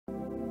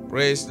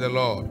Praise the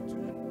Lord.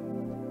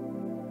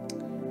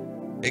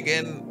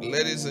 Again,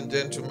 ladies and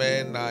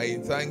gentlemen, I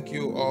thank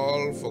you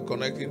all for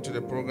connecting to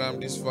the program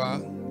this far.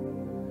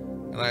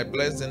 And I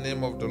bless the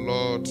name of the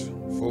Lord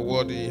for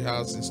what He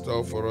has in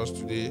store for us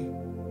today.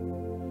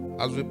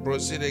 As we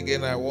proceed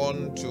again, I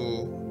want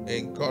to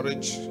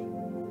encourage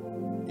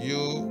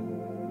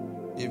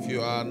you. If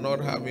you are not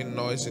having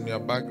noise in your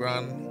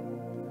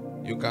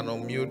background, you can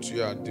unmute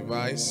your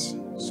device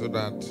so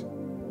that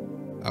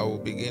I will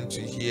begin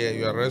to hear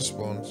your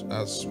response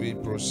as we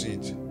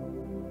proceed.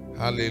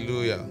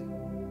 Hallelujah.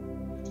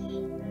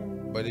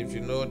 But if you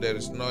know there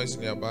is noise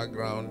in your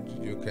background,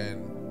 you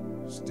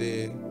can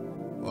stay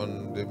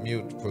on the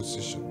mute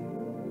position.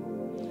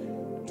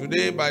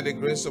 Today, by the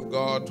grace of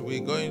God,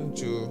 we're going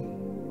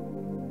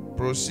to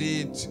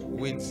proceed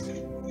with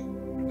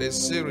the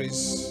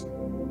series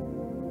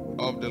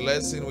of the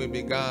lesson we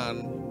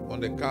began on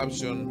the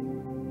caption,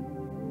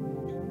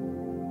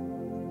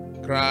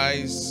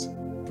 Christ's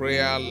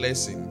Prayer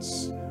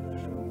Lessons.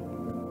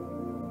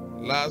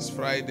 Last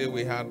Friday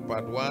we had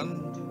part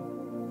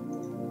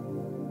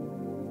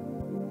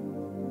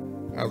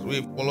 1 as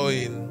we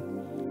following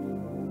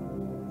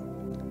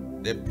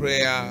the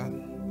prayer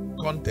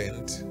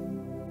content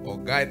or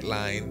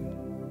guideline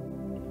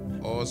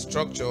or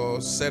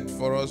structure set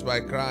for us by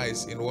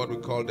Christ in what we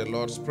call the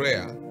Lord's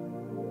Prayer.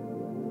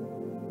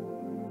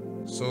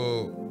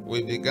 So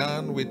we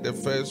began with the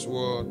first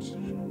word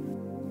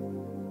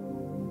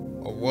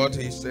of what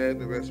he said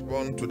in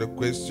response to the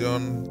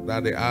question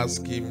that they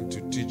asked him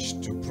to teach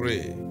to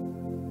pray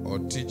or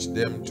teach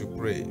them to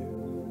pray.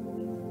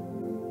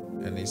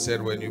 And he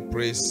said, when you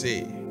pray,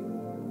 say,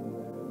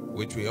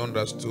 which we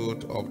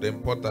understood of the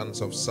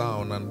importance of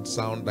sound and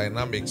sound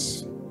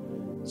dynamics.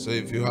 So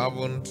if you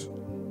haven't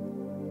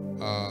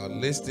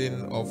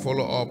listened or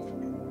follow up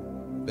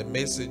the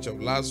message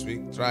of last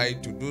week, try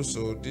to do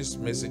so. These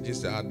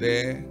messages are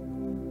there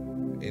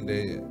in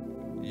the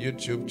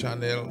YouTube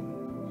channel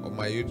on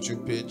my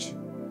YouTube page,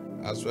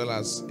 as well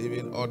as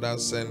even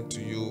others sent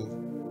to you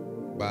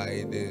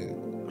by the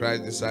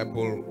Christ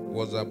Disciple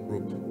WhatsApp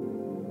group.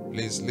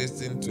 Please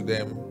listen to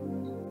them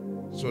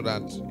so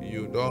that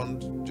you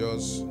don't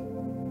just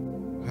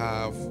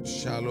have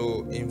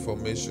shallow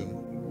information,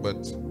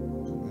 but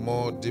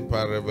more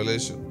deeper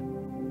revelation.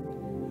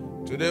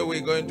 Today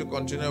we're going to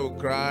continue with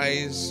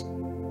Christ's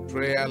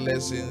Prayer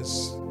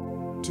Lessons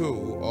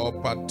 2 or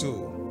part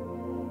 2.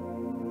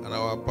 And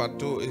our part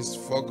 2 is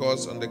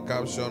focused on the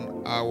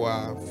caption,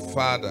 Our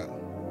Father.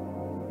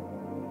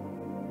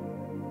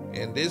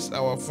 In this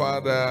Our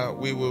Father,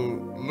 we will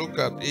look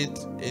at it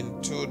in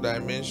 2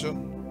 dimensions.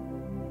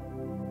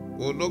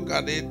 We'll look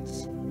at it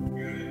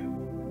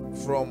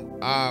from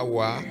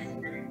our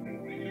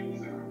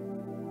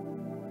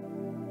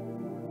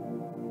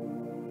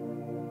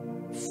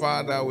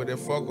Father with a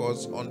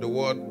focus on the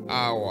word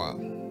our.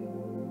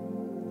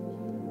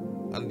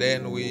 And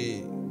then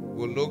we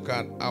will look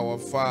at our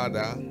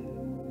Father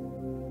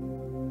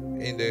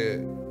in the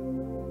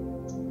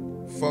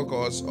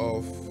focus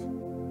of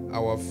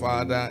our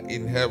Father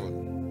in heaven.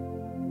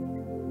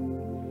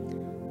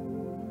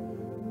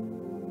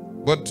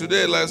 But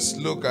today let's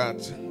look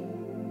at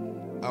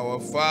our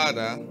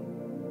Father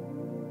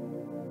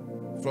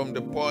from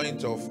the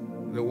point of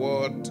the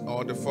word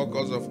or the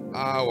focus of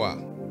our.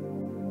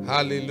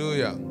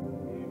 Hallelujah.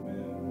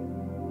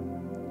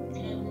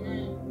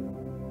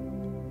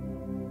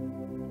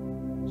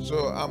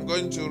 So I'm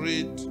going to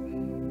read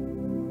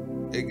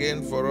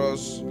again for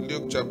us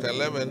Luke chapter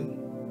 11.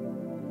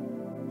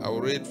 I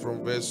will read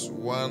from verse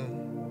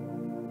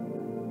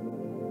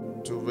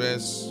 1 to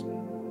verse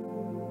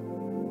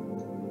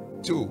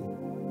 2.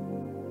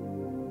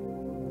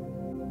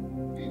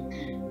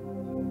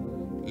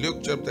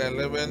 Luke chapter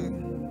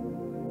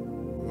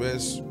 11,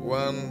 verse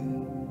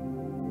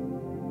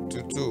 1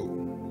 to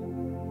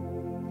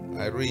 2.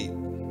 I read,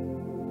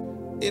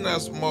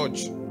 Inasmuch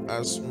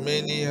as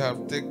many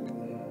have taken,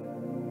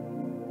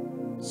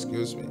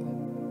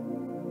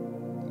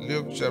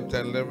 Luke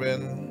chapter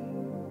 11,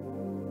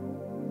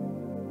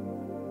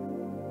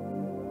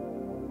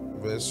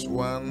 verse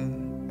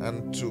 1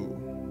 and 2.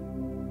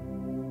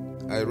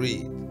 I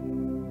read,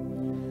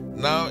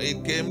 Now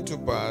it came to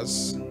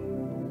pass,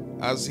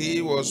 as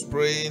he was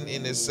praying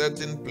in a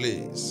certain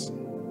place,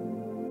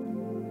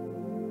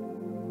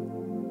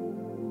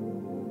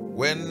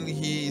 when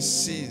he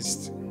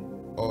ceased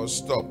or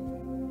stopped,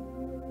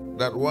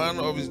 that one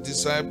of his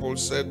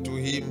disciples said to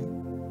him,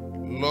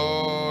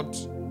 Lord,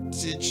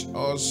 teach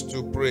us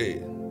to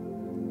pray,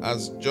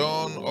 as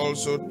John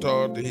also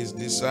taught his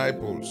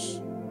disciples.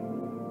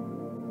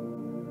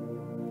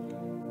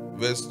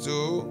 Verse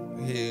 2,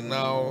 he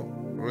now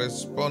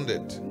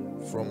responded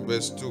from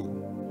verse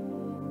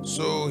 2.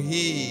 So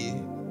he,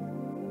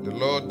 the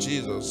Lord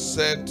Jesus,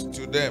 said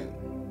to them,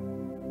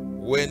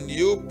 when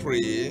you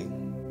pray,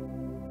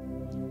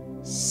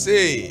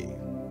 say,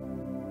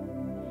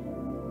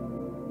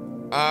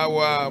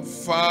 Our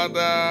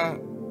Father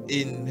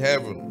in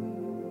heaven,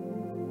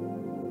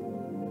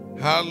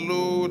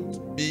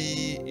 hallowed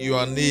be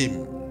your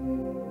name.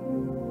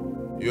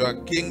 Your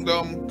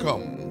kingdom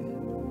come.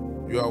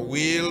 Your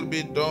will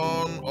be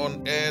done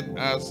on earth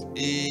as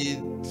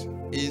it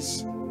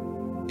is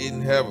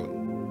in heaven.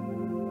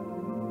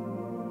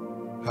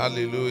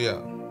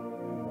 Hallelujah.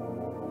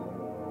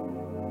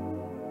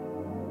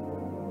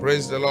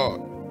 Praise the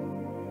Lord.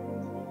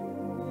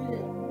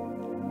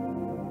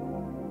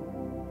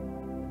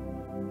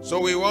 So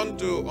we want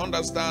to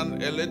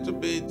understand a little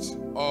bit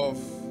of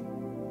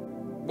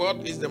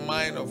what is the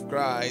mind of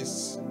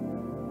Christ,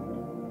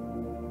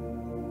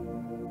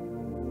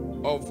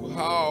 of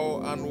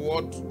how and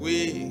what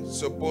we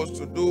supposed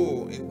to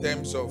do in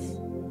terms of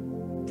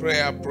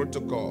prayer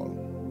protocol.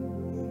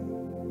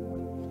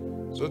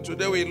 So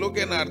today we're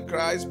looking at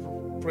Christ's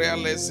prayer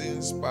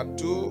lessons part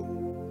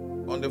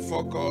 2 on the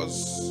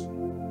focus,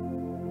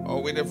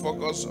 or with a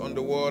focus on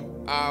the word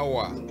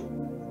hour.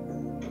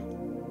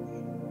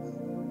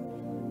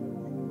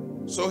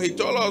 So he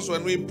told us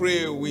when we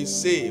pray, we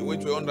say,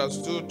 which we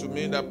understood to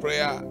mean that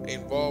prayer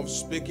involves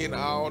speaking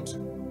out,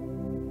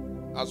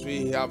 as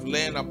we have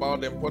learned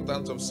about the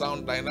importance of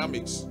sound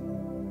dynamics.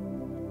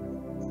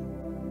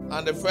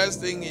 And the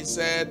first thing he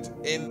said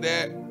in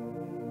the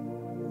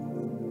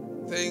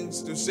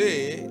things to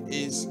say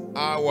is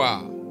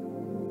hour.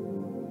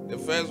 The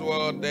first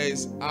word there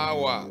is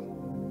hour.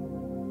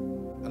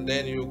 And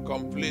then you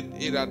complete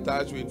it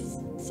attached with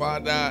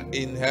Father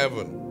in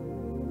heaven.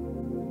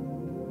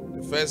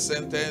 The first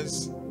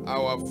sentence,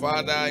 our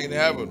Father in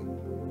heaven.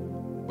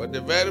 But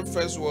the very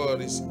first word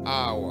is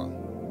hour.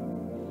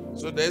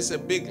 So there's a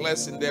big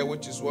lesson there,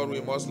 which is what we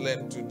must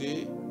learn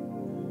today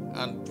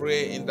and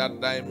pray in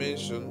that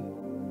dimension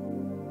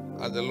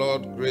as the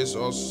Lord grace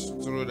us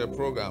through the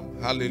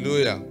program.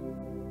 Hallelujah.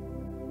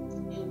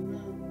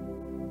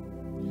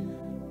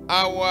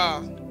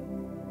 Our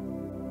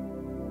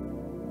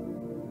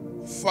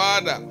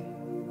Father,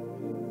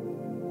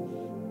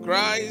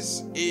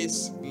 Christ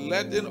is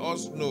letting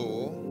us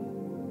know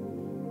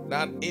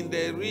that in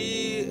the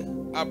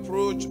real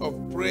approach of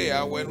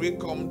prayer, when we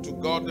come to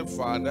God the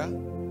Father,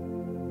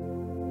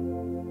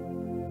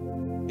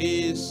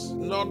 is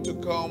not to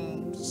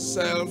come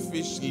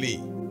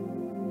selfishly.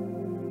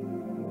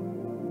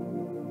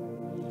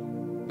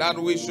 That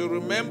we should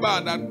remember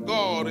that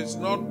God is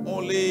not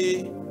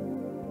only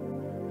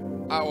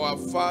our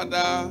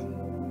Father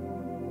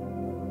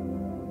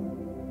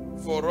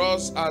for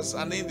us as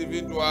an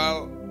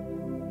individual,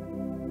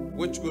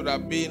 which could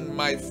have been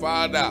my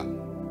father,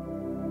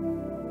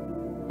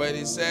 but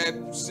he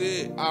said,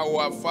 say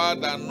our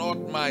Father,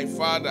 not my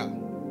Father.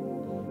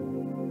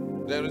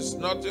 There is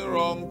nothing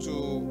wrong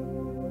to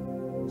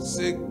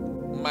say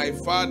my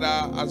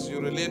Father as you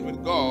relate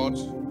with God,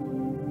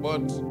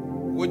 but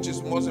which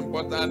is most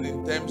important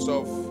in terms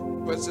of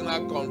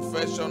personal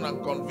confession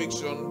and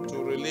conviction, to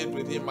relate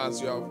with him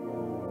as your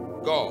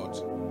God.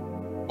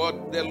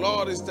 But the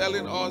Lord is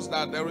telling us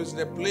that there is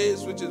a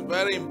place which is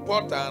very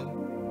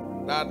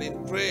important, that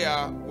in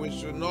prayer we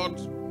should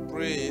not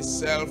pray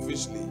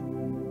selfishly.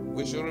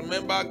 We should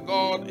remember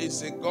God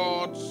is a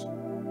God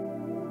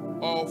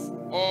of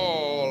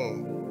all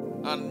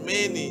and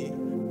many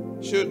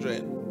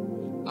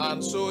children.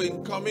 And so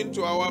in coming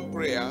to our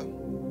prayer,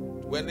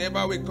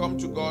 whenever we come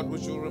to God, we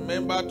should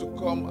remember to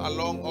come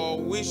along or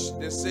wish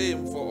the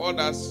same for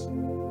others.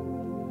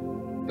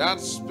 That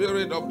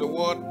spirit of the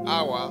word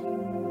hour,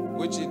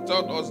 which he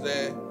taught us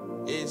there,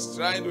 is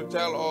trying to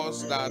tell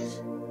us that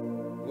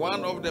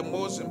one of the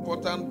most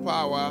important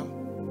power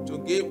to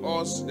give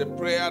us the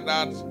prayer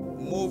that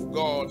move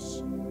God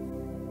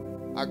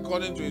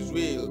according to his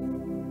will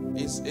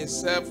is a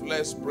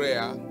selfless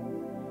prayer,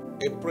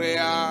 a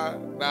prayer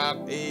that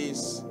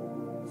is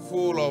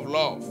full of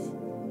love,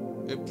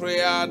 a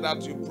prayer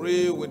that you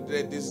pray with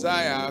the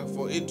desire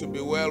for it to be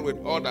well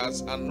with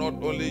others and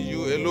not only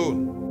you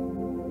alone.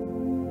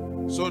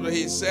 So that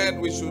he said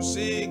we should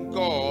see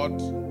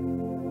God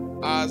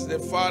as the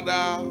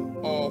Father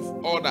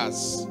of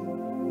others.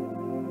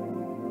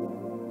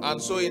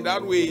 And so in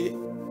that way,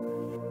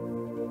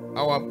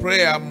 our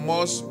prayer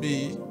must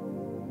be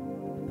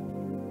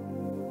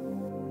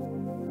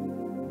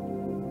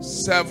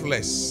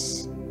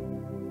selfless.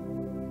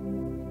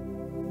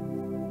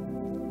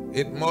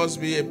 It must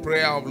be a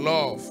prayer of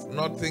love,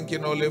 not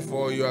thinking only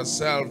for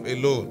yourself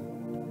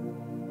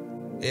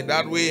alone. In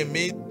that way, it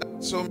means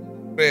that so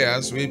many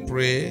prayers we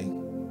pray,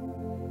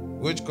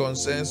 which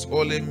concerns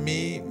only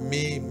me,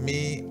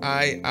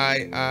 I,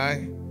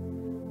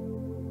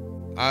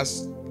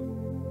 as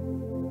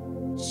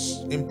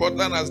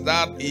important as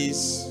that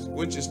is,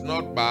 which is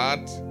not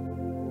bad,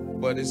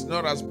 but it's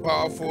not as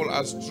powerful,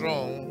 as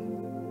strong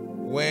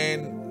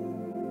when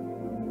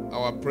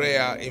our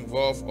prayer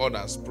involves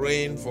others,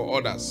 praying for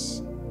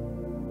others.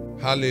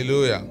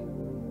 Hallelujah.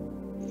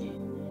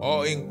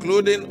 Or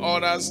including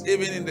others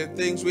even in the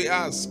things we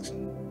ask.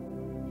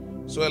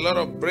 So a lot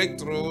of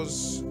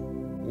breakthroughs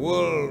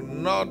will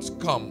not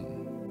come.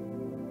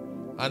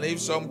 And if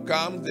some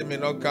come, they may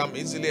not come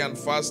easily and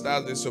fast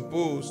as they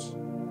suppose,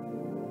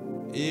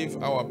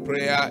 if our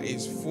prayer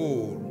is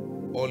full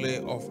only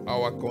of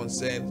our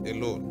consent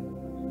alone.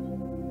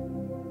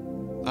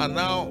 And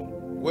now,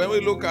 when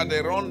we look at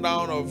the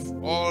rundown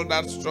of all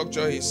that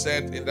structure he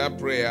said in that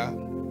prayer,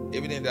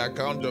 even in the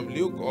account of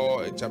Luke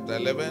or in chapter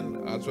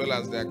 11, as well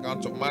as the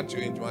account of Matthew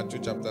in Matthew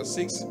chapter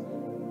 6,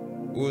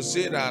 we'll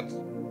see that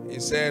he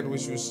said we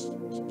should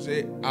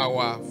say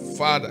our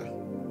Father.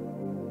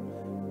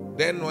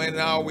 Then when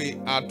now we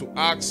are to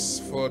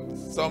ask for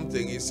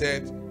something, he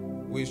said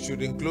we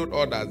should include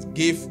others.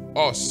 Give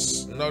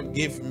us, not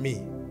give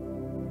me.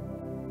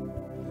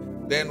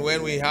 Then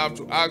when we have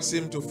to ask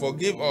him to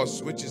forgive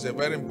us, which is a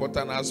very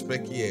important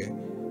aspect here,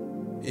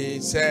 he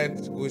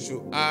said we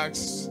should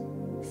ask,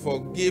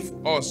 forgive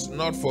us,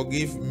 not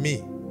forgive me.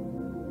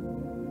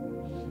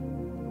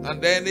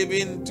 And then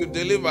even to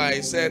deliver,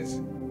 he said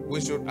we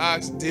should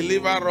ask,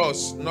 deliver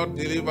us, not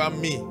deliver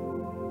me.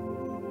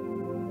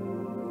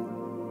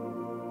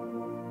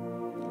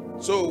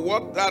 So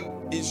what that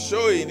is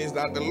showing is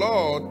that the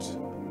Lord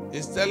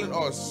is telling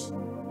us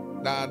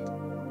that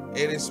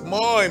it is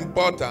more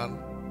important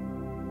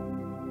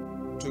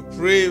to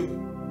pray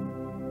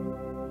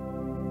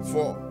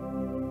for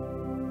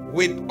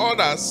with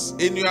others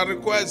in your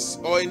requests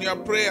or in your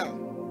prayer.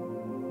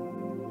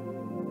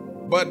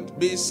 But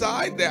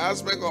beside the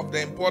aspect of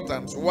the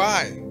importance,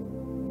 why?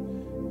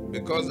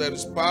 Because there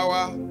is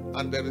power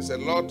and there is a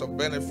lot of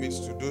benefits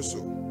to do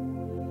so.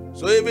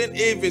 So even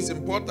if it's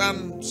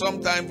important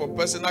sometimes for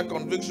personal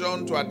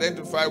conviction to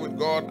identify with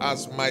God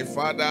as my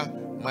Father,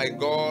 my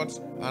God,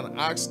 and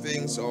ask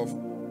things of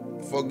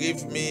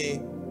forgive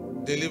me,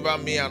 deliver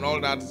me, and all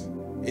that,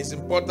 it's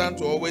important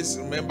to always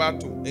remember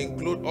to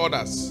include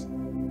others.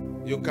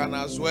 You can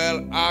as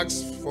well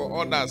ask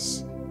for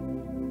others.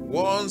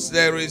 Once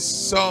there is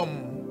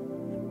some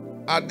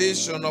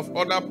addition of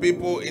other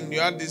people in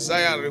your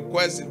desire and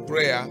request in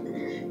prayer,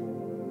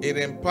 it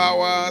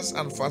empowers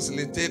and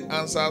facilitates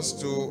answers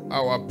to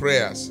our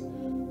prayers.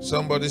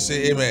 Somebody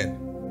say amen.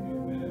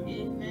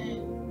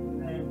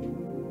 Amen.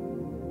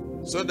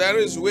 So there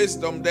is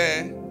wisdom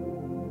there,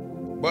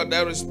 but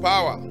there is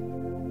power.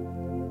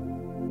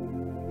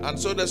 And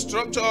so the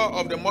structure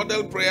of the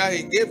model prayer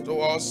he gave to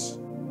us,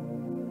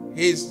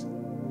 he's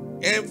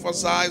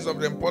emphasized of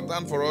the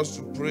importance for us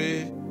to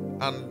pray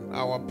and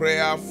our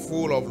prayer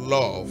full of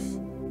love,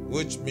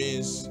 which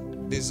means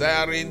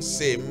desiring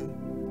same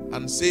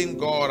and seeing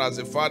God as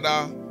a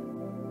Father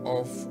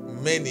of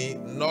many,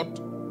 not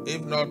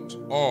if not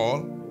all,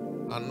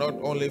 and not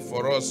only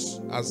for us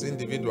as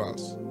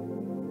individuals.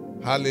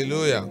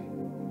 Hallelujah.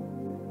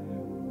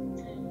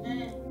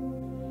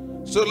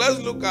 So let's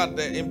look at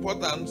the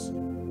importance.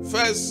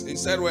 First, he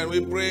said when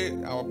we pray,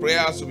 our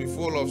prayers will be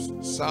full of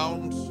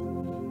sounds.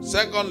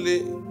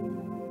 Secondly,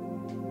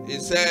 he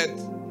said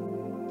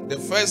the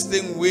first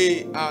thing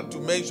we are to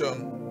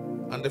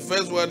mention, and the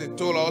first word he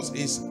told us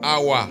is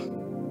our,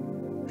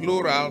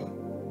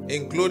 plural,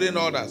 including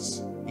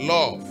others,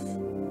 love.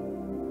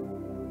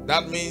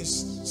 That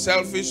means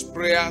selfish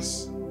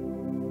prayers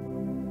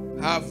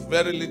have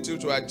very little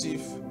to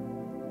achieve,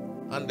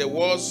 and the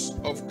worst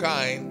of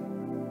kind,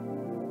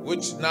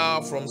 which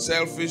now from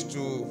selfish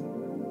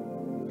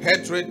to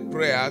hatred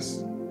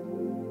prayers,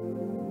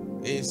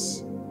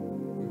 is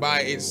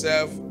by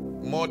itself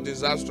more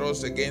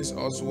disastrous against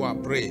us who are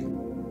praying.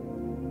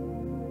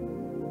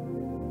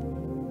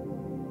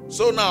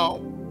 So now,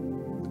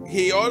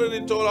 he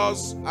already told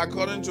us,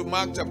 according to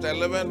Mark chapter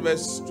 11,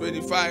 verse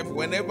 25,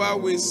 whenever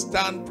we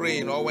stand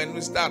praying, or when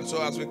we start,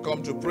 so as we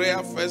come to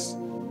prayer first,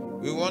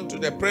 we want to,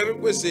 the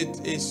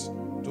prerequisite is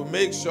to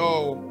make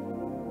sure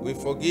we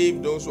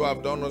forgive those who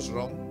have done us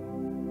wrong.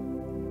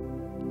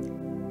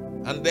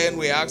 And then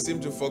we ask him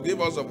to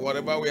forgive us of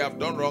whatever we have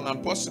done wrong,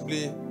 and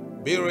possibly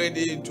be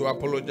ready to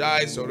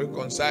apologize or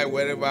reconcile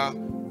wherever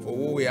for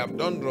who we have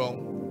done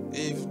wrong,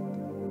 if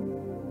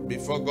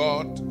before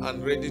God,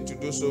 and ready to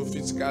do so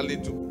physically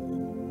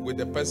with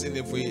the person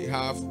if we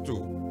have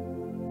to.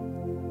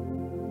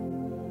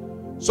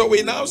 So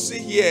we now see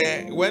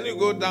here, when you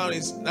go down,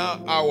 it's now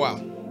our.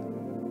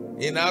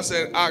 He now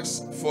said,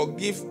 ask,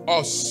 forgive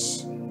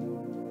us.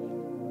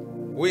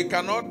 We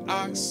cannot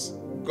ask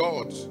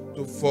God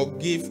to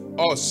forgive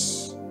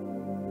us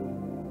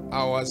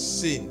our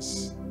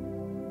sins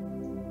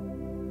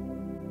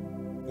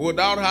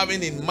without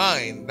having in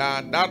mind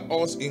that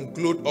us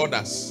include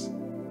others.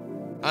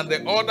 And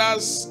the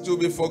others to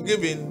be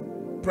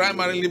forgiven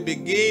primarily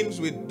begins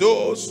with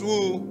those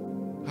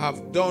who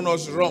have done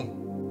us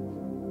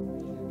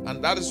wrong.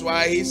 And that is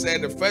why he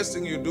said the first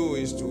thing you do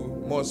is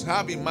must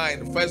have in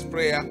mind, the first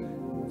prayer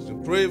is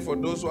to pray for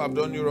those who have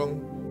done you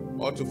wrong,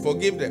 or to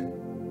forgive them.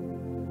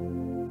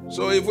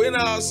 So if we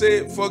now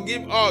say,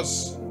 forgive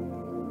us,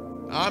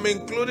 I'm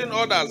including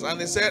others, and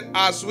he said,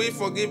 as we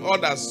forgive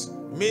others,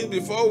 means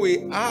before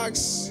we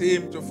ask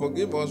him to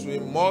forgive us, we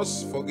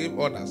must forgive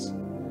others.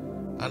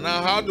 And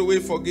now how do we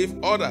forgive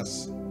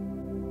others?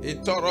 He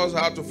taught us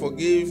how to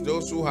forgive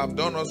those who have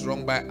done us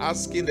wrong by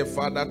asking the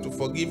Father to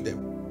forgive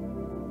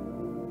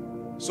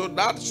them. So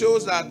that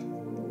shows that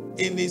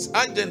in his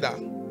agenda,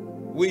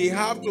 we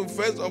have to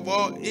first of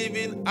all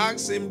even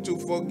ask him to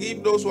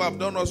forgive those who have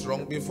done us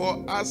wrong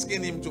before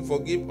asking him to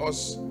forgive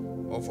us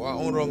of our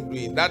own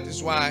wrongdoing. That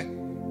is why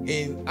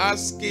in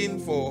asking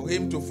for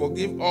him to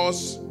forgive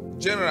us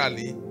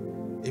generally,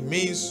 it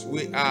means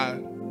we are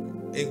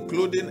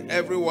including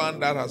everyone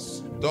that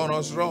has done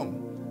us wrong.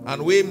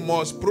 And we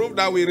must prove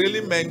that we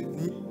really meant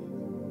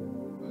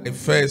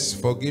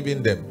first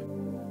forgiving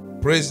them.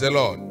 Praise the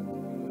Lord.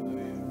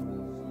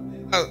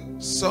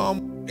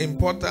 Some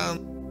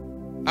important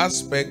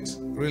aspects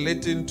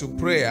relating to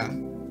prayer.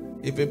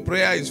 If a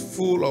prayer is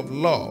full of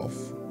love,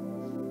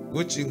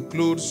 which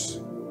includes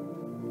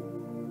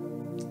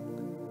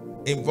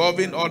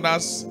involving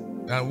others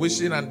and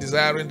wishing and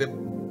desiring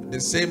the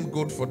same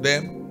good for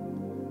them,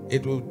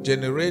 it will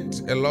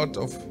generate a lot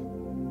of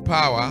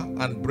power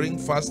and bring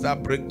faster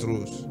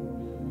breakthroughs.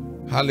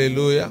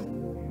 Hallelujah.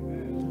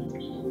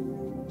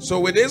 So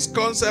with this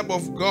concept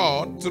of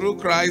God through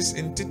Christ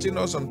in teaching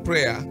us on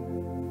prayer,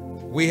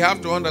 we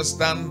have to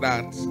understand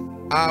that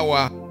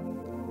our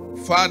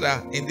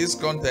Father in this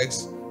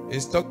context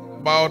is talking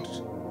about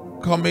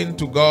coming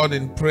to God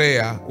in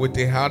prayer with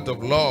a heart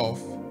of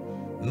love,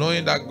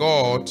 knowing that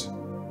God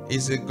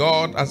is a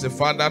God as a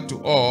Father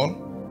to all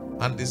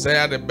and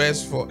desire the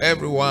best for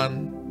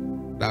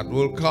everyone that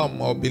will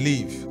come or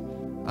believe.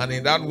 And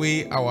in that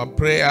way, our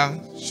prayer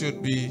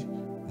should be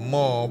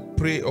more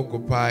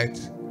preoccupied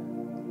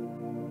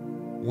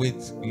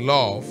with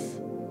love.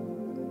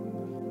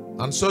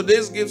 And so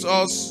this gives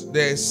us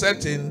the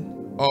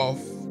setting of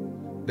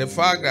the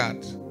fact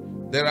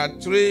that there are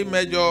three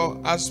major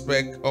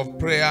aspects of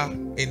prayer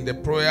in the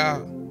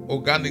prayer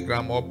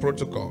organigram or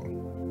protocol.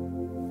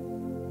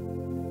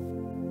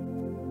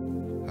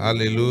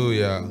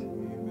 Hallelujah.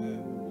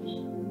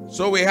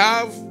 So we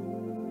have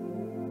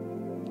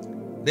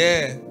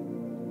the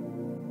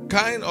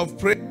kind of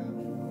prayer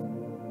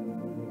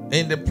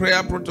in the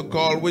prayer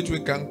protocol which we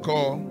can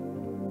call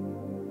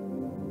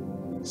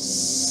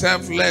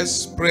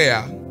selfless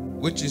prayer,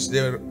 which is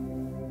the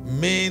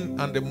main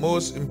and the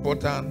most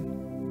important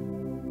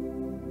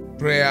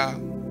prayer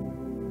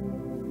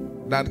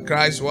that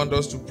Christ wants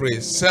us to pray.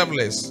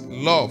 Selfless,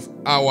 love,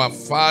 our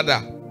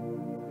Father.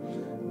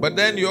 But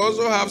then you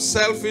also have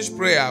selfish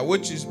prayer,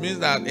 which means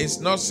that it's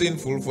not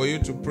sinful for you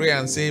to pray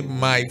and say,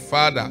 my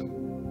Father.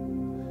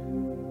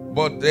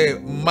 But the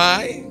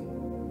my,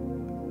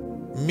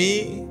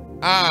 me,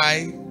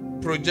 I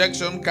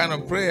projection kind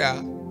of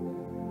prayer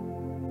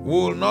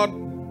will not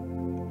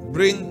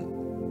bring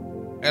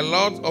a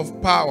lot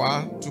of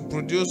power to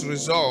produce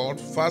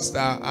results faster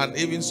and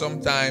even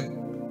sometimes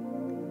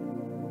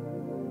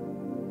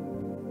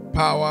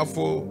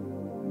powerful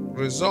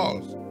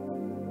results.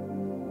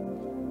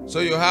 So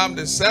you have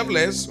the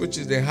selfless, which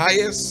is the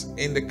highest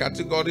in the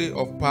category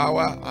of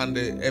power and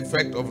the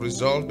effect of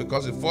results,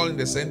 because it falls in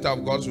the center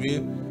of God's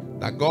will,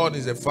 that God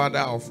is the Father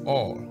of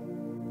all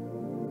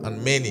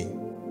and many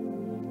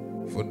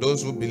for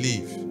those who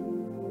believe.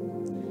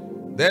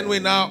 Then we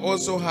now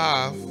also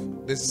have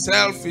the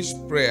selfish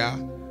prayer,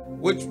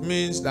 which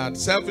means that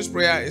selfish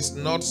prayer is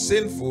not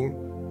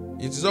sinful.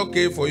 It is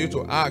okay for you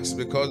to ask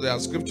because there are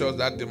scriptures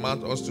that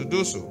demand us to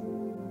do so.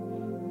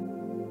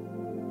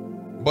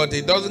 But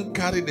it doesn't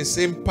carry the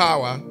same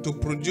power to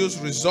produce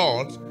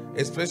results,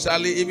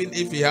 especially even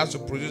if he has to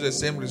produce the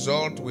same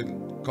result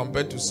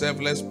compared to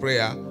selfless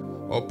prayer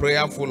or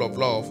prayer full of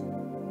love.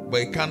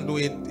 But it can't do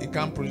it, it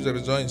can't produce the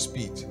result in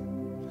speed.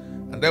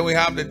 And then we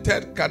have the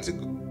third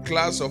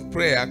class of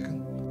prayer,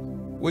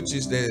 which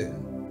is the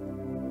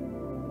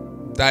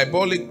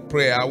diabolic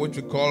prayer, which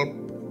we call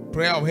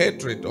prayer of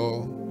hatred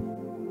or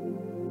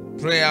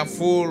prayer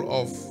full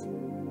of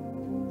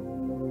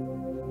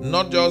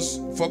not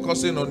just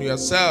focusing on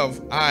yourself,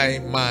 I,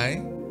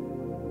 my,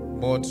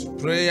 but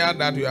prayer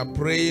that you are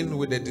praying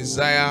with a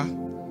desire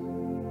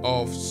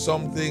of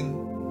something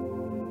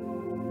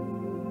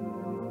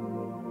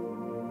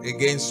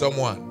against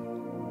someone,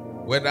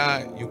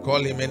 whether you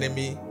call him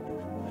enemy,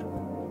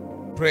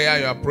 prayer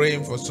you are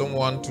praying for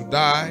someone to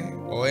die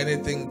or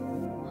anything,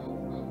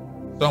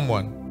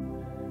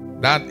 someone,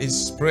 that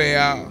is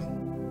prayer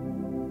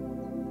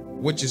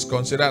which is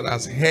considered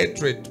as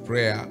hatred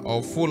prayer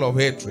or full of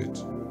hatred.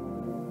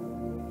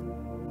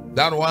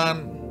 That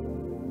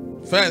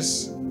one,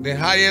 first, the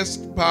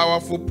highest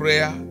powerful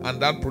prayer, and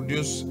that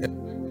produces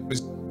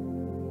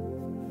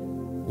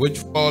which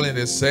fall in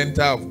the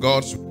center of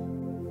God's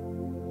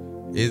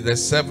is the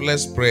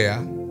selfless prayer,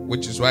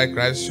 which is why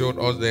Christ showed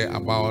us there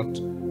about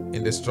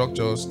in the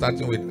structure,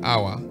 starting with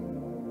our,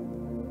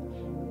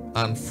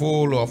 and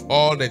full of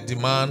all the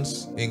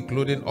demands,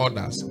 including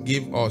others.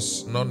 Give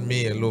us, not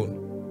me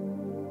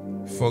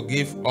alone.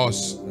 Forgive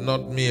us,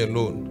 not me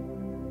alone.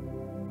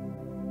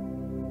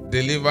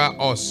 Deliver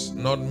us,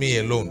 not me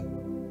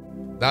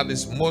alone. That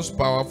is most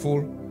powerful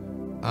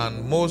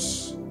and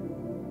most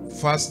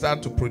faster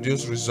to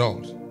produce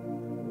results.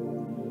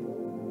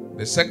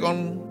 The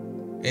second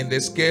in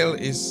the scale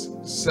is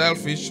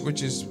selfish,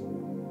 which is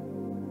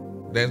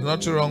there's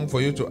nothing wrong for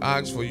you to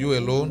ask for you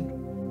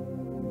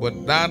alone,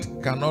 but that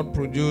cannot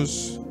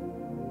produce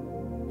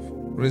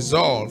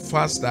result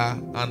faster,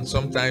 and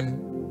sometimes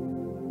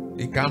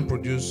it can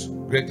produce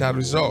greater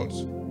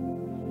results.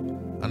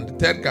 And the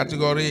third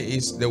category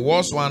is the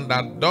worst one,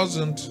 that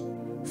doesn't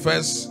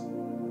first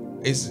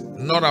is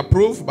not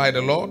approved by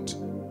the Lord,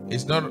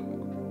 is not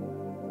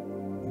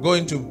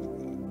going to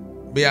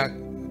be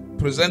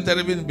presented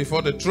even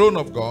before the throne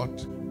of God.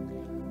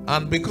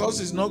 And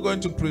because it's not going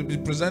to be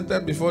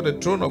presented before the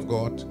throne of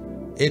God,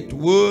 it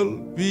will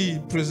be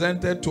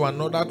presented to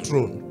another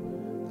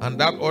throne. And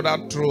that other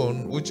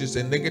throne, which is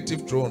a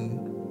negative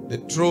throne, the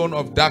throne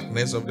of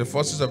darkness, of the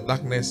forces of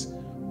darkness,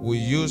 will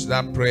use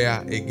that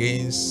prayer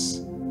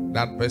against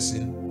that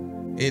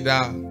person, either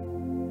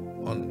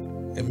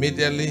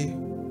immediately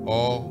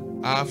or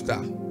after.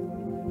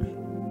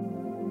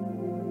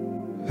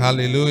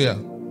 Hallelujah.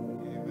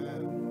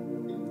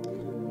 Amen.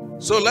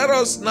 So let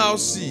us now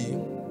see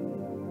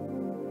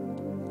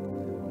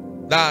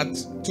that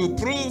to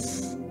prove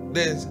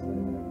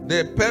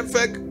the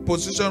perfect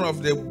position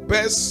of the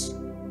best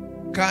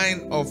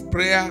kind of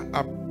prayer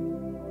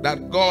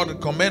that God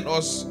commends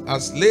us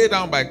as laid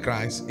down by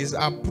Christ is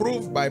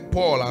approved by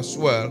Paul as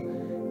well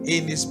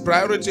in his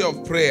priority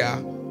of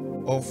prayer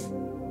of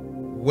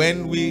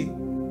when we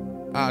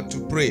are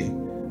to pray.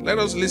 Let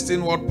us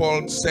listen what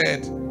Paul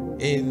said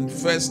in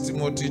 1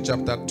 Timothy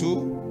chapter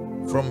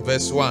 2 from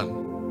verse 1.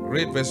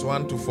 Read verse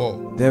 1 to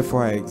 4.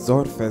 Therefore I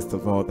exhort first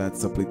of all that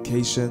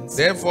supplications.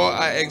 Therefore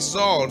I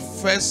exhort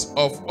first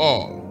of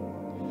all.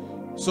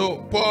 So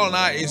Paul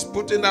now is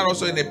putting that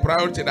also in a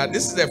priority, that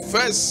this is the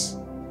first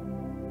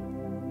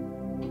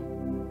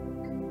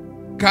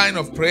kind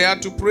of prayer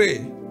to pray,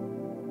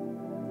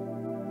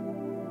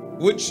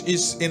 which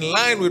is in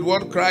line with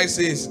what Christ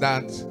says,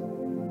 that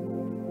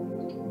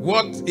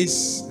what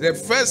is the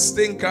first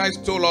thing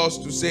Christ told us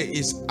to say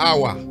is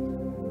our.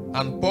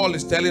 And Paul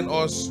is telling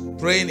us,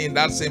 praying in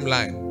that same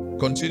line.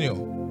 Continue.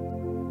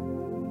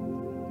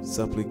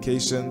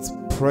 Supplications,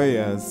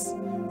 prayers,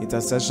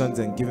 intercessions,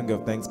 and giving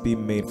of thanks be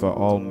made for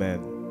all men,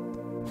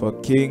 for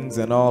kings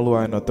and all who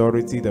are in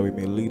authority, that we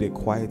may lead a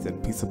quiet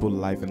and peaceable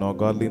life in all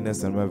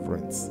godliness and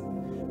reverence.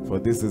 For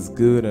this is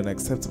good and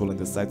acceptable in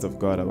the sight of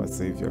God our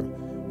Savior,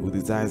 who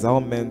desires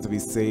all men to be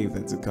saved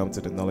and to come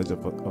to the knowledge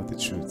of the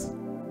truth.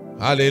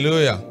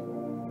 Hallelujah.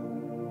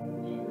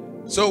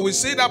 So we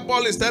see that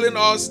Paul is telling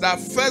us that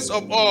first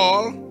of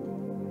all,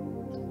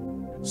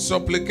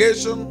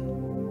 supplication,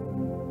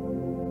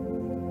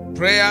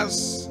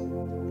 prayers,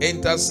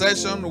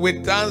 intercession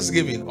with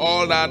thanksgiving,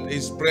 all that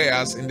is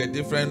prayers in the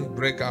different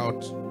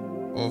breakout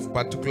of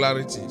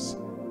particularities.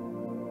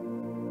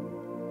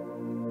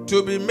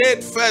 To be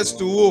made first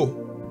to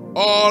who?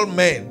 All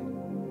men.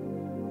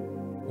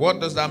 What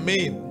does that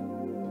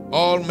mean?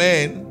 All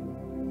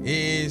men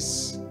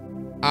is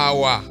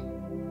our,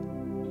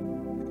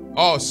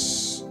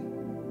 us.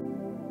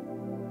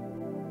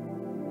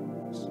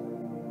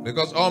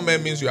 Because all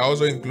men means you are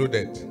also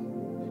included.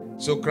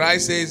 So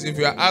Christ says, if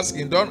you are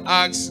asking, don't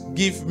ask,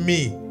 give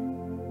me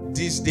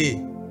this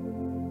day.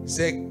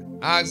 Say,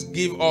 ask,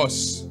 give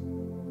us.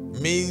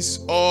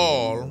 Means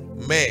all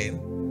men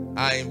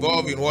are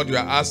involved in what you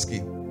are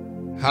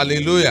asking.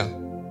 Hallelujah.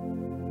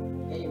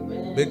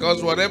 Amen.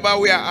 Because whatever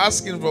we are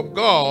asking from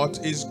God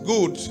is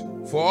good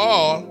for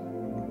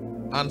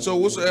all, and so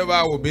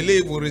whosoever will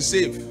believe will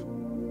receive.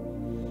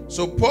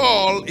 So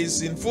Paul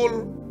is in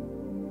full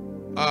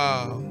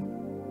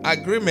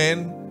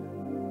agreement,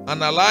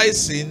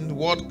 analyzing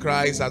what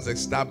Christ has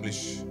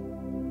established.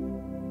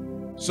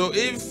 So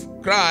if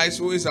Christ,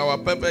 who is our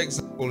perfect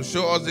example,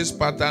 show us this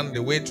pattern,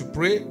 the way to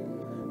pray,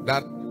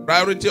 that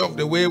priority of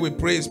the way we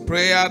pray is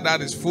prayer that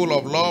is full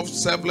of love,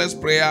 selfless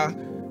prayer,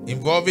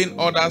 involving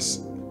others,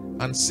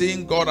 and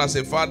seeing God as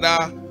a father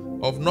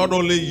of not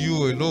only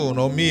you alone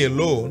or me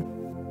alone,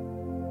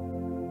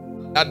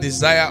 that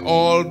desire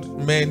all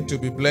men to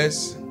be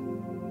blessed.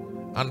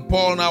 And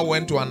Paul now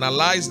went to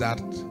analyze that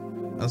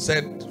and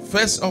said,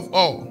 first of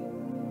all,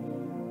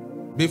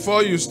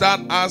 before you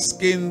start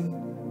asking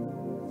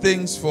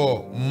things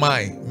for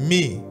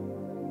me,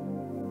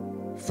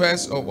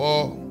 first of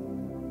all,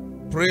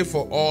 pray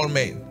for all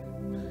men.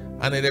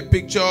 And in the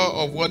picture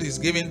of what is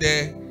given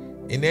there,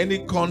 in any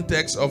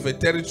context of a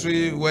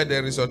territory where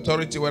there is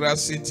authority, whether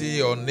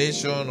city or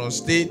nation or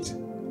state,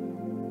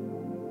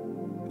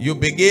 you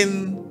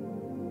begin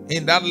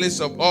in that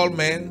list of all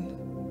men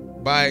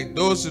by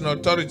those in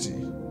authority,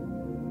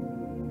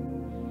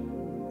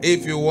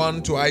 if you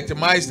want to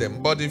itemize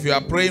them. But if you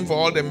are praying for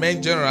all the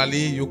men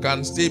generally, you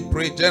can still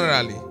pray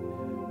generally.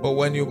 But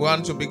when you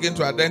want to begin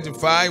to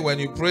identify, when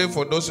you pray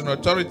for those in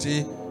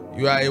authority,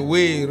 you are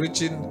away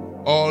reaching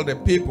all the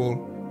people.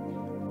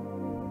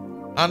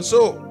 And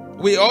so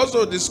we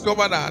also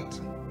discover that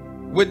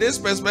with this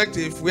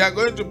perspective, we are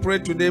going to pray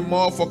today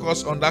more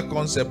focused on that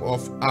concept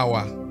of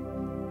our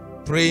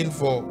praying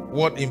for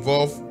what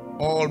involves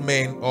all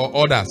men or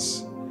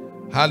others.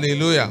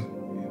 Hallelujah.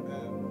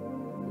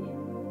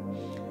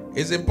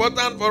 It's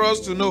important for us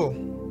to know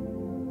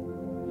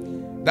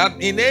that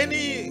in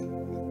any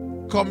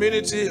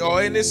community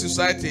or any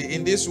society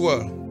in this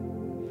world,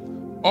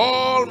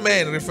 all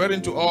men,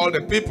 referring to all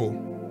the people,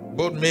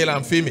 both male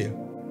and female,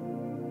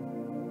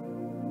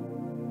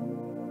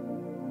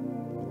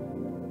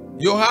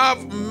 you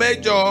have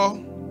major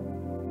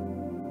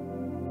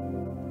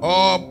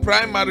or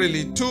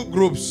primarily two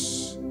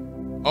groups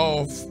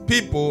of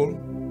people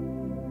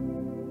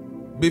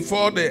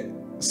before the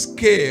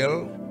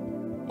scale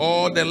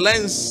or the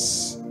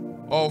lens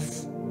of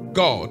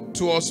God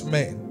towards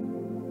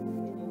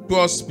men,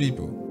 towards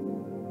people.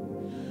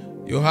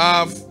 You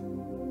have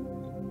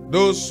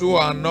those who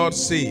are not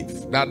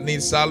saved, that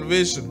need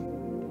salvation,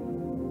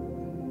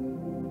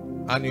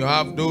 and you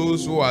have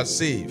those who are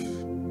saved.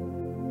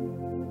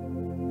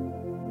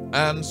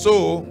 And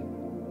so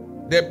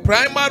the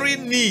primary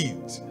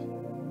need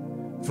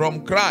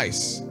from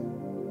Christ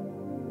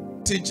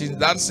teaching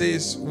that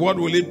says, what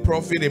will it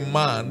profit a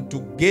man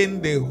to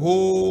gain the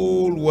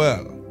whole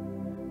world?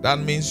 That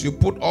means you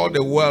put all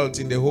the wealth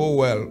in the whole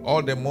world,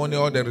 all the money,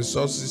 all the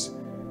resources.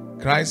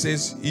 Christ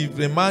says, if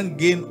a man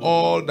gain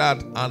all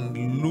that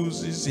and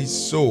loses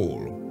his soul,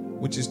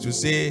 which is to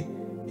say,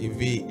 if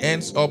he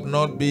ends up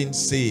not being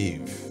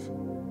saved,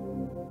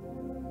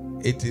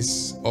 it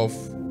is of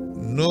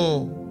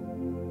no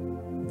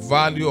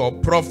value or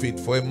profit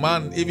for a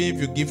man, even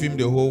if you give him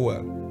the whole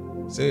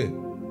world. Say,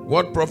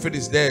 what profit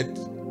is there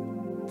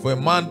for a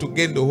man to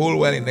gain the whole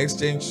world in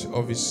exchange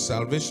of his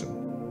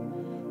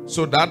salvation?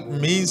 So that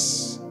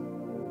means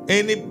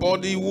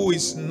anybody who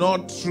is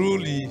not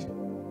truly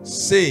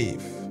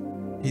saved,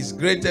 his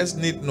greatest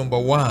need, number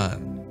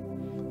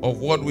one, of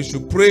what we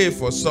should pray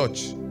for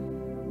such,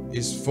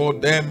 is for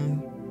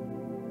them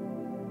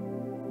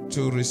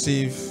to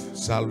receive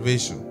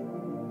salvation,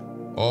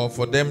 or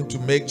for them to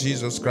make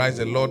Jesus Christ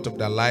the Lord of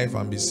their life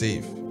and be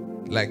saved,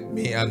 like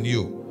me and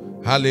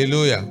you.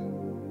 Hallelujah.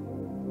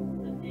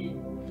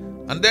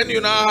 And then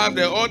you now have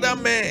the other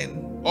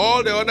men,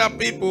 all the other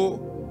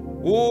people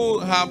who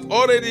have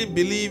already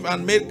believed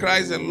and made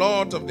Christ the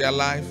Lord of their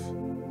life.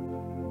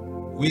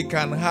 We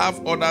can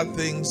have other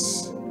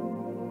things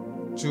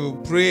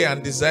to pray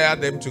and desire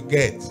them to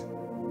get.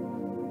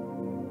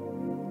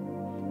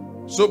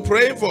 So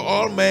praying for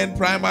all men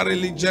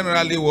primarily,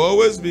 generally, will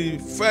always be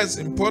first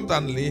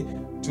importantly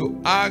to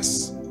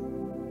ask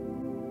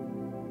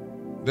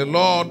the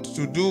Lord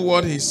to do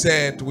what he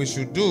said we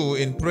should do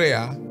in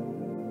prayer,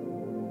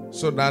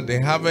 so that the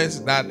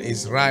harvest that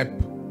is ripe,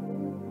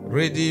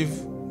 ready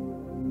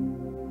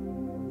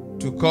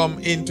to come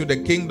into the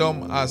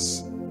kingdom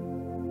as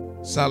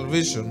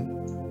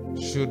salvation,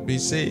 should be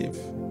saved.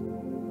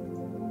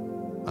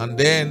 And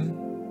then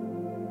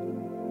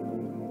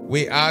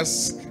we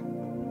ask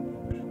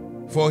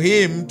for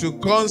him to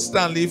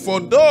constantly, for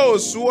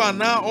those who are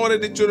now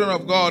already children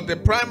of God, the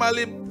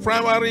primary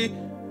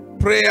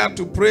prayer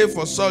to pray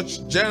for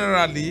such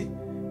generally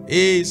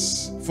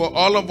is, for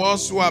all of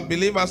us who are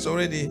believers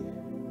already,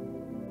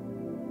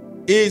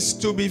 is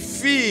to be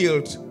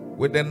filled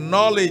with the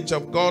knowledge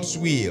of God's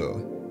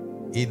will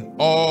in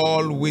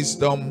all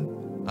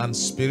wisdom and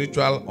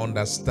spiritual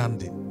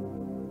understanding.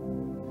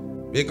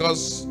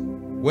 Because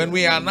when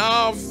we are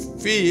now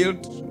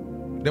filled,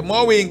 the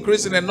more we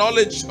increase in the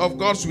knowledge of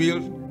God's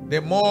will,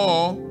 the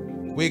more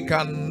we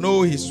can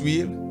know his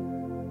will.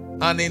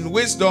 And in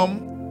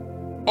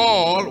wisdom,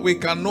 all we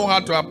can know how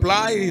to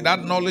apply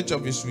that knowledge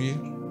of his will.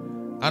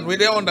 And with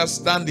the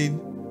understanding,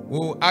 we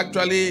will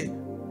actually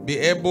be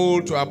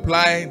able to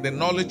apply the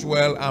knowledge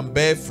well and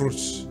bear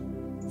fruits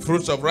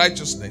of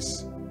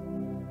righteousness.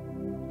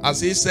 As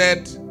he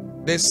said,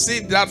 the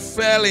seed that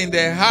fell in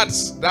their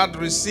hearts that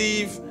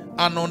receive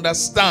and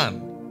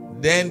understand,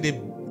 then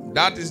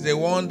that is the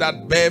one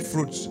that bear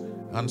fruits,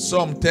 and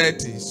some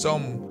 30,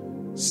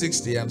 some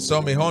 60, and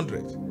some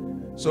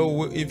 100.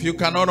 So if you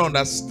cannot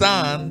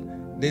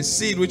understand the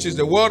seed, which is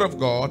the word of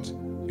God,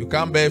 you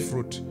can't bear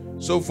fruit.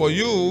 So for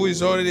you, who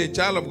is already a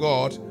child of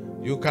God,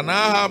 you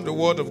cannot have the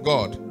word of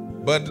God.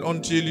 But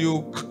until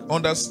you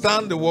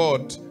understand the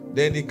word,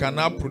 then it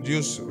cannot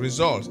produce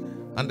results.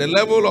 And the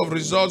level of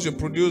results you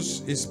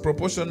produce is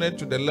proportionate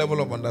to the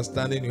level of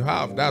understanding you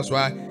have. That's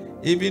why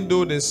even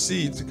though the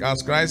seed,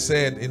 as Christ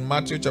said in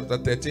Matthew chapter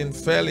 13,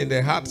 fell in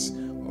the hearts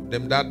of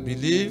them that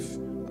believe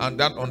and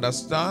that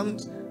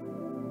understand,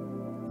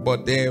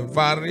 but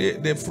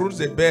the fruits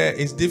they bear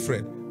is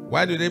different.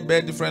 Why do they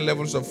bear different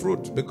levels of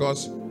fruit?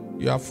 Because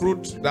your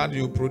fruit that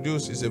you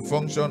produce is a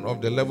function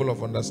of the level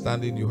of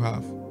understanding you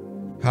have.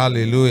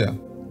 Hallelujah.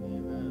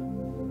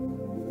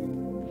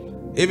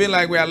 Even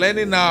like we are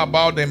learning now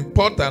about the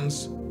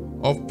importance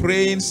of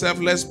praying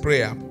selfless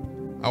prayer.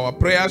 Our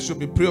prayers should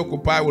be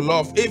preoccupied with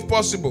love, if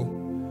possible.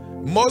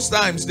 Most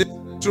times, the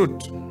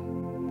truth,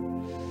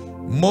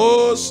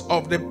 most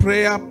of the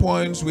prayer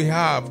points we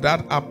have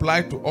that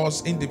apply to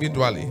us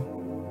individually,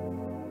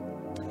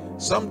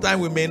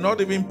 sometimes we may not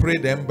even pray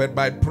them, but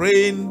by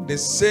praying the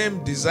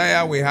same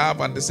desire we have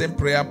and the same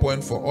prayer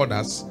point for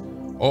others,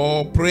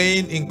 or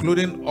praying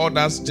including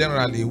others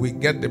generally, we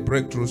get the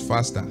breakthroughs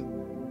faster.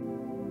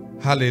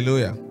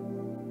 Hallelujah.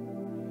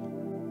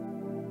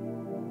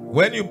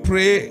 When you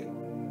pray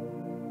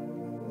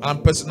and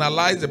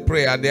personalize the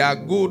prayer, they are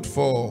good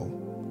for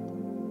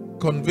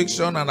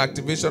conviction and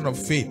activation of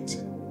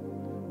faith.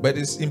 But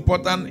it's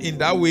important in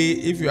that way,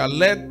 if you are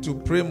led to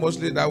pray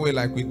mostly that way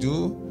like we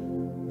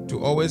do,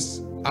 to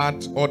always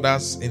add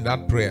others in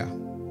that prayer.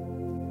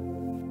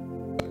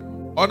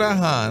 other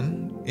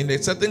hand, in a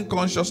certain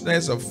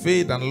consciousness of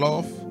faith and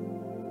love,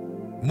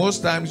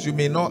 most times you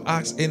may not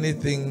ask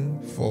anything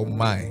for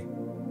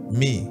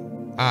me,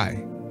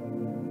 I,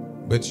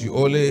 but you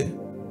only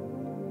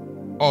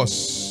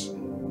us,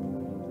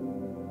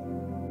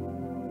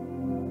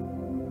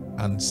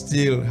 and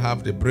still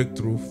have the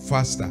breakthrough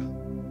faster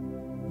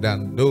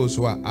than those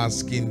who are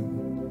asking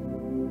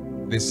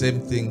the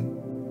same thing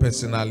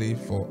personally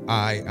for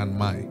I and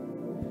my.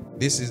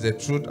 This is the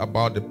truth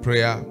about the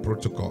prayer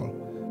protocol.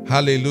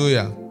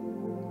 Hallelujah.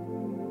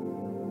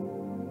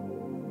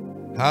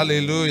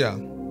 Hallelujah.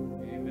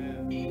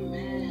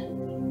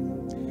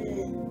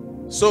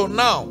 Amen. So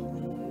now,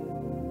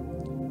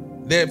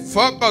 the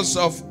focus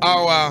of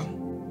our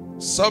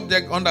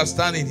subject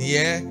understanding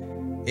here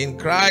in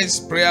Christ's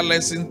prayer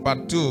lesson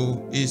part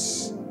 2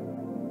 is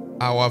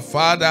our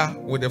Father,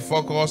 with a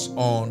focus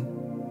on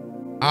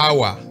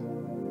our,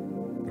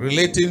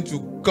 relating to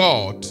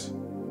God,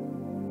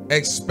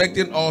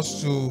 expecting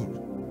us to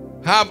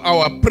have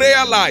our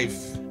prayer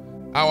life,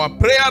 our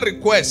prayer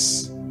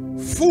requests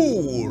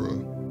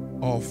full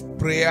of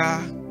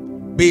prayer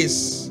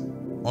based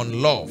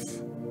on love,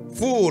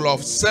 full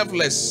of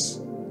selfless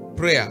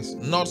prayers,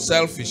 not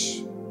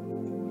selfish.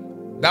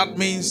 That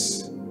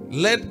means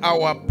let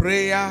our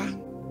prayer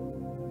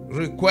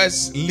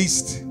request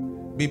list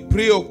be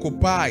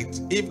preoccupied,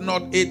 if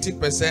not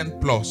 80%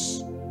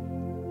 plus,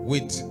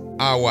 with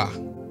our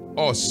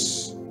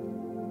us,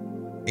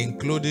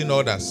 including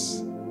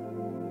others,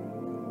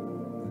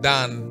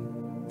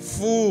 than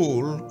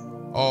full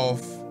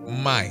of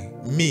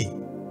me.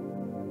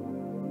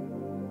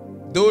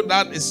 Though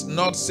that is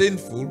not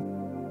sinful,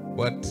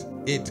 but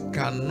it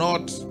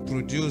cannot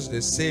produce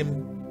the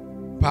same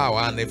power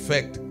and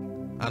effect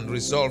and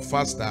result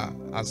faster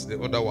as the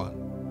other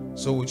one.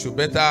 So we should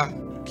better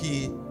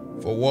key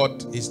for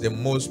what is the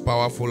most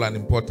powerful and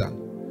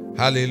important.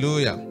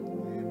 Hallelujah.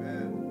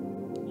 Amen.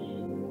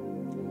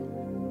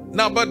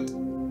 Now, but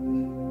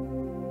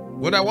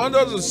what I want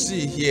us to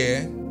see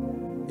here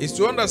is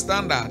to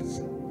understand that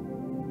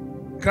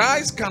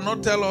Christ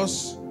cannot tell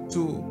us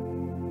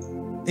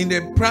to, in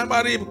the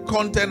primary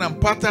content and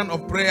pattern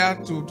of prayer,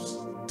 to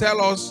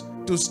tell us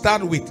to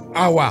start with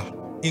our,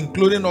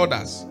 including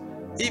others,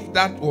 if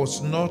that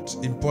was not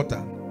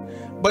important.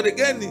 But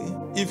again,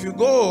 if you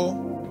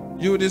go,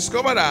 you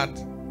discover that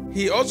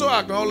he also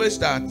acknowledged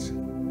that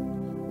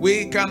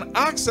we can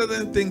ask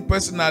certain things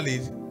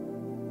personally.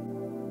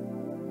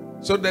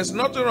 So there's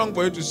nothing wrong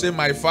for you to say,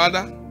 my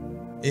Father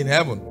in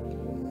heaven.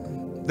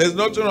 There's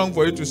nothing wrong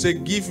for you to say,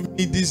 give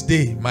me this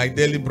day my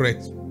daily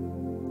bread.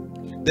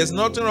 There's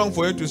nothing wrong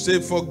for you to say,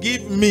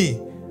 forgive me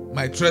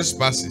my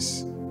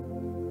trespasses.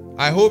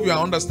 I hope you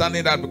are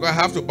understanding that, because I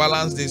have to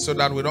balance this so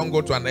that we don't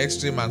go to an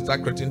extreme and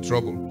start creating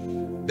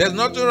trouble. There's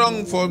nothing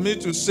wrong for me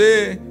to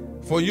say,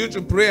 for you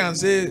to pray and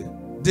say,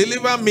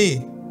 deliver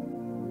me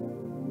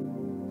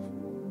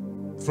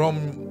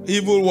from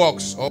evil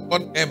works or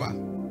whatever.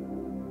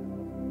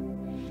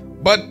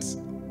 But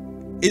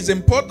it's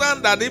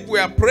important that if we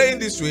are praying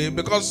this way,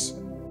 because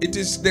it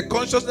is the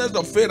consciousness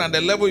of faith and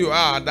the level you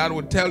are that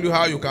will tell you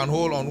how you can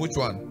hold on which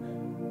one.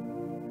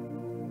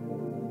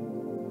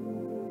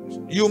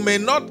 You may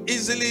not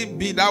easily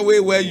be that way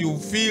where you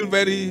feel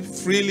very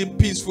freely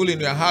peaceful in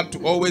your heart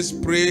to always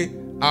pray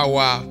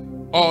our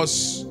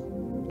us,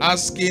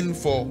 asking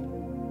for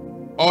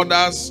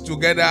others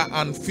together,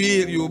 and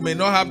feel you may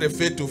not have the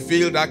faith to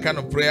feel that kind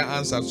of prayer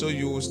answer. So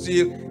you will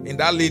still, in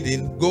that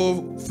leading,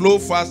 flow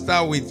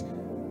faster with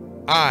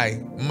I,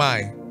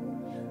 my.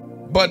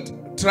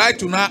 But try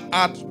to not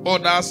add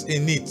others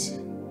in it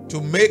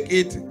to make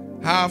it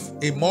have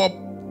a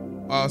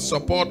more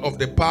support of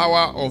the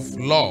power of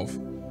love,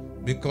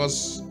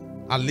 because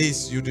at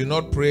least you do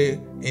not pray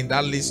in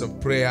that list of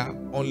prayer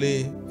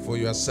only for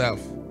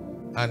yourself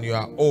and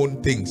your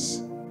own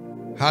things.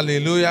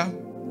 Hallelujah.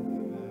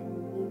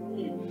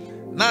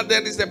 Now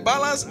there is a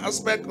balance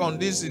aspect on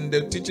this in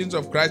the teachings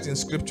of Christ in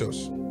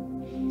scriptures.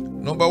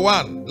 Number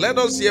one, let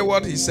us hear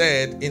what he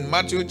said in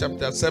Matthew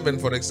chapter 7,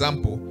 for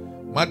example.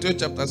 Matthew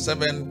chapter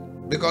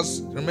 7,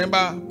 because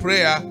remember,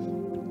 prayer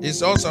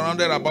is all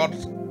surrounded about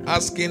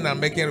asking and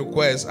making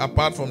requests,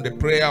 apart from the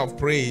prayer of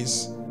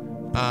praise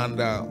and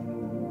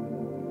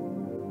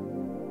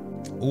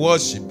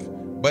worship.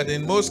 But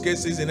in most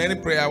cases, in any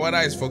prayer, whether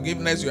it's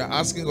forgiveness, you are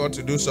asking God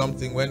to do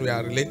something when we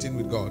are relating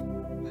with God.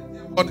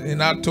 What he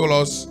now told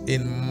us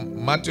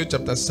in Matthew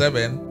chapter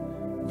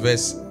 7,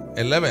 verse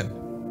 11.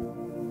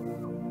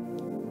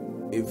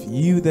 If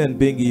you then,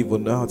 being evil,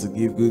 know how to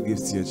give good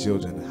gifts to your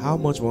children, how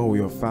much more will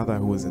your Father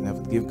who is in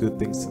heaven give good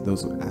things to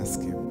those who ask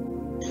him?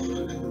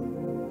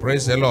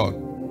 Praise the Lord.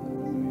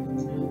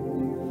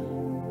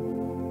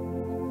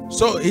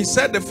 So he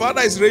said the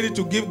Father is ready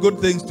to give good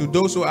things to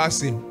those who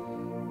ask him.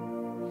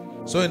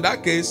 So in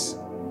that case,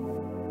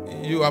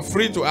 you are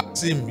free to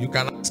ask him. You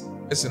can ask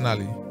him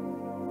personally,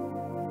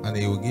 and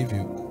he will give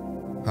you.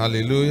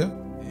 Hallelujah.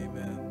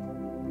 Amen.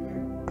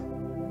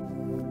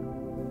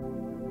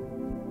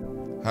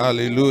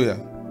 Hallelujah.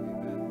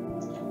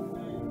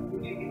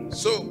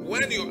 So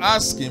when you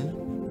ask him,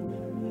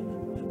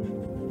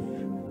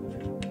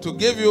 to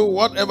give you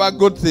whatever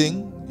good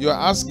thing you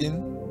are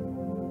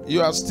asking,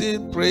 you are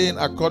still praying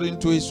according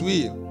to his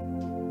will.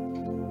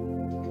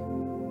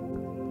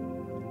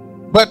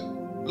 But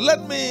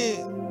let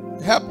me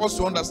help us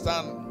to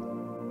understand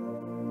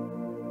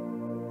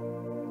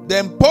the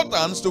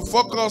importance to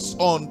focus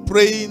on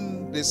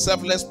praying the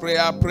selfless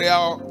prayer, prayer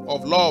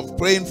of love,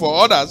 praying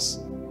for others,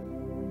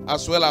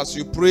 as well as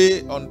you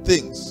pray on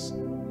things.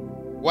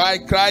 Why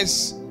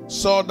Christ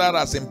saw that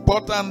as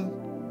important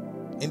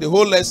in the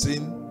whole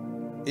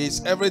lesson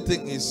is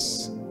everything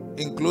is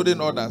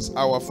including others.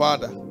 Our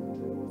Father,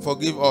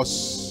 forgive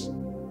us.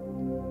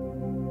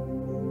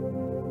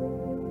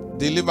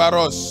 Deliver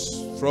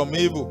us from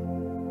evil.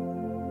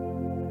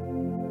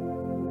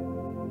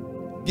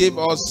 Give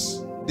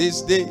us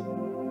this day.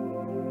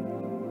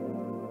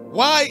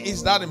 Why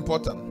is that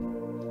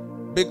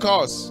important?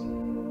 Because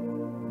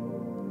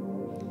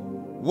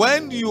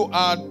when you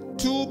are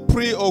too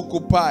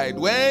preoccupied,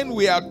 when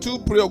we are too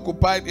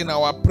preoccupied in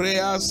our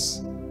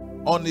prayers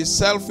on a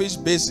selfish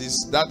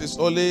basis, that is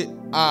only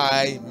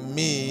I,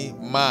 me,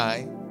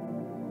 my,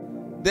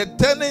 the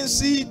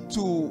tendency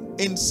to,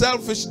 in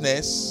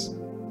selfishness,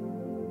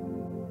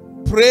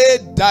 pray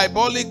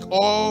diabolic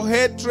or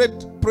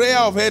hatred, prayer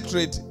of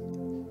hatred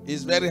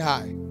is very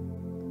high.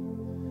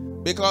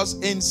 Because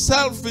in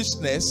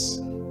selfishness,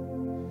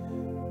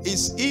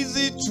 it's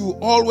easy to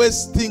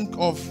always think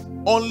of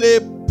only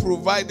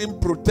providing,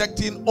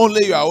 protecting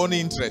only your own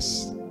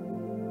interests.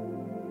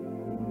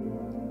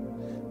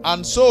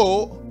 And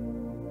so,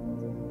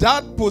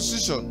 that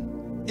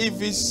position,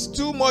 if it's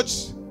too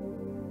much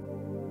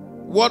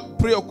what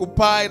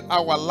preoccupied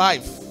our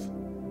life,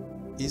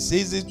 it's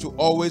easy to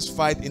always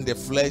fight in the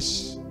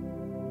flesh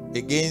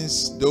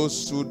against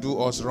those who do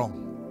us wrong.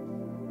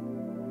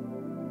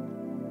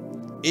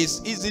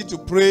 It's easy to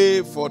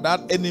pray for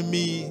that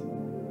enemy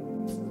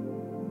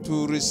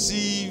to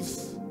receive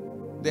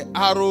the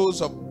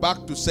arrows of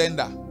back to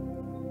sender.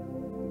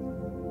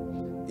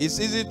 It's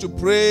easy to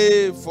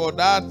pray for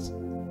that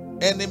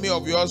enemy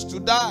of yours to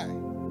die,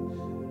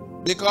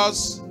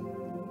 because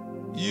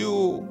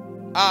you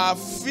are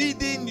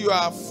feeding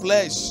your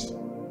flesh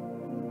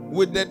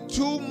with the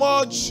too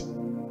much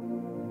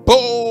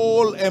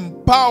bold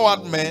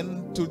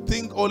empowerment to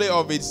think only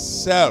of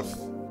itself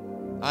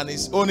and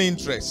its own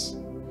interests.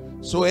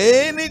 So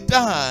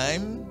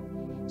anytime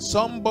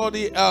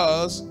somebody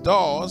else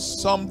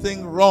does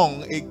something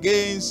wrong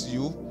against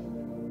you,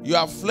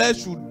 your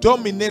flesh will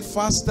dominate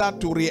faster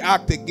to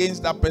react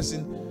against that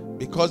person,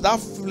 because that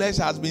flesh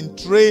has been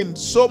trained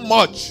so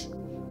much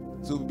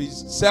to be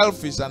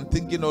selfish and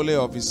thinking only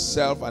of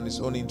himself and his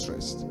own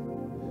interest.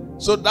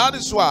 So that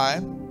is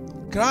why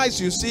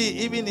Christ, you see,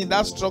 even in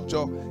that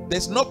structure,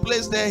 there's no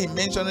place there he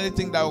mentioned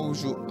anything that we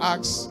should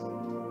ask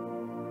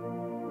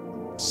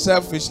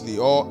selfishly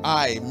or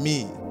I,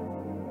 me.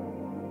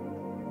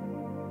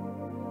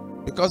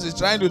 Because he's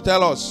trying to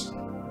tell us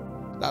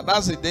that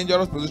that's a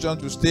dangerous position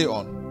to stay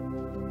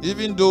on,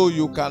 even though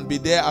you can be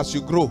there as you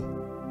grow.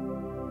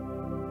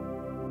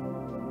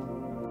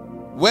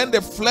 When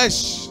the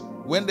flesh,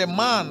 when the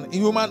man,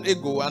 human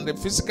ego, and the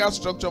physical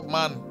structure of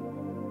man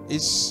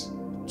is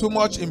too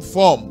much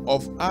informed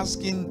of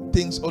asking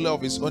things only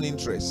of his own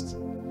interest,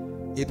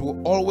 it will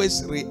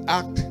always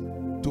react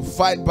to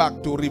fight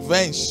back, to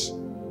revenge.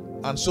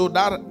 And so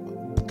that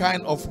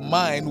kind of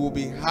mind will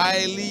be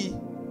highly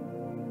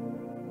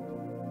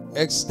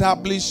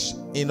established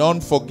in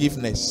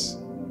unforgiveness.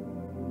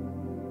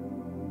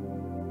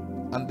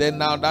 And then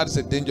now that's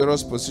a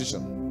dangerous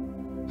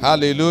position.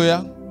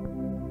 Hallelujah.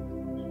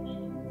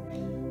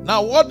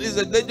 Now, what is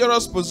a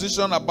dangerous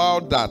position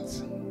about that?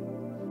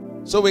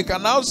 So we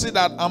can now see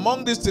that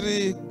among these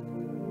three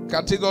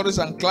categories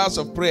and class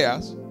of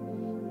prayers,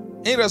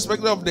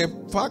 irrespective of the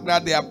fact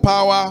that their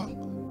power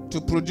to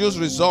produce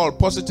result,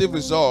 positive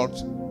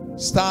result,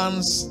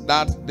 stands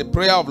that the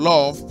prayer of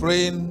love,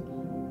 praying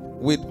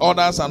with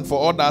others and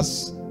for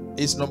others,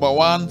 is number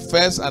one,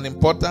 first and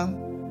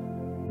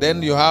important.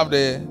 Then you have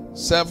the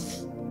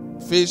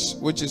selfish,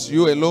 which is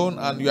you alone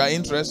and your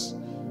interest.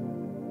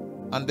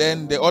 And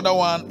then the other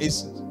one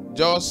is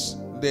just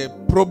the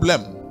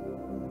problem.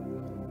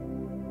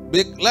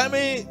 Let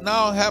me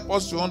now help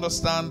us to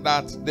understand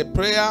that the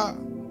prayer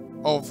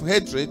of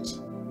hatred,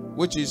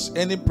 which is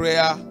any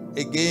prayer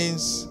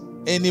against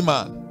any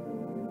man,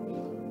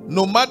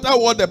 no matter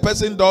what the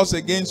person does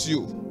against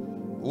you,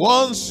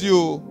 once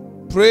you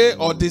pray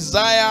or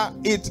desire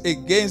it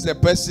against the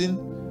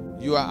person,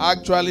 you are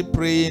actually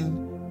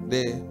praying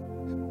the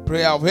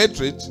prayer of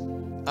hatred,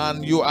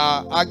 and you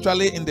are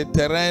actually in the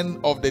terrain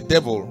of the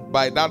devil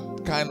by that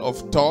kind of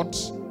thought.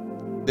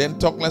 Then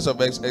talk less of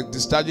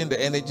discharging the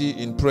energy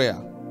in prayer.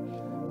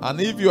 And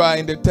if you are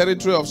in the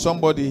territory of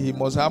somebody, he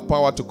must have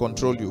power to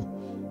control you.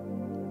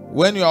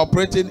 When you are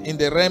operating in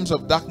the realms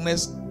of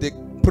darkness, the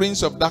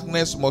prince of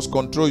darkness must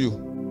control you.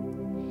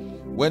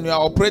 When you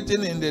are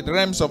operating in the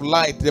realms of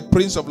light, the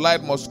prince of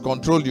light must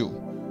control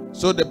you.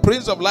 So the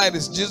prince of light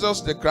is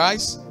Jesus the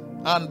Christ,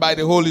 and by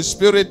the Holy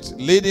Spirit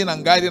leading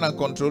and guiding and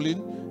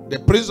controlling. The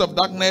prince of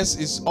darkness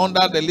is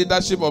under the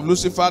leadership of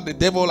Lucifer, the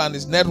devil, and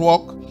his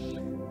network.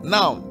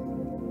 Now,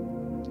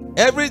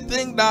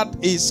 everything that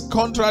is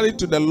contrary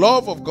to the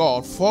love of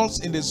God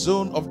falls in the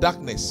zone of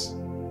darkness.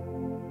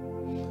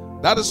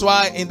 That is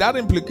why in that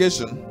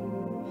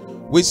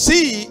implication, we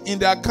see in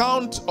the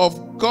account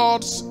of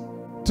God's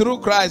through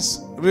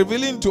Christ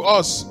revealing to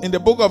us in the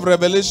book of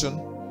Revelation,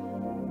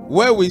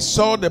 where we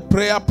saw the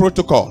prayer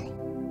protocol.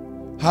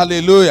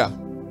 Hallelujah.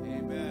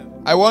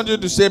 Amen. I want you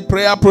to say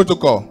prayer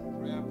protocol.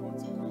 Prayer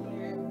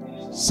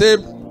protocol. Say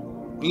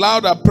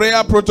louder,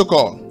 prayer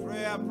protocol.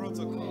 Prayer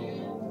protocol.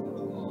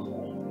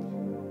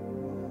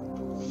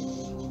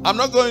 I'm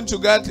not going to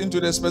get into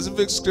the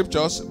specific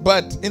scriptures,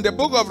 but in the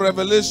book of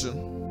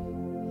Revelation,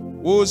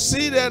 we'll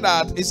see there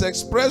that it's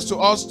expressed to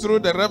us through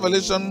the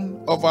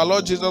revelation of our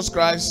Lord Jesus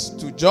Christ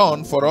to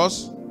John for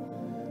us,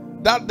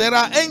 that there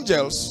are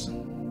angels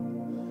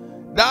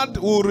that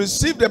will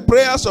receive the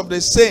prayers of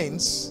the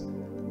saints,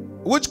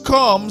 which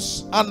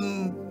comes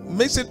and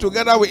mix it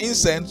together with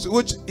incense,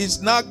 which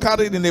is now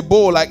carried in a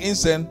bowl like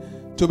incense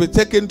to be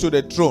taken to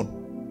the throne.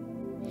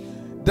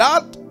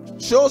 That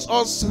shows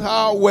us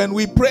how when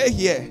we pray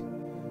here,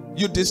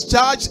 you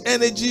discharge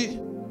energy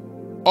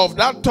of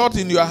that thought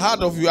in your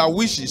heart of your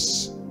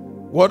wishes.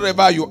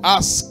 Whatever you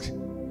ask,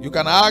 you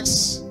can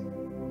ask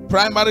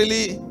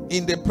primarily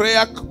in the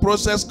prayer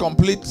process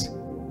complete.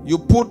 You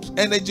put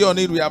energy on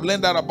it. We have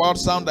learned that about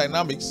sound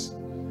dynamics.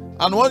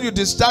 And when you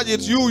discharge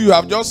it, you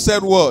have just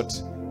said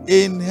words.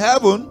 In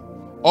heaven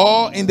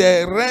or in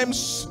the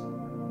realms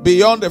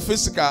beyond the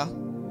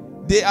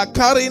physical, they are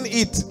carrying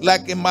it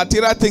like a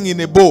material thing in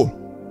a bowl.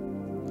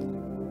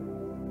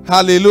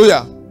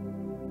 Hallelujah.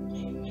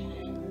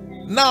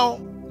 Now,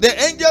 the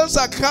angels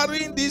are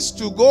carrying this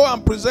to go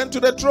and present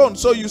to the throne.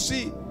 So you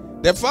see,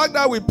 the fact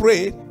that we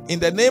pray in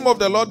the name of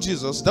the Lord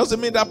Jesus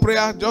doesn't mean that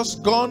prayer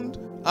just gone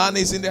and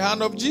is in the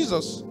hand of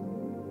Jesus.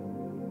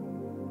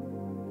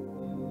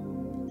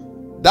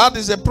 That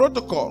is a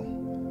protocol.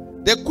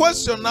 The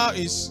question now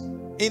is,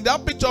 in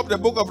that picture of the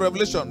book of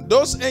Revelation,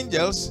 those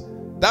angels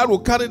that will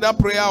carry that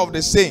prayer of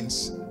the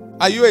saints,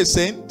 are you a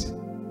saint?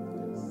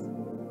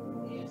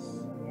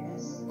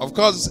 Of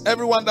course,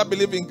 everyone that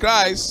believes in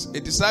Christ, a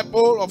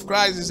disciple of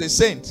Christ, is a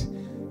saint.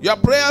 Your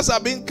prayers are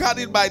being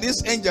carried by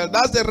this angel.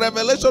 That's the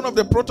revelation of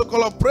the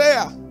protocol of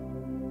prayer.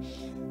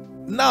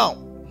 Now,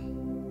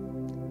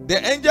 the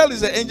angel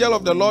is the angel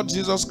of the Lord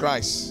Jesus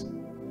Christ.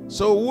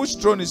 So which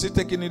throne is he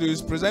taking it to?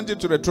 He's presented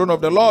to the throne of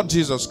the Lord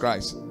Jesus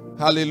Christ.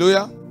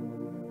 Hallelujah.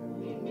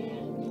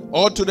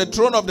 Or to the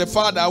throne of the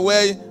Father,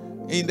 where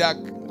in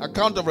the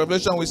account of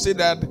Revelation we see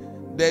that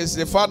there is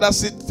the Father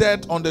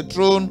seated on the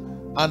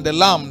throne and the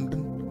Lamb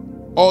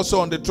also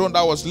on the throne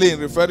that was laying,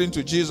 referring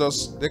to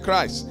Jesus the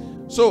Christ.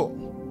 So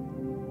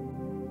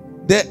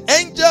the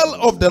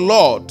angel of the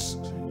Lord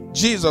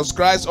Jesus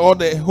Christ, or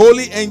the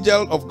holy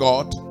angel of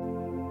God,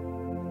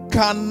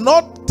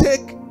 cannot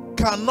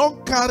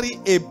carry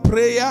a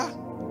prayer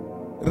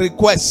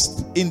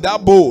request in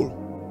that bowl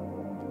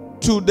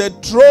to the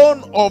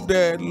throne of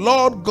the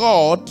Lord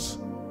God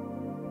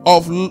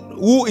of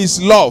who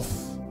is love,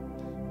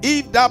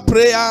 if that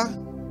prayer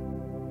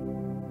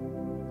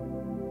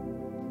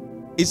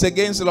is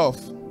against love.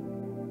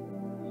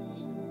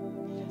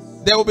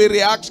 There will be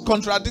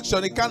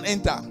contradiction. It can't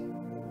enter.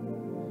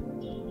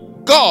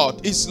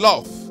 God is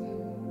love.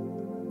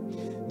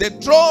 The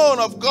throne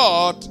of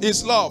God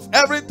is love.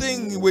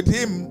 Everything with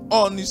him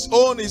on his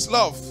own is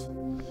love.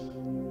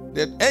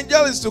 The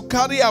angel is to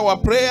carry our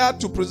prayer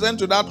to present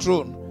to that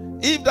throne.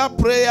 If that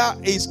prayer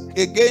is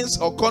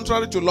against or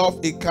contrary to love,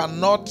 it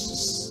cannot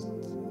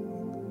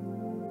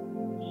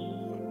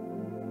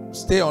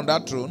stay on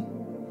that throne.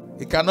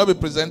 It cannot be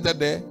presented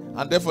there,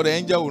 and therefore the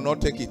angel will not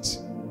take it.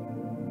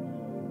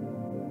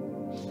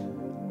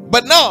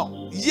 But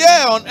now,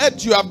 here on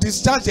earth, you have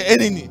discharged the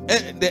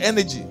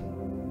energy.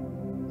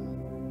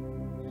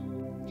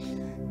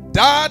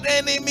 That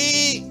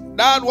enemy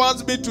that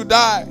wants me to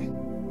die,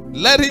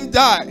 let him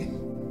die.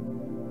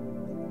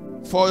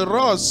 For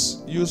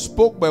us, you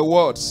spoke by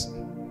words.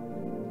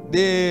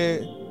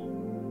 The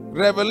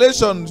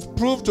revelation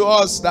proved to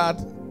us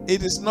that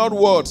it is not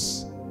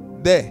words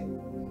there.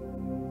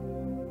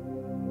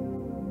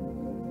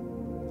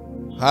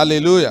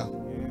 Hallelujah.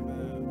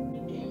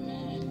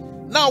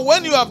 Amen. Now,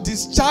 when you have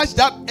discharged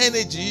that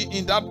energy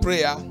in that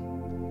prayer,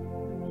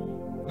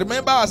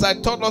 remember as I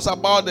taught us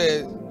about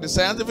the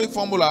scientific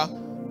formula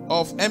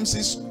of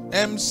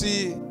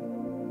MC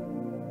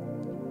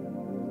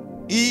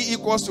E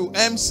equals to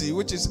MC,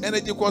 which is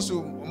energy equals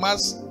to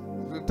mass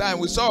time.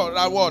 We saw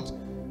that what?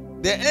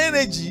 The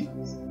energy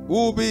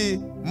will be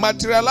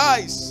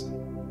materialized.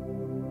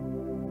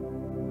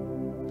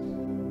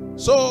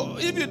 So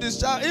if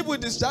we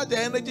discharge the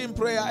energy in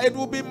prayer, it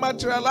will be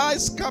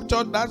materialized,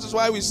 captured. That is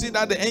why we see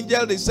that the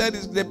angel, they said,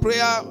 is the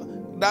prayer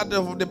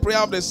the prayer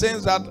of the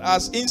saints that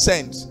as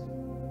incense.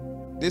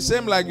 The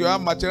same like you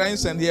have material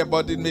incense here,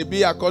 but it may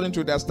be according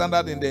to their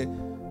standard in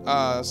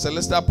the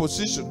celestial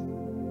position.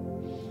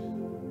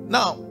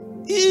 Now,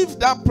 if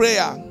that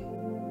prayer,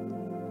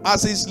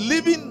 as is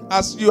living,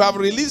 as you have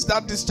released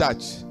that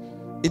discharge,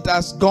 it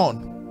has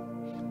gone,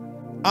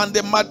 and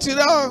the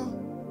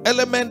material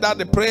element that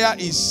the prayer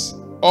is,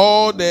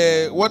 or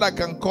the what I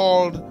can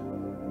call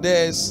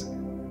the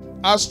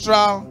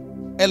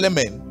astral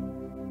element,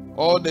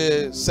 or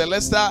the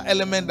celestial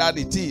element that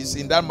it is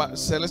in that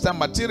celestial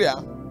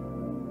material,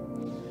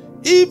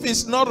 if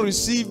it's not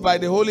received by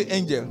the holy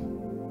angel,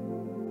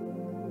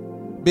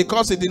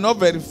 because it did not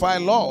verify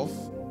love,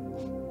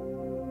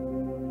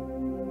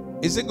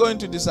 is it going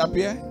to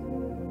disappear?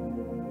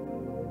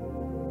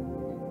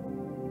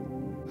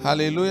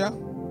 Hallelujah.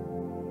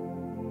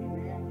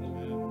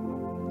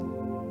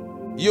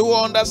 You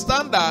will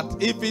understand that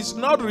if it's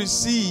not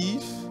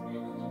received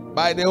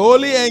by the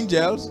holy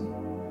angels,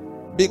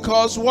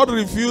 because what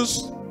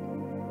refused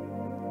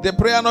the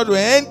prayer not to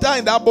enter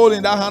in that bowl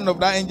in that hand of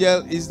that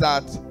angel is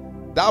that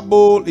that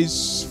bowl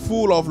is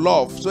full of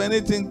love. So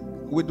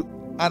anything with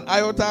an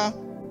iota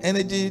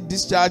energy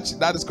discharge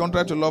that is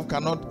contrary to love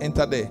cannot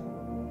enter there.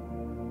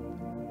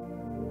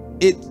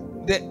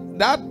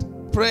 That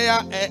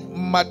prayer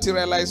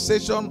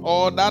materialization,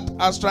 or that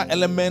astral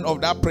element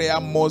of that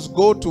prayer, must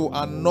go to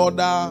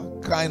another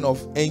kind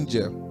of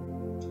angel.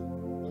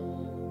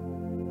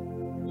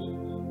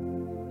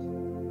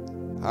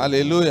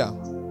 Hallelujah.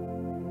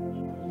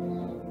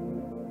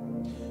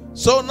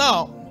 So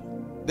now,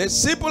 the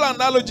simple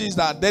analogy is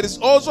that there is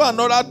also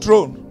another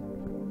throne.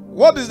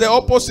 What is the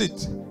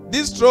opposite?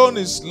 This throne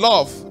is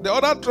love. The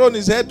other throne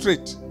is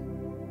hatred.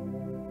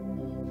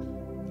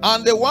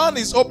 And the one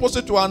is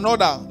opposite to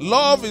another.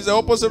 Love is the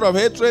opposite of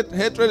hatred.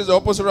 Hatred is the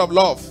opposite of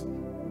love.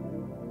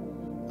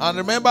 And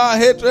remember,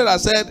 hatred, I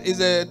said, is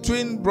a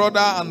twin brother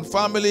and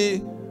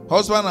family,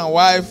 husband and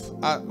wife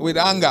with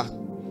anger.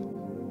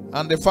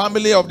 And the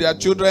family of their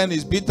children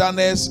is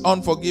bitterness,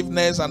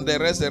 unforgiveness, and the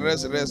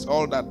rest,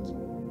 all that.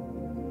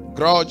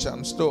 Grudge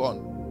and so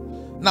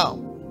on.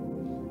 Now,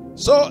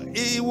 so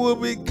it will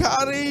be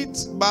carried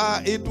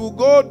by, it will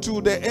go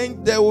to the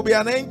angel. There will be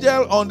an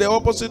angel on the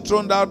opposite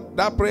throne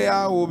that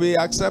prayer will be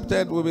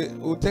accepted, will be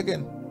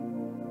taken.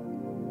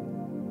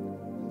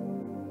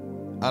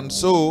 And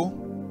so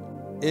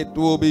it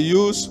will be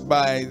used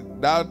by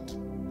that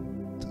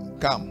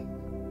camp.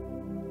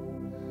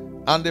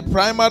 And the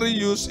primary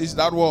use is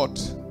that what?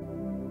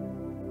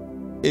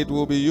 It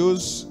will be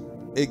used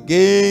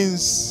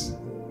against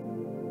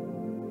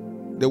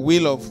the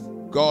will of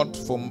God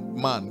for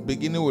man,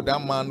 beginning with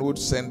that man would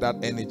send that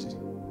energy.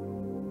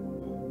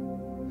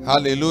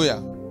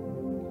 Hallelujah.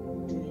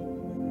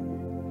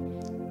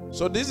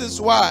 So this is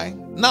why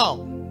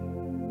now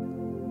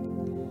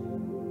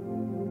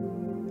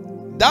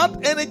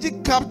that energy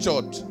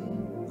captured,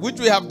 which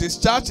we have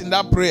discharged in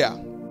that prayer,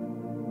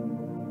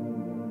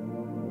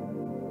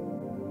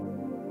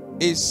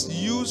 is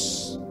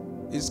used,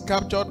 is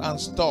captured and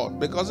stored.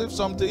 Because if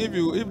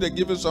they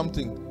give you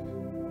something,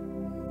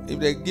 if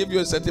they give you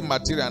a certain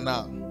material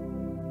now,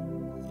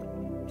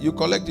 you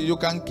collect it, you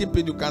can keep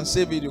it, you can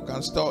save it, you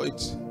can store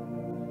it.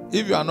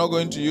 If you are not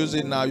going to use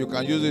it now, you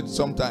can use it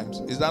sometimes.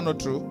 Is that not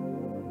true?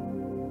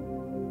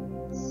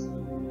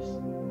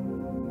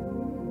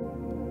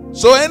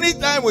 So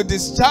anytime we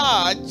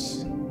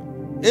discharge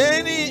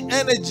any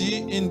energy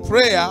in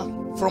prayer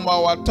from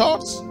our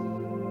thoughts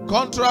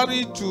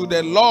contrary to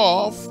the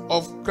love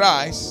of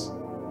Christ,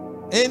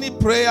 any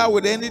prayer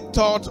with any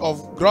thought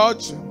of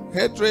grudge,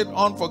 hatred,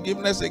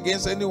 unforgiveness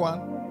against anyone,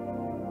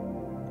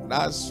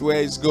 that's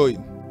where it's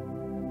going.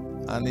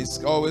 And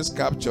it's always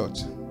captured.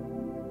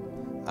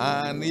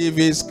 And if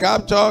it's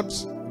captured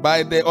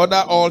by the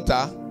other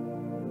altar,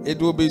 it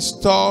will be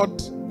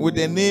stored with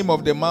the name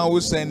of the man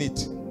who sent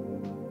it.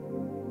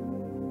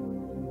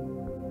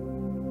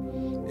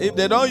 If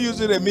they don't use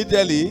it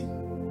immediately,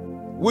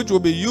 which will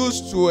be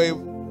used to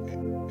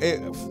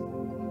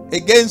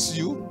against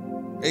you,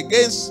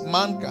 against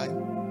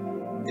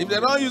mankind, if they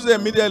don't use it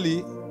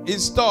immediately,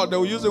 it's stored. They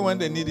will use it when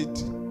they need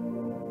it.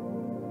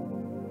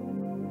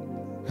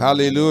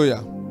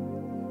 Hallelujah.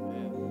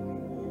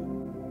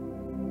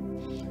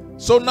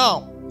 So now,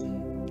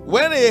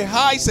 when a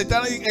high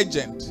satanic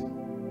agent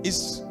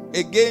is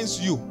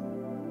against you,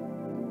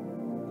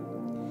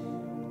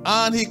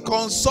 and he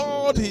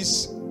consults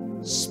his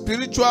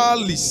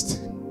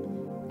spiritualist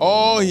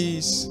or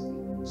his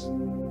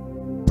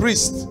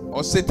priest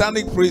or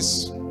satanic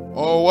priest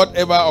or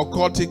whatever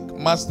occultic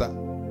master,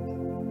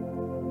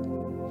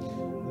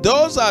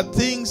 those are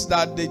things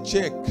that they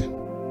check.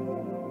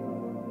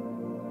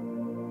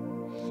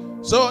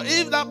 So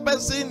if that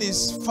person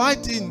is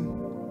fighting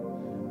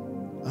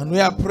and we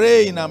are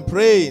praying and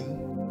praying,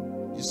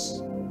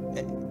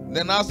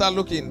 they now start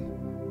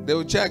looking, they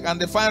will check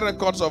and they find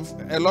records of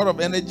a lot of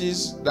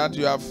energies that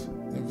you have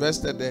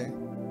invested there.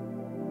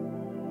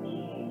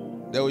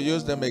 They will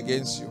use them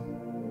against you.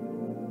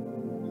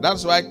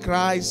 That's why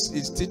Christ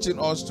is teaching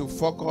us to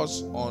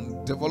focus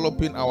on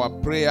developing our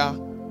prayer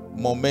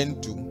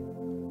momentum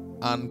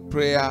and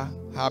prayer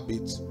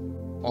habits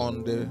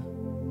on the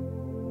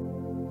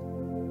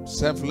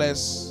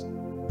selfless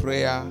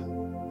prayer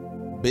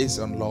based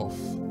on love.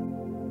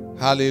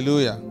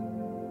 Hallelujah.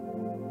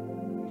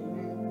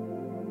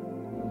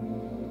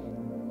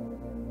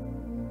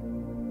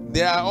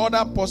 There are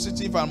other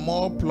positive and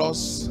more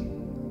plus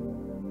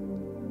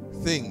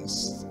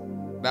things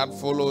that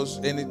follows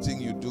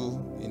anything you do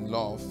in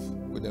love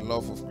with the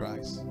love of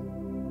Christ.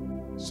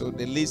 So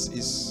the list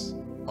is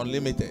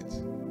unlimited.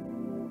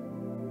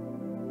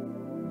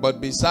 But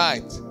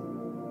besides,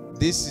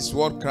 this is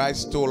what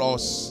Christ told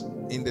us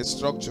in the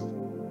structure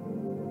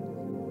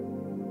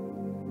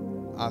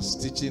as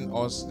teaching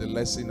us the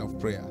lesson of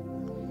prayer.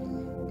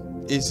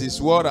 It's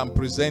His word I'm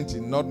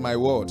presenting, not my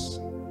words.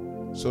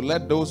 So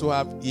let those who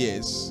have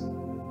ears,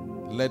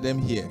 let them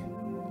hear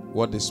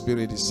what the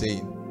Spirit is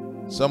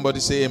saying. Somebody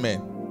say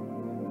amen.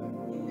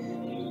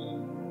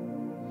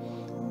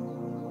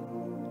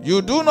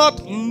 You do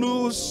not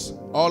lose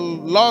or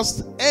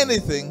lost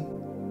anything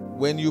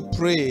when you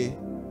pray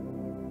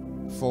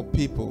for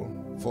people,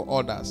 for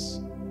others.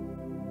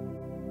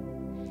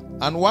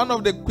 And one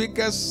of the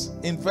quickest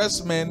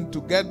investment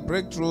to get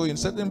breakthrough in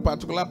certain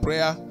particular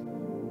prayer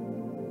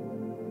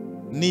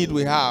need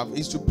we have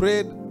is to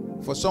pray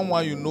for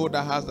someone you know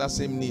that has that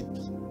same need.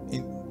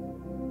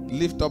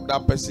 Lift up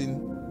that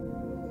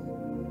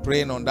person,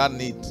 praying on that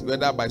need,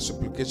 whether by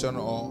supplication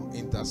or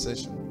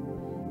intercession.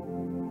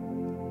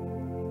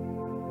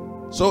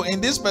 So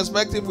in this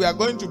perspective, we are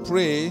going to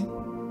pray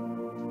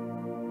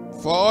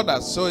for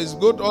others. So it's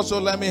good also,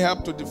 let me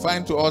help to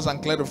define to us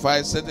and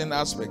clarify certain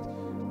aspects.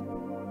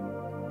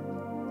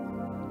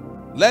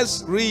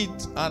 Let's read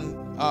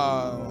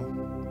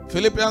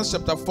Philippians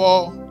chapter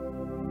 4,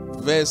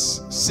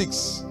 verse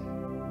 6.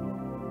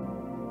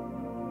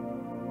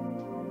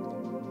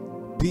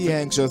 Be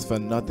anxious for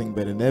nothing,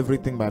 but in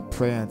everything by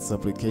prayer and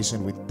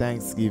supplication with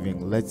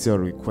thanksgiving, let your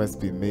requests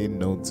be made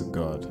known to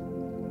God.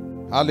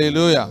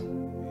 Hallelujah.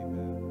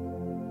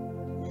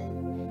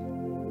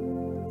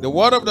 The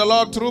word of the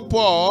Lord through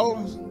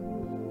Paul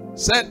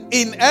said,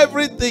 in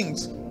everything.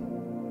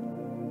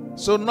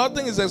 So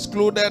nothing is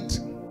excluded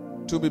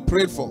to be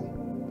prayed for.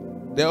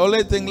 The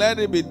only thing, let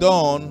it be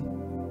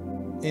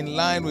done in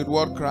line with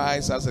what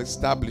Christ has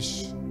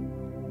established.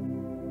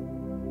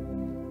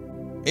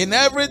 In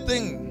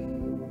everything,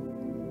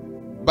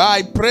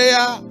 by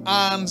prayer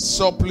and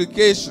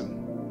supplication,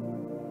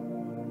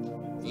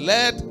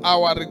 let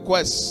our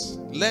requests,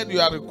 let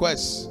your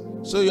requests,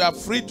 so you are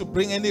free to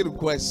bring any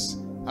requests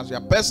as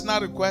your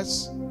personal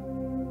requests,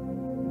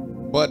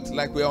 but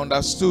like we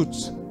understood,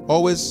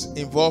 always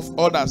involve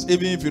others,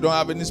 even if you don't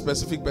have any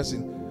specific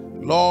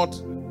person. Lord,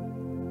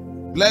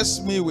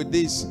 bless me with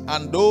this,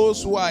 and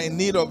those who are in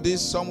need of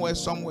this somewhere.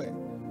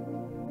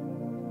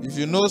 If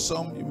you know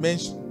some, you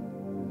mention.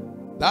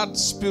 That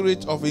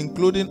spirit of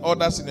including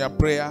others in your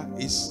prayer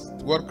is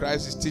what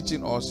Christ is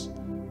teaching us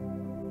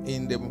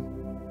in the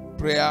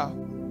prayer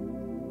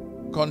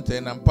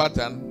content and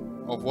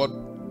pattern of what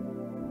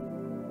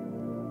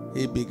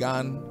He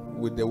began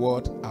with the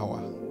word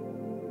hour.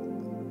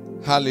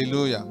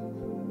 Hallelujah.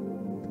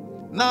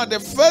 Now the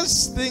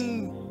first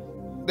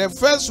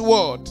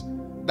word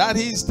that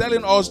He is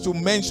telling us to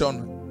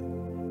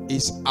mention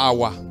is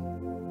our,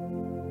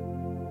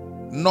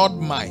 not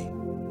my.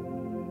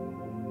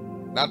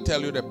 That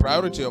tells you the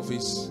priority of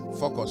His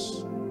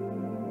focus,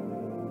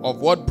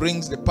 of what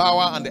brings the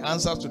power and the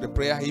answers to the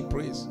prayer He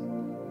prays.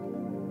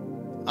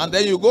 And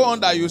then you go on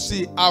that you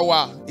see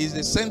our is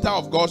the center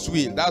of God's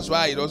will. That's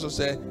why it also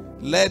says,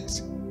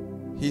 let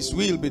His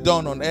will be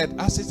done on earth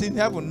as it is in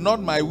heaven.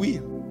 Not my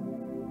will,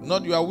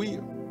 not your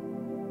will.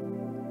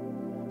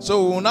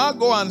 So we will now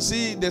go and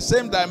see the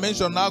same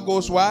dimension now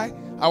goes why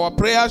our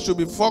prayers should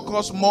be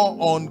focused more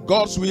on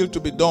God's will to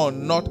be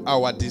done, not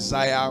our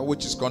desire,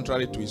 which is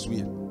contrary to His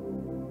will.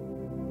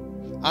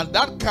 And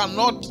that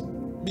cannot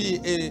be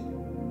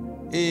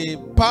a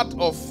part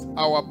of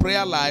our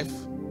prayer life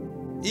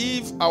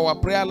if our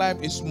prayer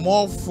life is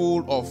more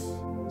full of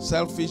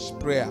selfish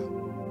prayer.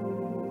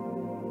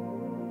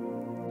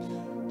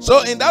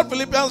 So in that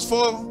Philippians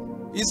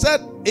 4, he said,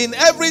 in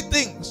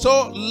everything.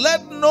 So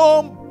let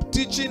no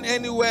teaching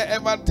anywhere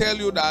ever tell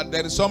you that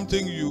there is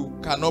something you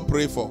cannot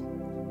pray for.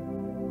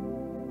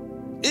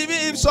 Even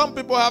if some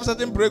people have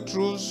certain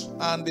breakthroughs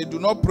and they do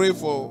not pray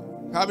for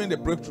having the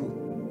breakthrough,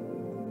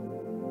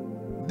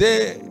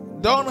 they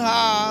don't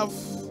have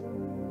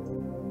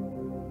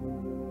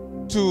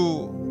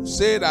to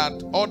say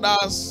that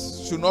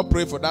others should not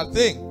pray for that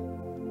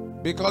thing,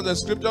 because the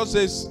scripture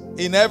says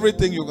in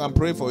everything you can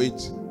pray for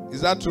it.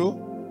 Is that true?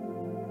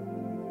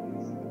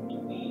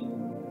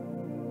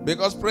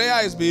 Because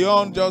prayer is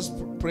beyond just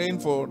praying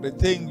for the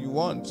thing you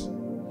want.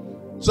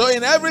 So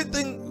in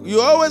everything you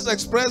always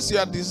express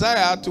your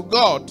desire to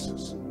God,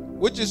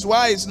 which is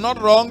why it's not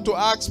wrong to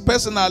ask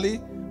personally,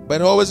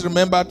 but always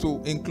remember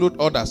to include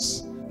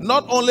others.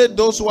 Not only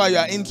those who are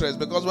your interest,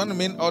 because when you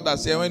mean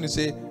others here, when you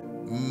say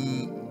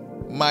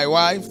my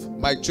wife,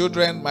 my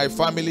children, my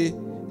family,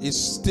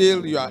 is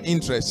still your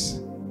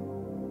interest.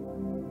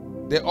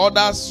 The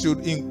others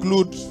should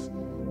include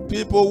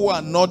people who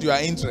are not your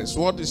interest.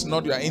 What is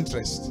not your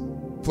interest?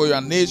 For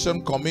your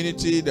nation,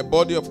 community, the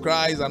body of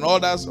Christ, and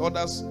others,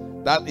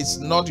 that is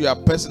not your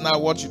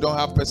personal, what you don't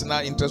have personal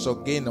interest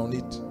or gain on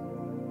it.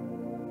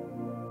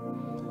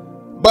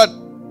 But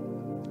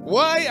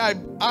why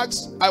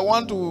I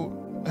want to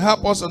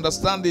help us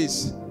understand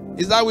this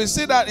is that we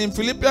see that in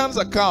Philippians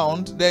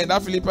account, there in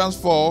that Philippians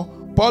 4,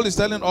 Paul is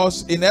telling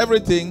us in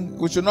everything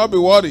we should not be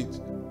worried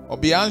or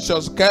be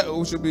anxious.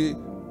 We should be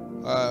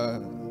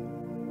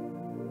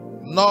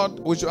not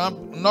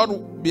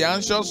be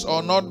anxious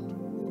or not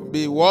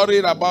be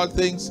worried about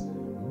things,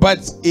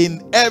 but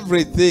in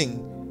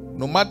everything,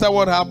 no matter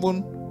what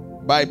happened,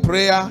 by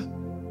prayer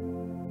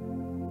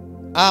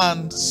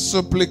and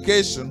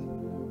supplication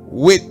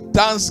with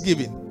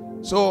thanksgiving.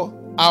 So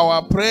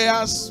our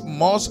prayers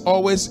must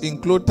always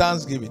include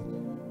thanksgiving.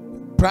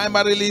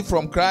 Primarily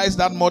from Christ,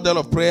 that model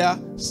of prayer.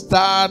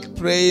 Start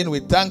praying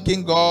with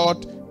thanking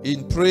God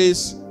in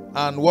praise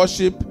and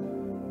worship.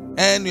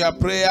 End your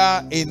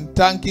prayer in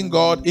thanking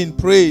God in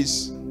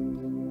praise.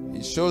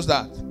 It shows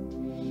that.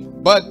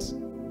 But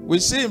we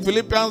see in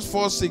Philippians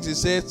 4:6 it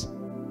says,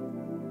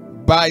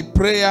 by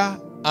prayer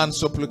and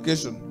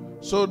supplication.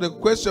 So the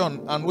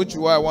question and which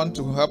I want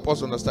to help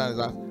us understand is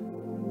that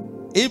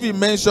if he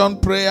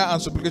mentioned prayer and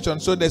supplication,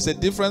 so there's a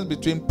difference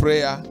between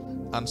prayer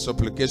and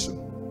supplication.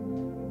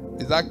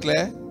 Is that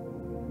clear?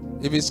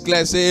 If it's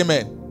clear, say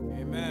amen.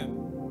 Amen.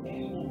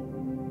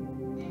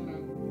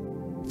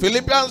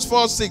 Philippians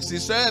 4:6, he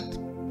said,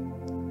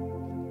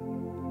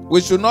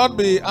 we should not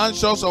be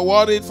anxious or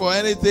worried for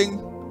anything,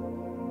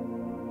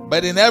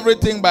 but in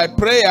everything by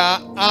prayer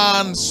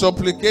and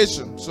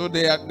supplication. So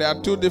there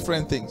are two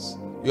different things.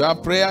 You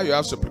have prayer, you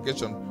have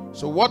supplication.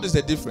 So what is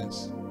the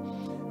difference?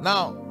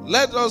 Now,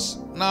 let us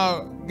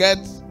now get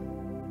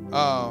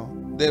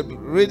the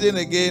reading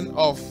again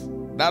of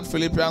that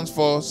Philippians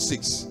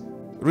 4:6.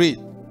 Read.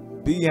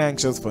 Be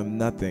anxious for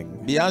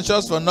nothing. Be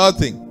anxious for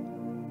nothing.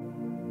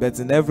 But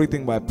in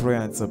everything by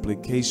prayer and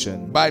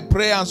supplication. By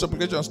prayer and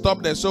supplication.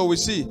 Stop there. So we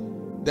see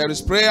there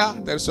is prayer,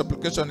 there is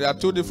supplication. There are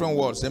two different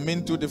words. They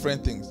mean two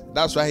different things.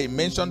 That's why he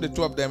mentioned the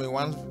two of them in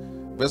one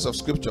verse of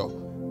scripture.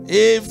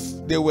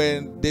 If they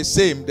were the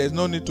same, there's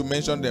no need to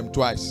mention them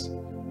twice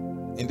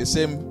in the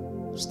same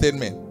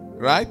statement.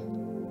 Right?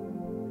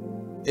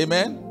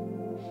 Amen?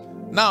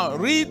 Now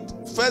read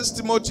 1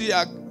 Timothy,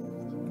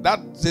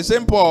 that's the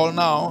same Paul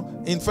now,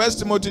 in 1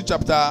 Timothy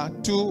chapter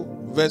 2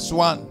 verse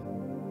 1.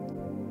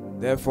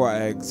 Therefore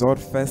I exhort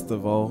first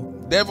of all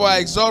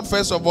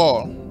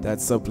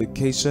that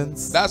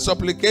supplications,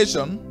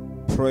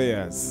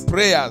 prayers,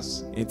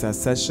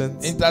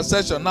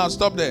 intercession. Now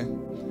stop there.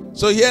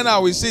 So here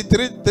now we see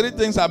three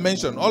things are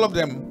mentioned. All of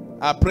them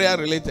are prayer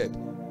related.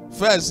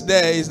 First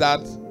there is that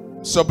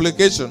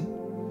supplication,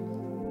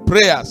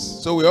 prayers.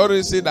 So we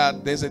already see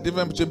that there's a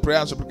difference between prayer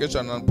and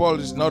supplication, and Paul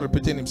is not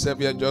repeating himself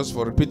here just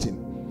for repeating.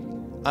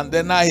 And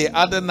then now he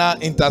added now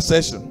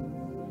intercession.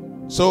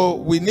 So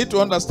we need to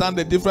understand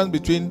the difference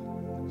between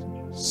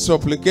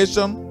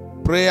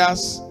supplication,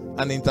 prayers,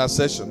 and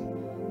intercession.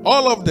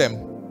 All of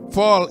them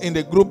fall in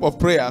the group of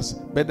prayers,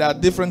 but there are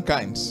different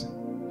kinds.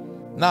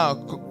 Now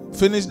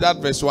finish that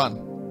verse 1,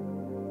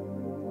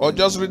 or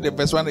just read the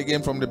verse 1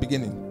 again from the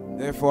beginning.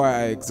 Therefore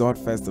I exhort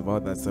first of all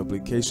that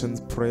supplications,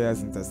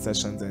 prayers,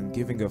 intercessions, and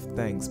giving of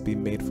thanks be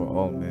made for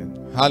all men.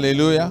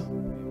 Hallelujah.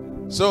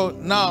 So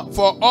now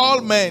for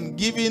all men,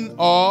 giving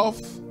of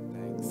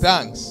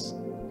thanks.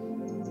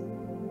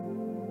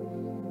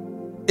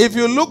 If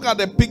you look at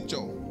the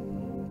picture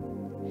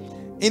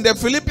in the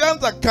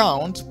Philippians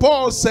account,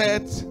 Paul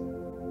said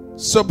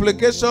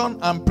supplication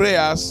and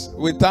prayers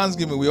with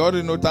thanksgiving. We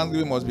already know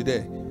thanksgiving must be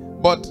there.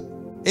 But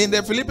in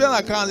the Philippians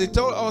account, he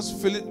told us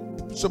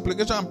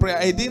supplication and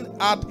prayer. He didn't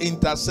add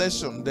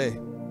intercession there,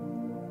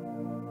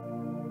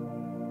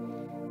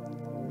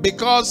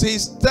 because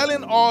he's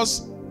telling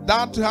us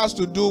that has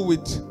to do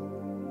with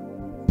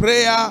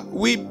prayer.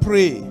 We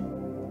pray,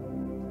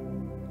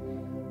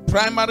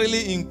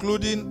 primarily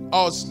including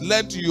us.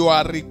 Let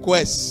your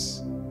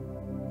requests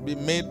be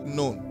made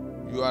known.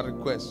 Your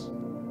requests.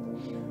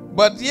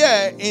 But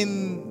here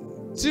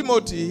in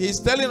Timothy, he's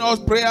telling us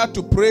prayer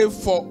to pray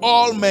for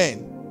all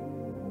men.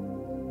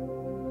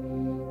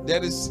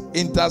 There is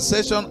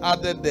intercession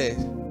added there.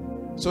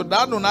 So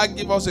that will not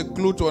give us a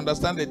clue to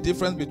understand the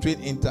difference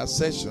between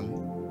intercession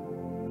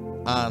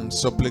and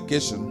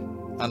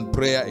supplication and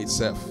prayer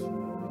itself.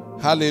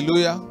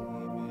 Hallelujah.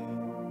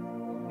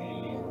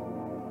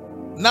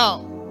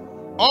 Now,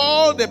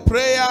 all the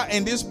prayer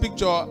in this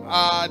picture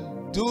are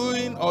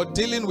doing or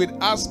dealing with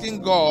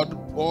asking God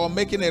or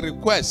making a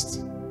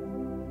request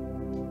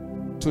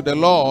to the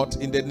Lord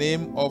in the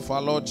name of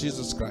our Lord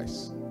Jesus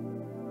Christ.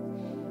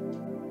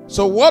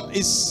 So what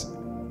is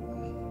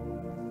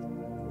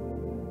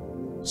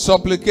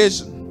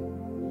supplication?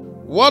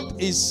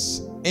 What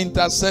is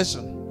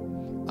intercession?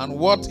 And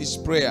what is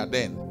prayer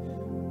then?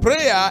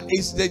 Prayer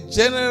is the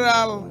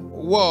general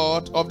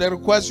word of the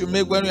request you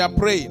make when you are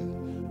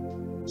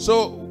praying.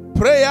 So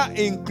prayer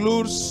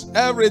includes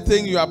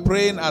everything you are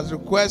praying as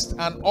request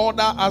and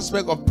other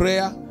aspect of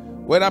prayer,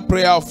 whether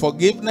prayer of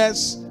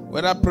forgiveness,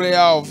 whether prayer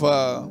of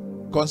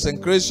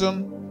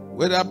consecration,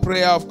 whether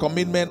prayer of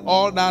commitment,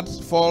 all that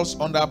falls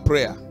under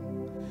prayer.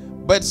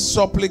 But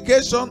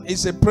supplication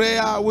is a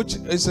prayer which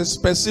is a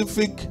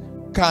specific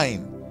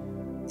kind.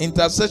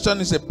 Intercession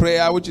is a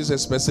prayer which is a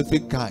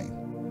specific kind.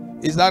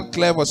 Is that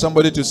clear for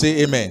somebody to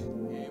say amen?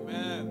 Amen.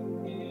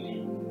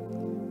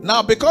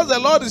 Now, because the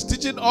Lord is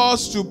teaching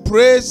us to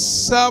pray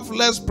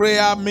selfless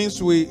prayer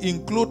means we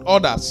include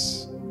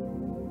others.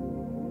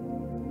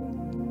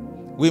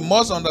 We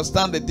must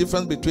understand the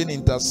difference between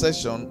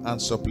intercession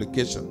and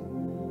supplication.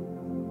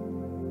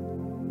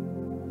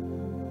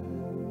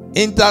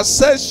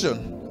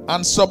 Intercession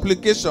and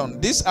supplication,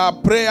 these are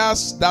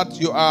prayers that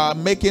you are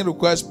making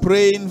requests,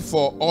 praying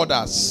for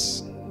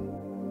others.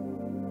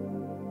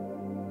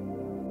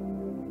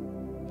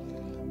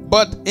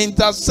 But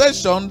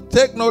intercession,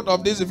 take note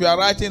of this if you are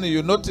writing,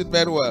 you note it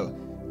very well.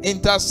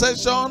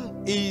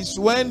 Intercession is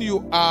when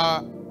you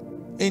are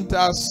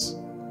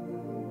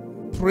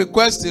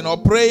requesting or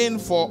praying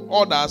for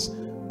others,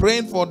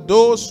 praying for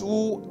those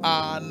who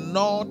are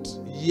not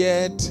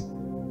yet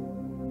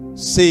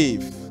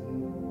saved.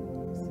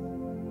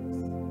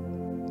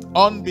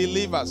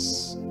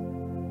 Unbelievers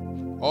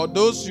or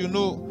those you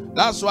know.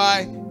 That's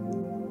why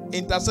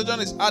intercession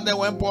is added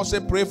when Paul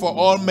said pray for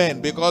all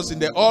men, because in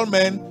the all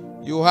men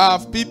you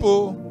have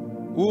people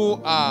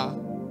who are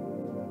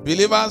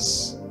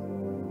believers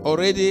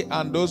already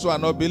and those who are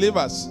not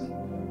believers.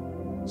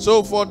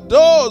 So for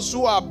those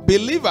who are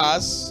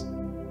believers,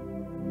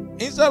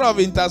 instead of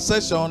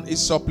intercession is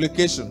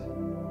supplication.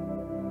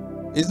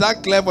 Is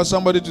that clear for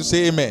somebody to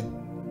say amen?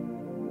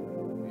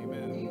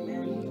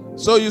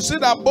 So you see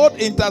that both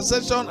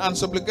intercession and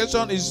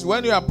supplication is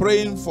when you are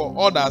praying for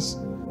others.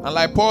 And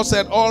like Paul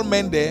said, all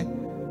men there.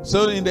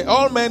 So in the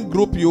all men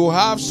group, you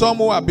have some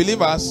who are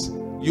believers,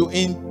 you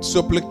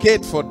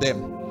supplicate for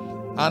them.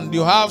 And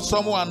you have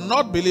some who are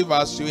not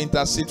believers, you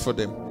intercede for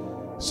them.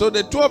 So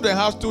the two of them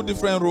have two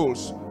different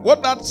roles.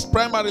 What that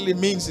primarily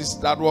means is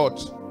that what?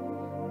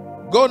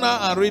 Go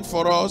now and read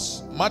for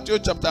us Matthew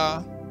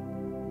chapter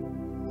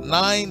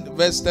 9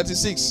 verse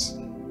 36.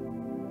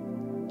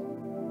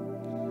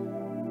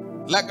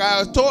 Like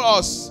I told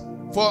us,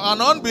 for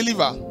an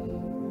unbeliever,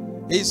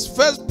 his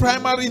first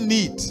primary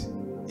need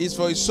is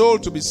for his soul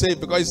to be saved,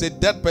 because he's a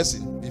dead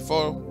person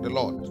before the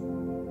Lord.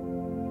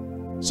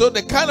 So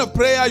the kind of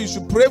prayer you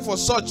should pray for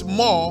such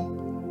more,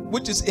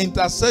 which is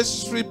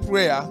intercessory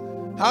prayer,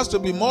 has to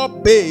be more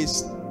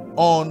based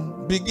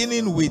on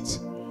beginning with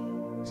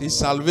his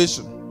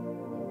salvation.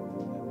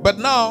 But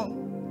now,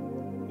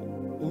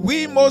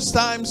 we most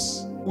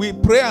times, we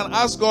pray and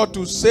ask God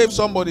to save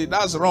somebody.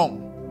 That's wrong.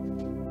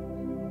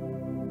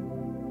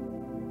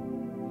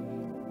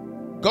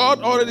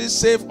 God already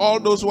saved all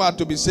those who are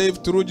to be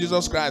saved through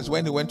Jesus Christ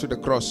when he went to the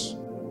cross.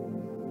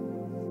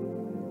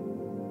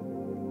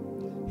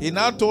 He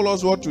now told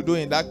us what to do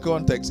in that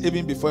context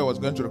even before he was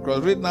going to the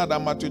cross. Read now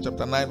that Matthew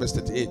chapter 9 verse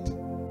 38.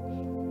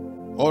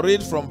 Or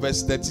read from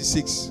verse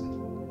 36.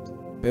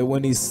 But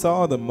when he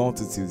saw the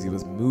multitudes, he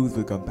was moved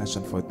with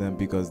compassion for them,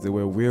 because they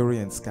were weary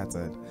and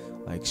scattered,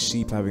 like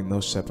sheep having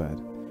no shepherd.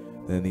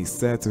 Then he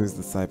said to his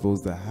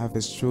disciples, the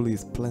harvest truly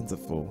is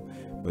plentiful,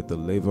 but the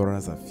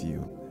laborers are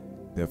few.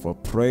 Therefore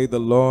pray the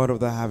Lord of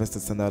the harvest to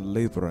send out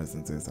laborers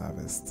into his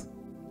harvest.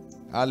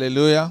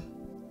 Hallelujah.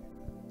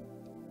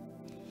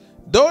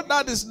 Though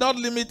that is not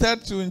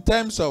limited to in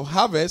terms of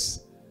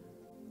harvest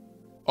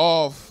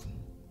of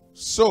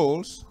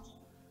souls,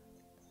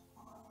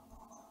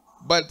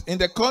 but in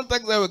the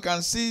context that we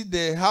can see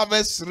the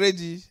harvest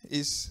ready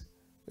is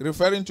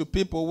referring to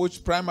people,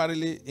 which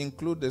primarily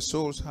include the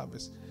soul's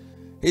harvest.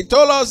 He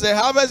told us the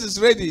harvest is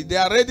ready. They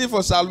are ready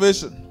for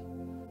salvation.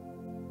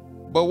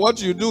 But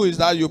what you do is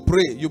that you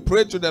pray. You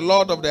pray to the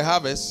Lord of the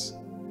harvest.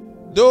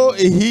 Though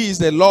he is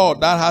the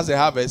Lord that has the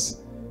harvest,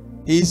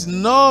 he's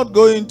not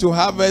going to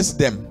harvest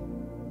them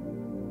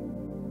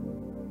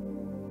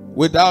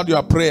without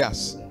your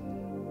prayers.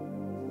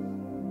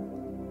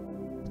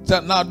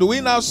 So now, do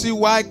we now see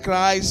why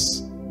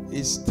Christ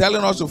is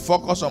telling us to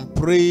focus on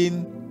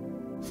praying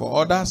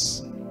for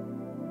others?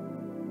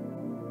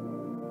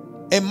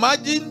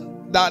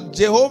 Imagine that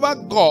Jehovah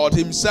God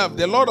himself,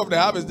 the Lord of the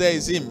harvest, there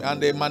is him,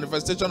 and the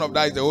manifestation of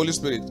that is the Holy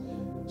Spirit.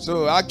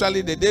 So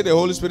actually the day the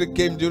Holy Spirit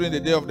came, during the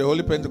day of the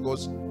Holy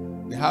Pentecost,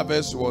 the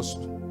harvest was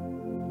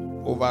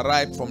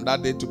overripe from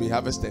that day to be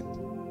harvested.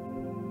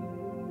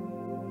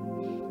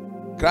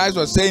 Christ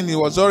was saying he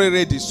was already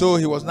ready, so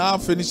he was now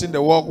finishing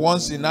the work.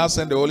 Once he now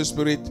sent the Holy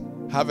Spirit,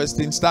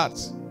 harvesting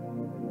starts.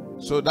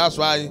 So that's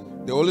why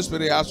the Holy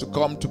Spirit has to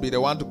come to be the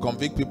one to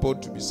convict people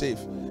to be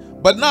saved.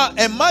 But now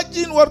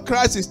imagine what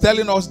Christ is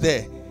telling us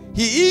there.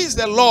 He is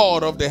the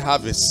Lord of the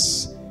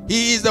harvest.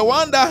 He is the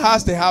one that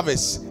has the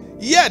harvest.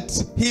 Yet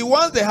he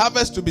wants the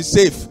harvest to be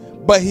safe,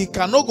 but he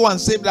cannot go and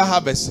save that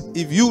harvest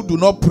if you do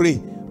not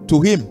pray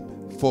to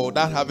him for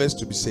that harvest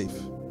to be safe.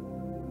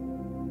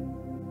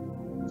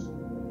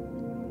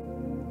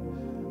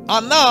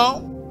 And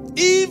now,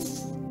 if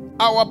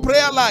our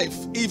prayer life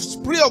is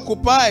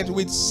preoccupied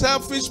with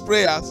selfish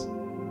prayers,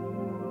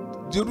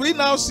 do we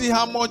now see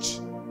how much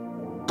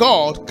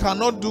God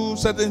cannot do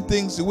certain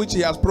things which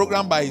he has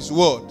programmed by his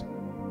word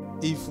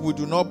if we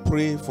do not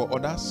pray for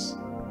others?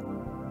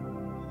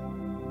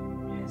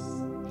 Yes.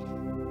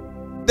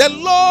 The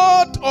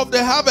Lord of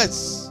the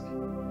harvest,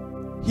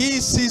 he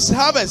is his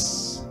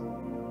harvest.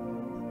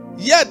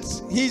 Yet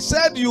he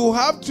said you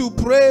have to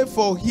pray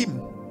for him.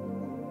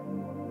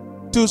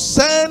 to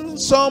send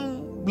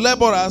some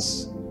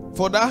laborers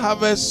for that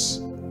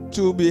harvest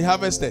to be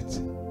harvested.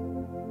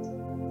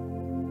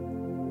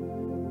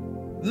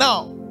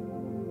 Now,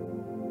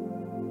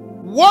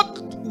 what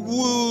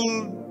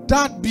will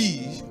that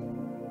be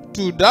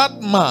to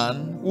that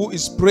man who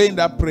is praying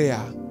that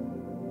prayer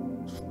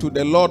to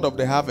the Lord of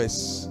the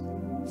harvest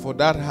for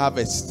that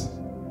harvest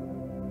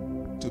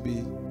to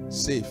be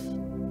safe?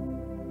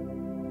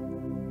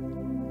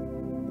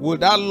 Will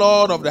that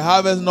Lord of the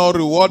harvest not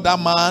reward that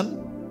man?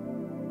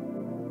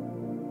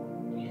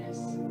 Yes.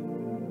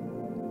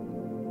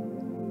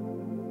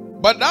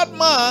 But that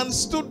man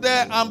stood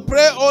there and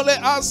prayed, only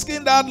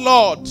asking that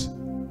Lord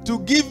to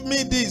give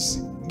me this,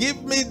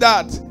 give me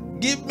that,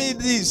 give me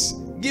this,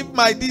 give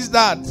my this,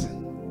 that.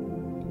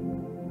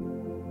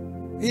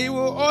 He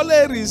will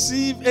only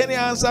receive any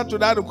answer to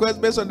that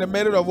request based on the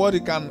merit of what he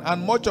can,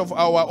 and much of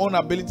our own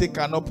ability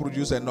cannot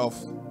produce enough,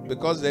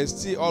 because there's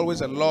still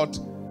always a lot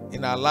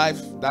in our life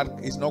that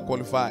is not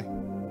qualified.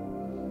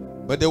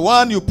 But the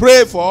one you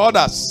pray for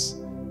others,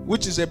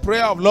 which is a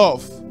prayer of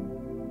love,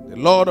 the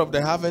Lord of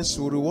the harvest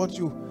will reward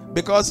you,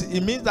 because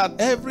it means that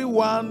every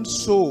one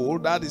soul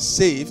that is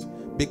saved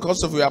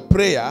because of your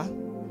prayer,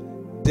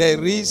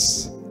 there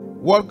is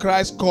what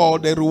Christ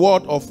called the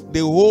reward of the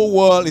whole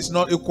world is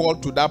not equal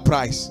to that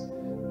price.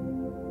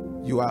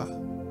 You are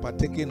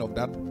partaking of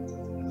that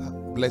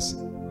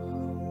blessing.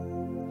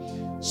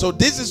 So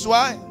this is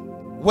why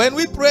when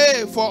we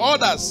pray for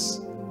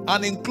others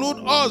and include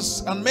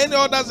us and many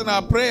others in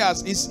our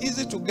prayers, it's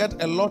easy to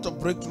get a lot of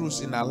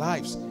breakthroughs in our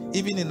lives,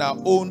 even in our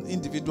own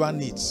individual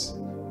needs,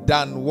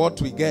 than what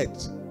we get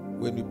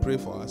when we pray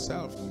for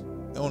ourselves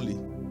only.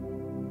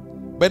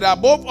 But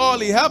above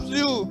all, it helps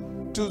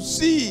you to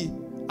see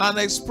and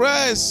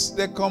express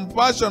the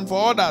compassion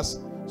for others,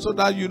 so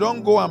that you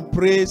don't go and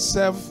pray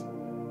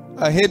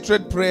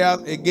hatred prayer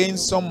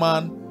against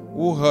someone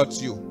who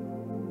hurts you.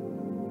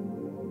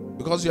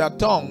 Because your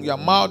tongue, your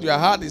mouth, your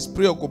heart is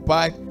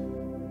preoccupied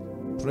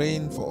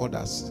praying for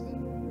others.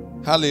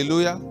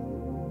 Hallelujah.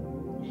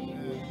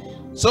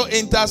 So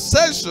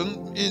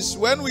intercession is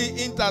when we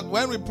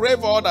pray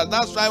for others.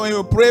 That's why when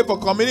we pray for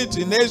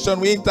community,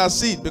 nation, we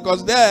intercede,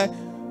 because there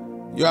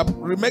you are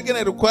making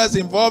a request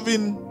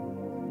involving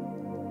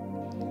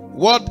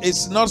what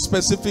is not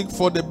specific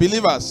for the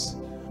believers.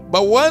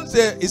 But once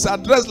it's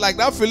addressed, like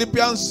that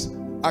Philippians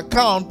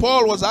account,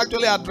 Paul was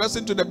actually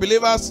addressing to the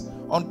believers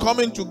on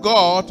coming to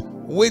God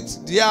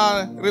with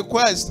their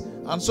request.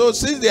 And so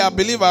since they are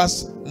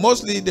believers,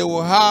 mostly they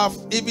will have,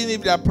 even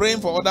if they are praying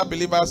for other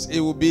believers, it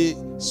will be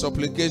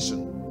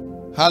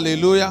supplication.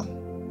 Hallelujah.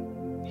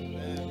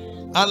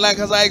 Amen. And like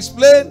as I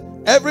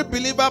explained, every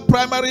believer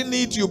primary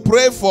need you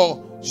pray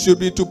for should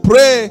be to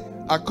pray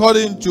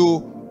according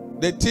to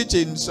the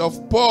teachings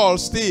of Paul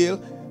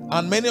still,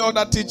 and many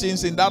other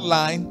teachings in that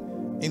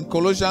line in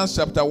Colossians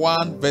chapter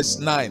 1 verse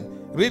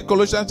 9. Read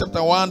Colossians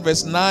chapter 1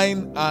 verse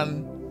 9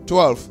 and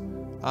 12.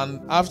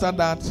 And after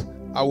that,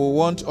 I will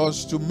want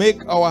us to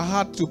make our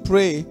heart to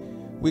pray.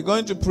 We're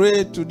going to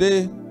pray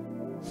today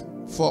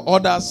for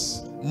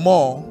others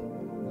more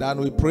than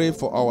we pray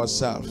for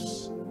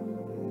ourselves.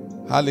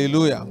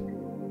 Hallelujah.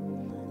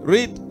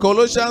 Read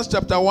Colossians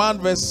chapter 1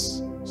 verse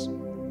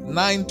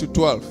 9 to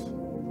 12.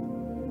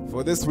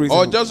 For this reason,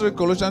 or just read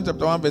Colossians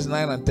chapter 1 verse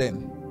 9 and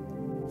 10.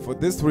 For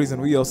this reason,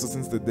 we also,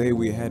 since the day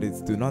we had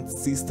it, do not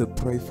cease to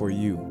pray for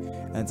you,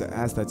 and to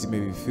ask that you may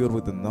be filled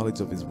with the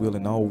knowledge of his will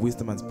in all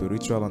wisdom and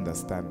spiritual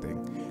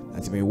understanding,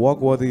 that you may walk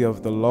worthy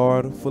of the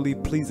Lord, fully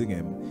pleasing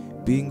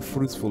him, being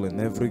fruitful in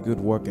every good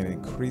work and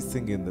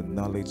increasing in the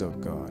knowledge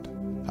of God.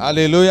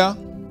 Hallelujah.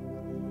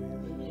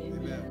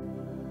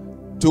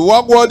 Amen. To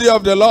walk worthy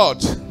of the Lord,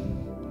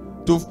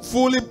 to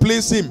fully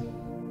please him.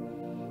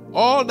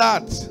 All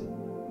that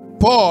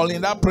Paul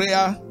in that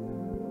prayer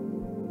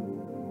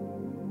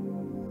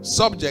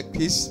subject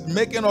is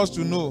making us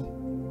to know,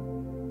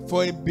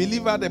 for a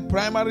believer the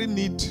primary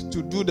need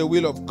to do the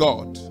will of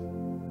God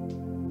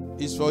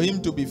is for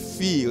him to be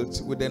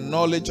filled with the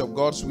knowledge of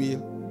God's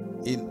will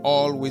in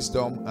all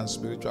wisdom and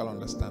spiritual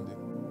understanding.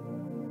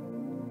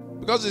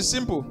 Because it's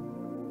simple.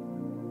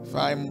 If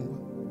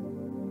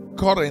I'm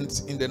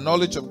current in the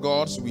knowledge of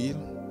God's will,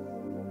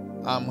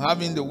 I'm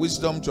having the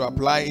wisdom to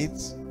apply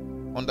it,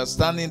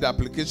 understanding the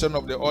application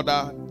of the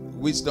other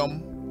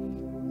wisdom,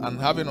 and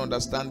having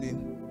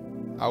understanding,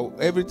 how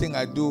everything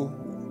I do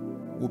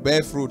will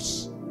bear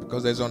fruits,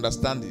 because there's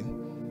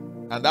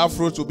understanding. And that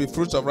fruit will be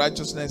fruits of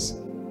righteousness,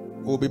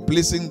 will be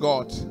pleasing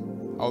God.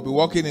 I'll be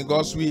walking in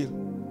God's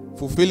will,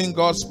 fulfilling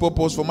God's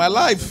purpose for my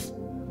life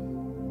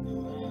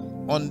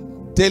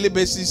on daily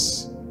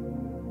basis.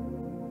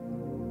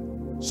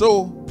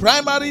 So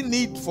primary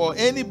need for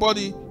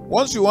anybody,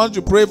 once you want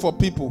to pray for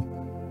people,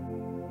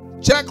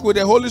 check with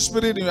the Holy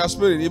Spirit in your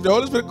spirit. If the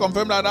Holy Spirit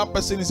confirms that that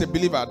person is a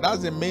believer,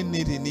 that's the main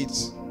need he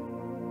needs.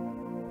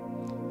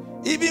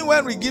 Even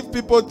when we give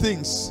people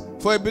things,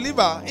 for a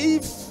believer,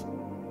 if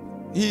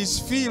he is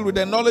filled with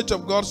the knowledge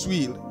of God's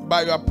will,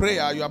 by your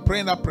prayer, you are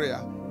praying that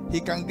prayer, he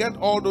can get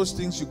all those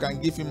things you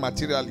can give him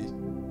materially,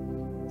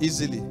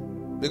 easily.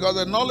 Because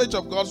the knowledge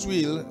of God's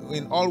will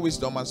in all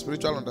wisdom and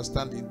spiritual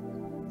understanding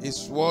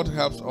is what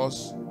helps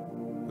us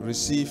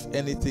receive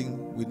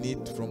anything we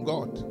need from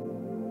God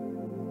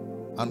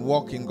and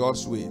walk in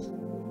God's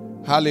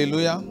will.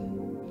 Hallelujah.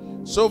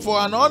 So for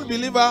an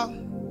unbeliever,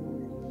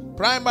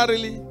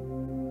 primarily,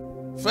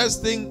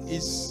 first thing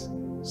is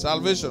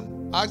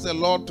salvation. Ask the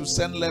Lord to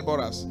send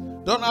laborers.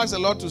 Don't ask the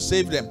Lord to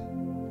save them.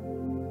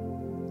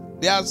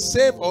 They are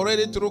saved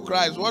already through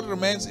Christ. What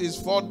remains is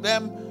for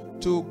them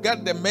to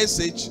get the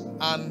message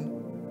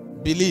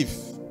and believe.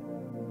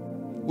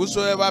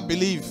 Whosoever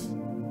believe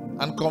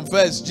and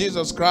confess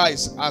Jesus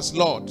Christ as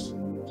Lord,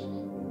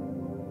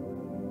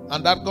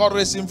 and that God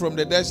raised him from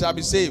the dead, shall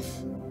be saved.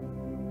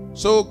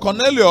 So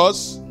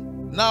Cornelius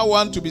now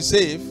wants to be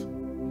saved,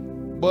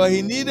 but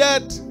he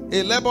needed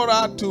a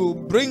laborer to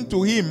bring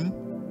to him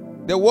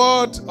the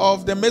word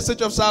of the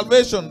message of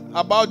salvation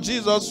about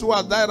Jesus who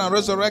has died and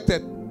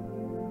resurrected.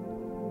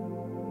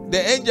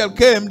 The angel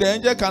came, the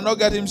angel cannot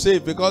get him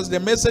saved because the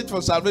message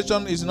for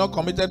salvation is not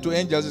committed to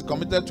angels, it's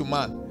committed to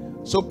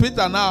man. So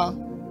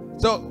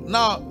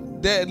now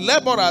the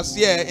laborers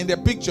here in the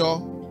picture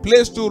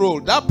plays two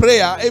roles. That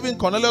prayer, even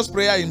Cornelius'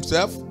 prayer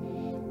himself,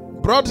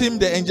 brought him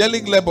the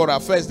angelic laborer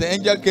first. The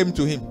angel came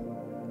to him.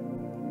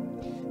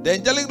 The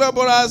angelic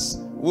laborers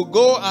will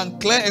go and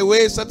clear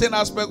away certain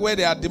aspects where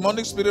there are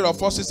demonic spirit or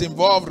forces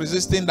involved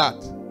resisting that.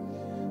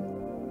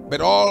 But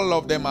all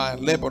of them are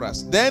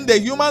laborers. Then the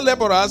human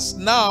laborers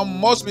now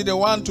must be the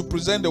one to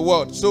present the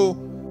word. So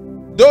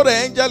though the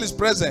angel is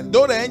present,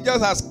 though the angel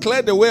has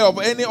cleared the way of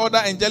any other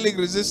angelic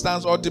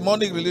resistance or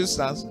demonic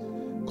resistance,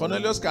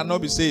 Cornelius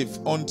cannot be saved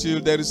until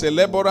there is a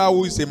laborer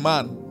who is a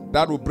man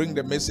that will bring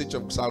the message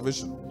of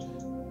salvation.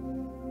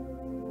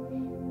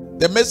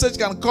 The message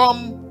can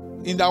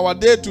come in our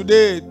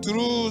day-to-day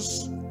through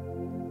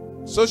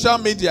social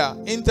media,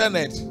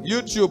 internet,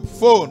 YouTube,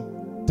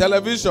 phone,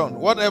 television,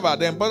 whatever.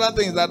 The important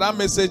thing is that that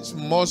message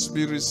must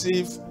be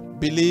received,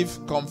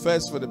 believed,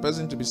 confessed for the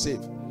person to be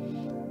saved.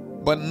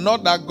 But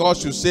not that God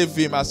should save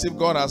him as if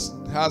God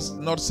has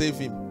not saved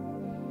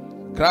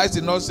him. Christ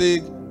did not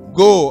say,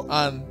 go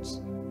and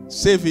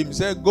save him. He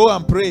said, go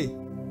and pray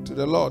to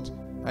the Lord.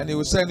 And he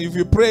will send you. If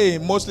you pray,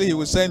 mostly he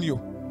will send you.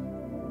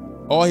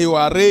 Or he will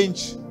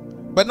arrange.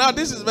 But now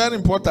this is very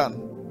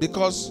important,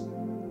 because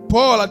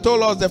Paul had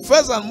told us the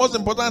first and most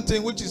important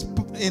thing, which is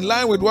in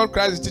line with what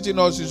Christ is teaching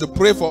us, is to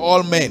pray for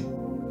all men.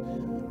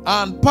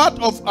 And part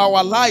of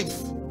our life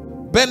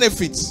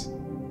benefits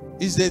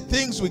is the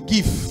things we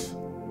give.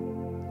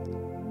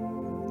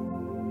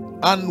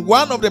 And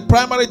one of the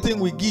primary things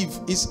we give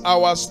is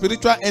our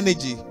spiritual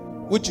energy,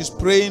 which is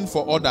praying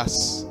for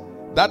others.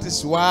 That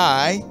is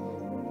why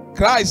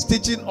Christ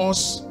teaching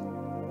us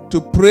to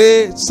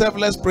pray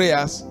selfless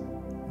prayers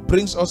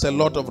brings us a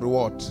lot of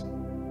reward.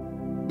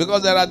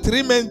 Because there are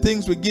three main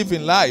things we give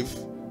in life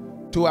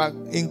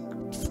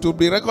to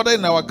be recorded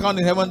in our account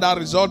in heaven that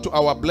result to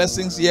our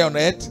blessings here on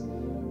earth.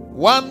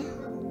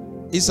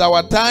 One is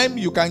our time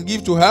you can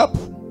give to help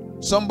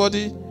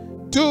somebody.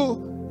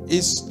 Two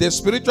is the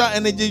spiritual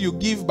energy you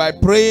give by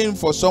praying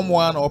for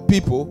someone or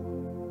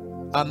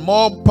people. And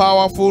more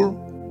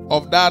powerful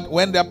of that,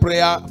 when their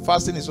prayer,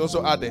 fasting is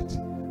also added.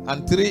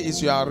 And three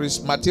is your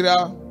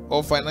material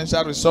or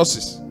financial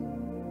resources.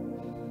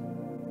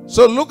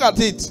 So look at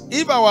it.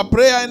 If our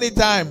prayer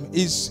anytime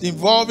is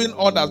involving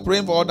others,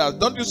 praying for others,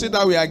 don't you see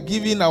that we are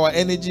giving our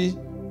energy?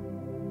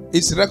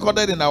 It's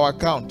recorded in our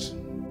account.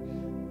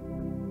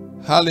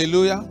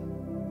 Hallelujah.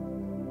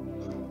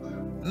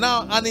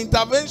 Now, an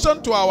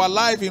intervention to our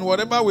life in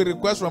whatever we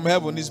request from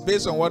heaven is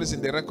based on what is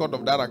in the record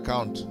of that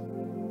account.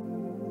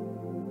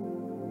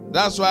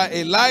 That's why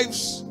a life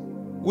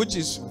which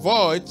is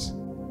void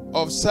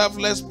of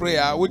selfless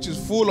prayer, which is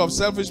full of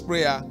selfish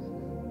prayer,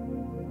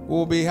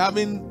 will be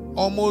having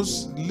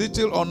almost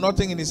little or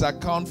nothing in his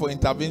account for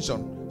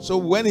intervention. So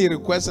when he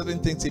requests certain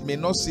things, he may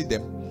not see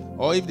them.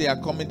 Or if they are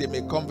coming, they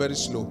may come very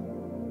slow.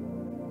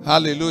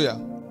 Hallelujah.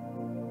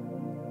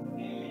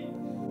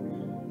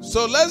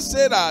 So let's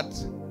say that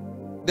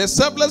the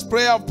selfless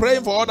prayer of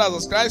praying for others,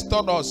 as Christ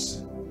taught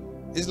us,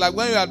 is like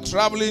when you are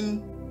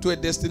traveling to a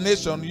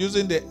destination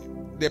using the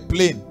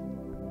plane.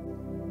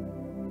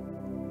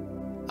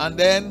 And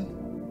then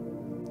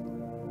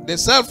the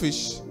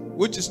selfish,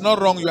 which is not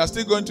wrong, you are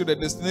still going to the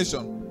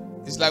destination.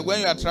 It's like when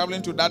you are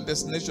traveling to that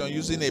destination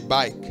using a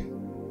bike.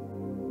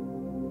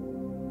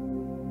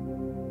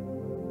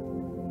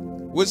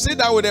 We see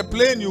that with a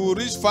plane you will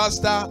reach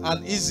faster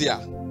and easier.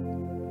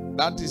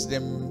 That is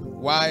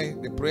why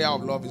the prayer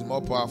of love is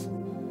more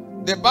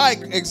powerful. The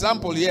bike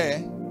example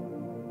here,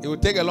 it will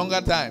take a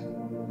longer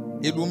time.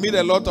 It will meet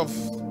a lot of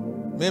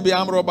maybe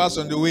armed robbers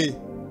on the way.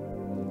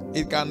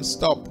 It can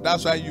stop.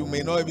 That's why you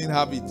may not even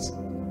have it.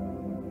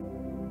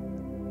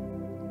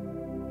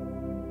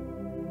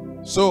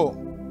 So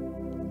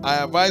I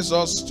advise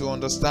us to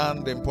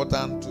understand the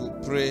importance to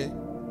pray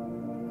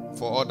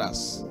for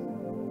others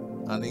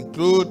and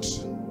include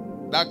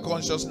that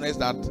consciousness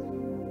that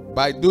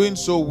by doing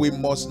so we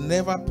must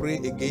never pray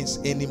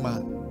against any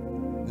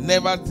man.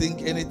 Never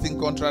think anything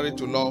contrary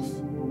to love,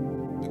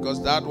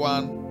 because that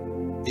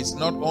one it's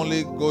not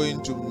only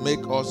going to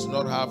make us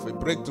not have a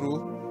breakthrough,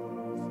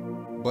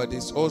 but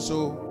it's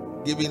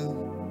also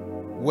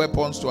giving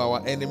weapons to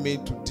our enemy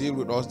to deal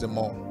with us the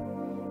more.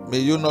 May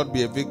you not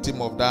be a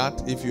victim of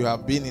that. If you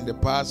have been in the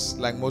past,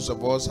 like most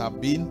of us have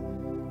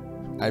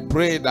been, I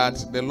pray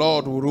that the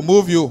Lord will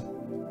remove you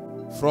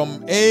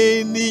from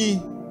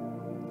any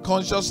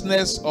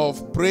consciousness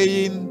of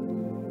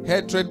praying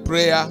hatred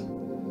prayer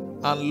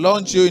and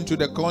launch you into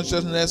the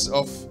consciousness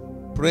of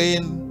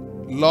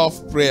praying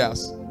love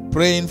prayers,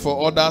 praying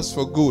for others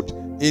for good,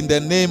 in the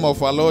name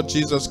of our Lord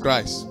Jesus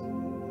Christ.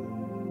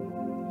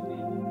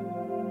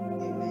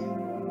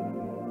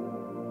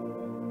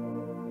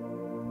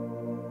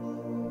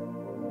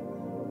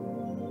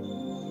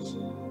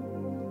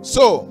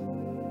 So,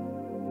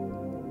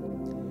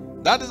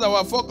 that is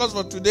our focus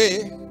for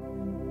today.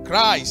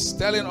 Christ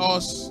telling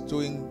us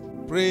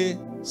to pray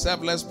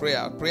selfless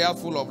prayer, prayer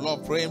full of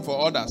love, praying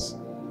for others.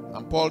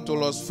 And Paul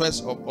told us,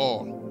 first of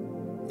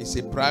all, it's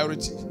a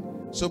priority.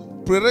 So,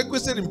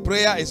 prerequisite in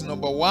prayer is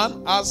number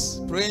one, as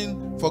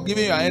praying,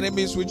 forgiving your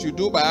enemies, which you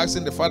do by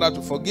asking the Father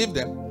to forgive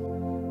them.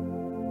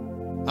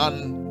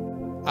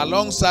 And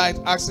alongside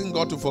asking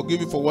God to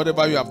forgive you for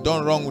whatever you have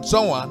done wrong with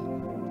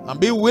someone, and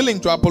be willing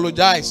to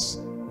apologize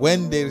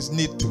when there is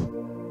need to.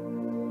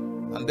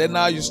 And then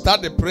now you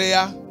start the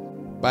prayer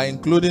by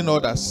including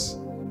others.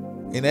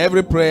 In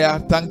every prayer,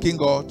 thanking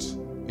God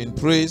in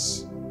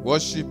praise,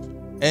 worship,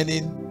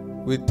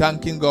 ending with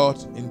thanking God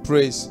in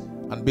praise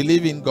and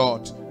believing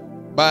God.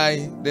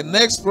 By the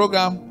next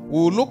program, we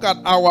will look at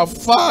our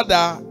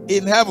Father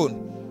in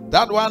heaven.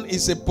 That one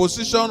is a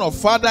position of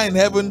Father in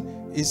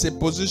heaven, is a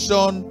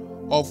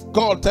position of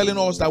God telling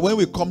us that when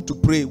we come to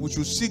pray, we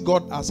should see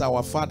God as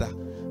our Father.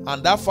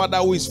 And that Father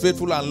who is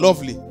faithful and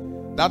lovely.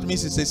 That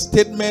means it's a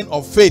statement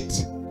of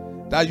faith.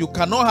 That you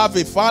cannot have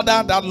a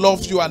Father that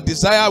loves you and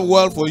desires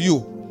well for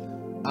you,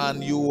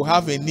 and you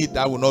have a need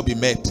that will not be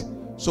met.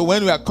 So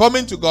when we are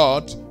coming to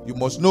God, you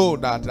must know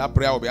that that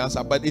prayer will be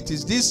answered. But it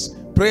is this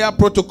prayer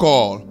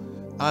protocol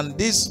and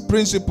these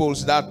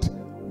principles that,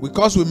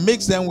 because we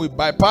mix them, we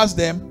bypass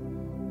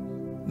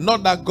them.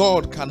 Not that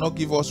God cannot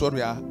give us what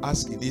we are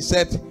asking. He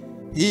said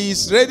He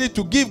is ready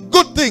to give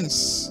good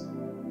things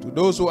to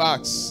those who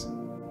ask,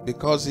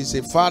 because He's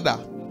a Father,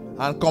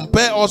 and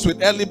compare us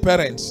with earthly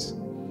parents.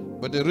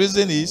 But the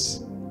reason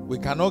is we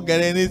cannot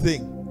get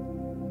anything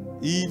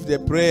if the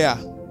prayer,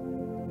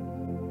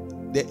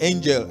 the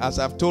angel, as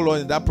I've told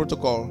us in that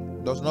protocol,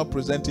 does not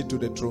present it to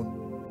the throne.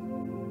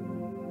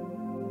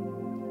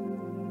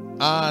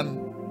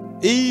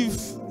 And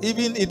if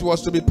even it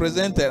was to be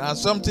presented and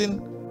something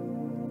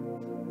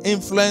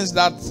influenced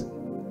that,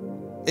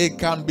 it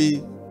can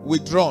be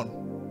withdrawn.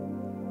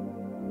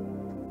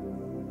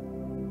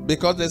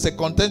 Because there's a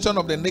contention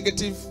of the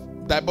negative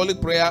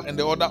diabolic prayer and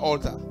the other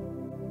altar.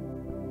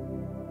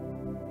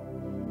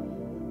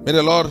 May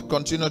the Lord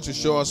continue to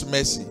show us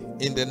mercy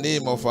in the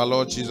name of our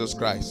Lord Jesus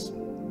Christ.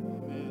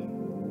 Amen.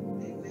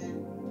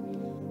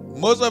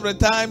 Most of the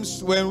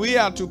times when we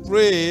are to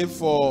pray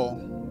for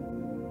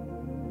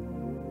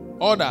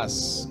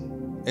others,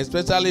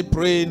 especially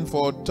praying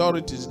for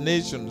authorities,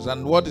 nations,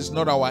 and what is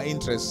not our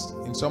interest,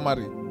 in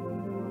summary,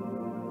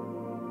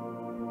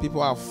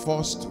 people are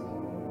forced to.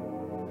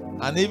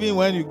 And even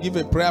when you give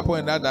a prayer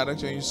point in that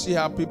direction, you see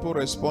how people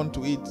respond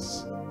to it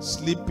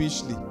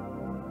sleepishly.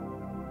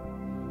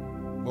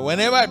 But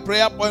whenever a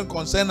prayer point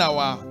concerns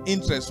our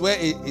interest, where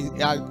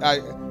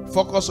I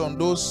focus on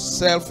those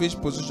selfish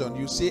positions,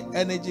 you see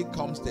energy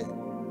comes there.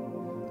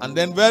 And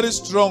then very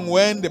strong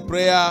when the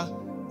prayer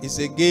is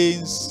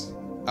against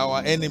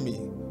our enemy.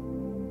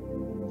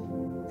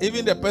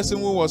 Even the person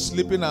who was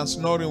sleeping and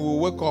snoring will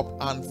wake up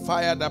and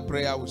fire that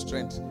prayer with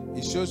strength.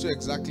 It shows you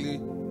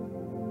exactly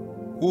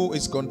who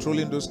is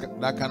controlling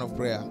that kind of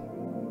prayer.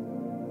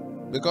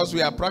 Because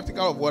we are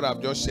practical of what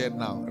I've just shared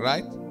now,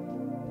 right?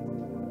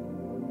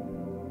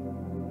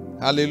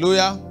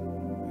 Hallelujah.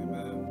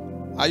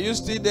 Amen. Are you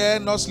still there,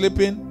 not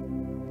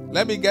sleeping?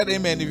 Let me get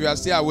amen if you are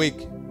still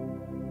awake.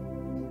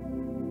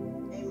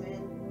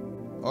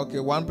 Amen.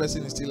 Okay, one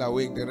person is still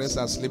awake, the rest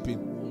are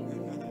sleeping.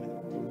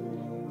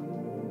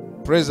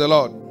 Praise the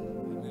Lord.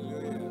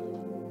 Hallelujah.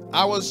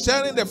 I was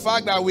sharing the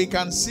fact that we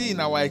can see in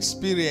our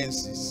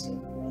experiences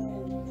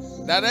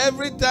that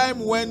every time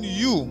when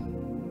you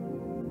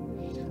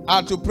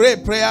are to pray a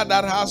prayer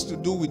that has to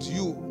do with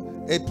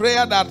you, a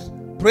prayer that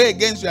pray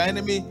against your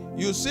enemy,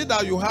 you see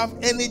that you have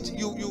energy,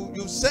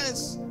 you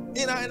sense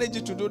inner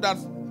energy to do that.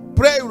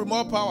 Pray with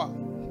more power.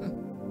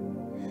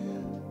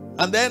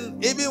 And then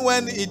even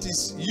when it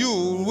is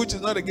you, which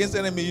is not against the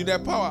enemy, you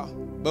have power.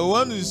 But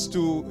one is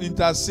to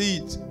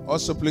intercede or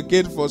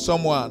supplicate for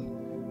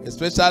someone,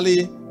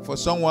 especially for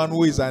someone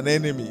who is an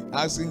enemy,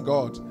 asking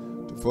God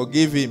to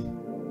forgive him.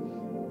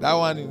 That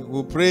one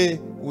will pray.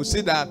 We'll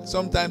see that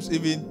sometimes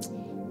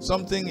even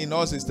something in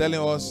us is telling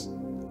us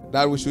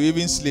that we should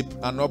even sleep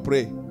and not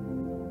pray.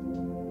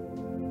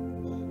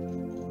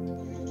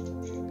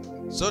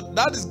 So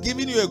that is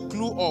giving you a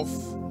clue of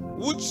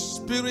which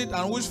spirit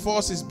and which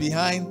force is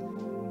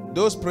behind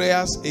those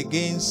prayers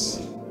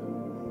against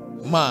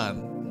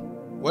man.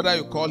 whether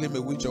you call him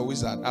a witch or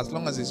wizard, as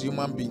long as he's a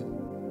human being.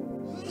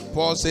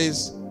 Paul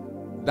says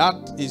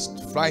that is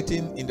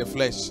fighting in the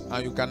flesh,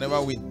 and you can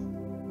never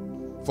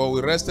win. For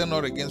we wrestle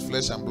not against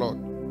flesh and blood,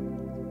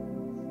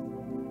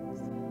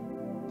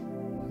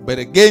 but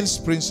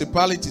against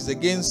principalities,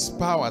 against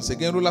powers,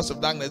 against rulers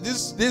of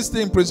darkness. This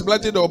thing,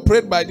 principality, they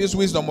operate by this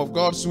wisdom of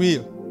God's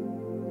will.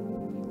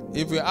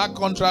 If you act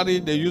contrary,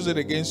 they use it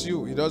against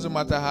you. It doesn't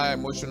matter how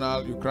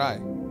emotional you cry.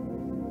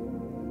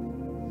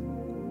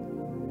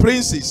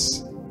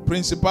 Princes,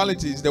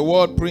 principalities, the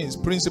word prince,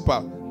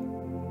 principal.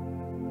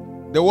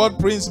 The word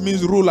prince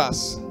means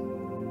rulers.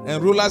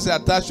 And rulers are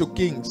attached to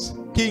kings.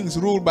 Kings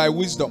rule by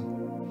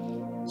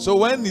wisdom. So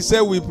when he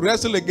said we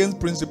wrestle against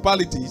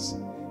principalities,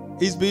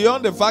 it's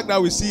beyond the fact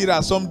that we see it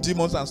as some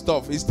demons and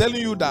stuff. It's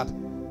telling you that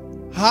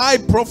high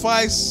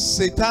profile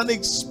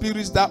satanic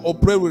spirits that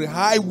operate with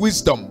high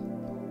wisdom,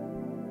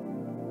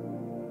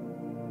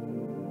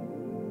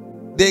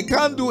 they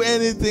can't do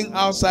anything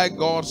outside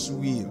God's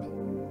will.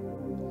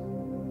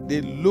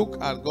 They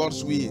look at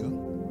God's will,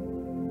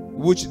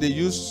 which they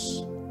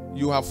use,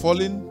 you have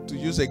fallen to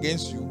use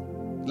against you.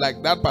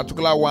 Like that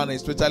particular one,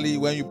 especially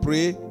when you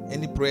pray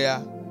any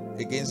prayer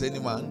against any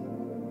man,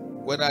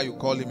 whether you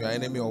call him your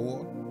enemy or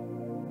what.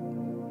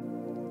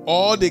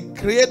 Or they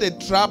create a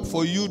trap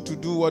for you to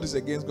do what is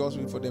against God's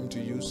will for them to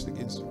use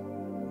against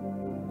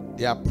you.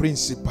 They are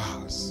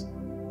principals.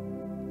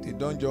 They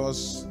don't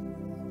just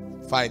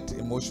fight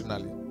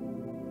emotionally.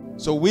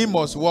 So we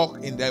must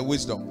walk in their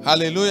wisdom.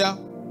 Hallelujah.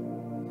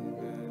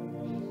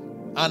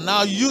 And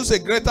now use a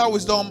greater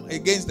wisdom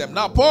against them.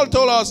 Now Paul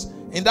told us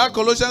in that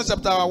Colossians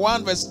chapter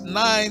 1 verse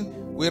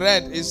 9 we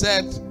read, he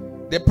said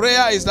the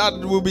prayer is that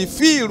we will be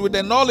filled with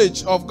the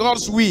knowledge of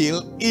God's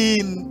will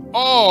in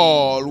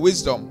all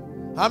wisdom.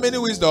 How many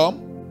wisdom?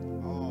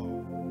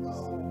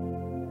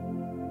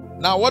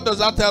 Now what does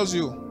that tell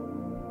you?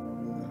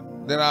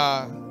 There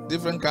are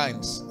different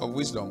kinds of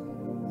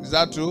wisdom. Is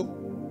that true?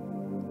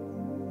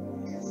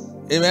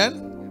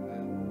 Amen?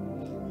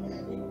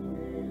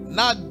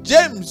 Now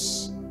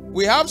James,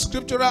 we have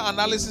scriptural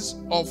analysis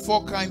of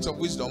 4 kinds of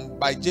wisdom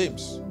by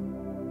James.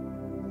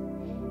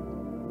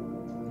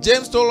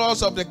 James told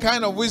us of the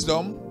kind of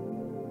wisdom.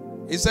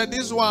 He said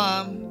this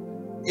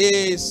one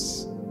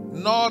is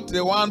not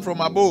the one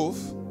from above,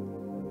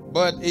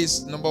 but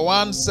is number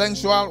 1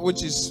 sensual,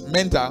 which is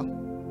mental.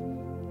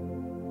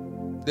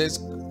 There's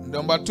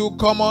number 2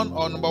 common,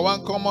 or number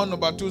 1 common,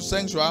 number 2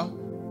 sensual,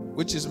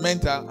 which is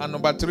mental, and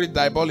number 3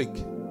 diabolic.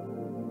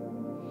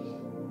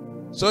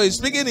 So he's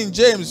speaking in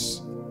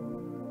James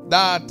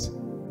that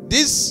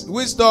this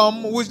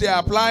wisdom which they are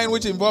applying,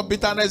 which involves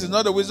bitterness, is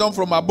not the wisdom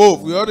from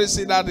above. We already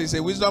see that it's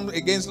a wisdom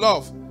against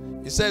love.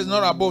 He says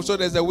not above, so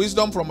there's a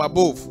wisdom from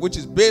above, which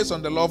is based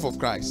on the love of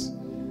Christ.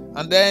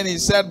 And then he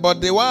said,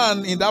 but the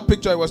one in that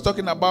picture he was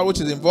talking about,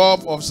 which is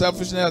involved of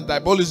selfishness and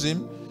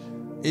diabolism,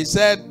 he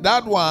said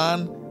that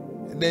one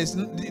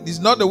is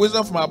not the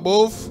wisdom from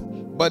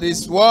above, but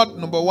it's what?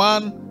 Number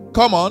 1,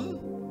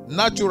 common,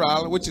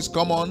 natural, which is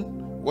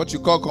common, what you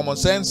call common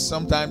sense.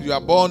 Sometimes you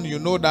are born, you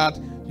know that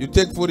you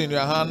take food in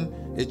your hand.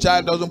 A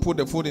child doesn't put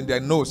the food in their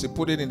nose, he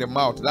put it in the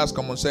mouth. That's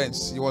common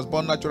sense. He was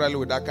born naturally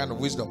with that kind of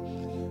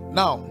wisdom.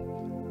 Now,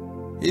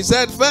 he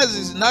said first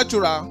is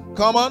natural,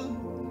 common,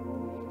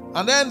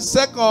 and then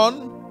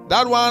second,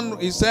 that one,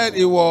 he said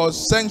it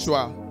was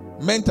sensual,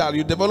 mental.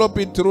 You develop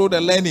it through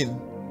the learning.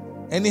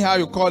 Anyhow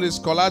you call it,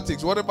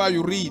 scholastics, whatever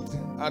you read,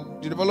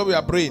 and you develop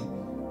your brain.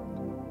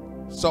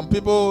 Some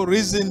people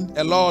reason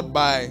a lot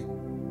by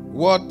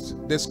what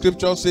the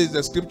scripture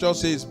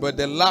says, but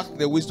they lack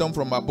the wisdom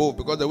from above,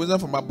 because the wisdom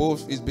from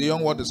above is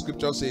beyond what the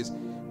scripture says.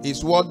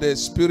 It's what the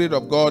Spirit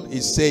of God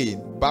is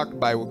saying, backed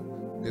by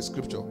the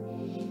scripture.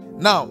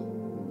 Now,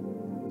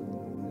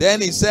 then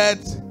he said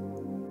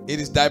it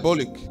is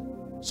diabolic.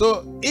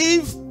 So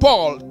if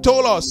Paul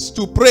told us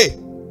to pray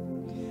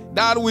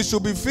that we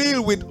should be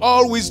filled with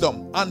all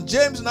wisdom, and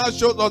James now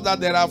showed us that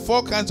there are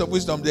 4 kinds of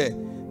wisdom there,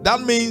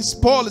 that means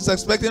Paul is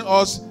expecting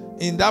us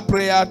in that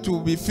prayer to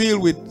be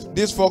filled with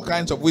these 4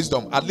 kinds of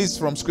wisdom, at least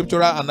from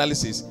scriptural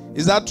analysis.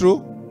 Is that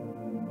true?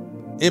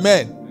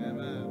 Amen.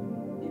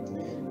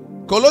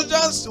 Amen.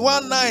 Colossians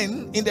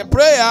 1:9, in the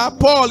prayer,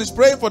 Paul is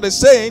praying for the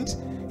saints.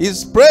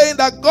 He's praying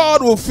that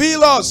God will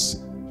fill us.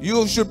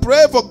 You should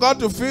pray for God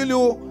to fill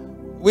you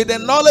with the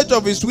knowledge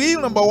of his will,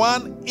 number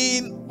 1,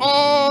 in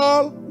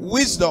all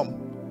wisdom.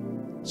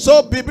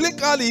 So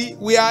biblically,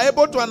 we are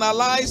able to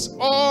analyze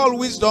all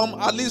wisdom,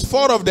 at least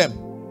 4 of them.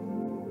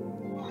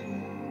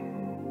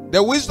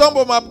 The wisdom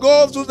from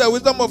above, which is the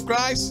wisdom of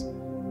Christ.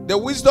 The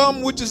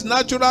wisdom which is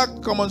natural,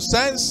 common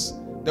sense.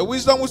 The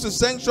wisdom which is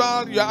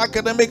sensual, your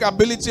academic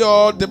ability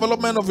or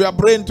development of your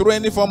brain through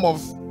any form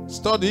of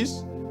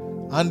studies.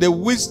 And the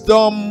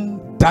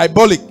wisdom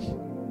diabolic.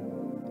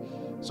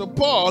 So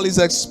Paul is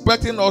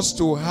expecting us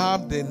to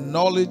have the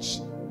knowledge,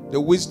 the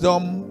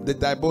wisdom, the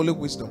diabolic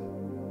wisdom.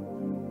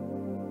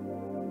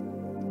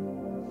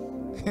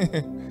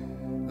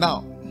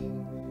 Now,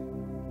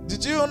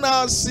 did you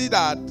now see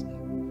that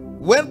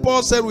when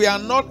Paul said we are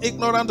not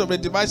ignorant of the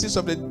devices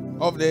of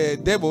the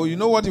devil, you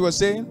know what he was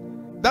saying?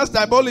 That's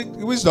diabolic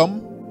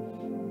wisdom.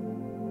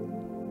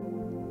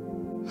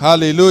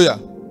 Hallelujah.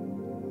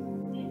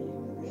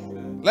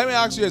 Let me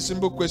ask you a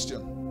simple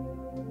question,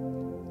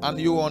 and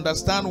you will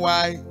understand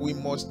why we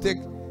must take.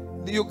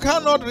 You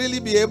cannot really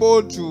be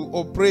able to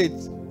operate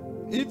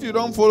if you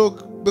don't follow,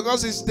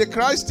 because it's the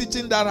Christ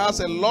teaching that has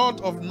a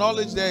lot of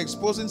knowledge there,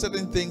 exposing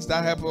certain things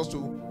that help us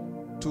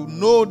to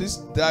know this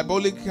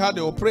diabolic, how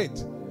they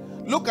operate.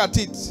 Look at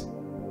it.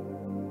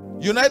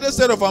 United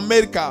States of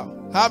America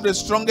have the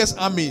strongest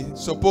army,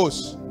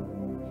 suppose.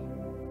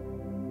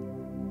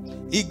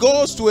 He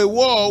goes to a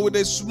war with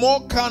a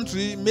small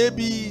country,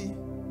 maybe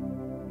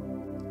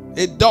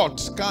a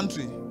dot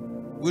country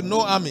with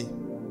no army.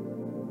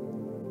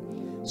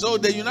 So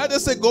the United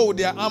States go with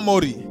their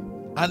armory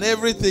and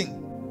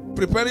everything,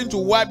 preparing to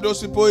wipe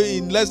those people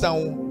in less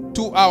than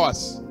 2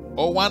 hours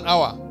or 1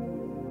 hour.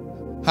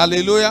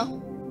 Hallelujah.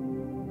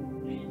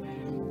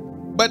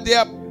 But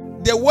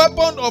the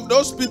weapon of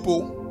those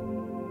people,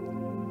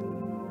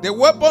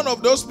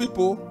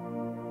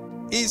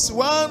 is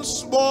one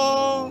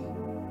small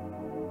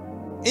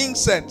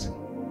insect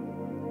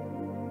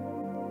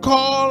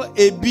called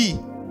a bee.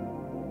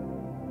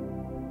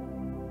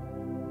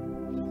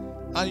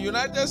 And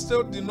United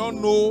States did not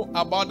know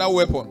about that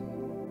weapon.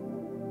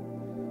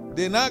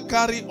 They now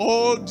carry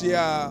all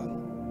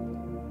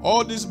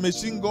this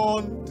machine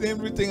gun,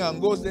 everything, and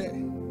goes there.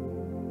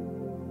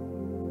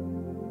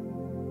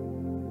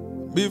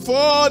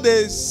 Before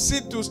they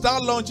sit to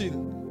start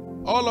launching,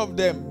 all of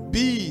them,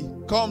 bee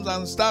comes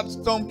and starts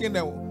stonking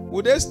them.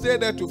 Would they stay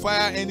there to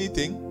fire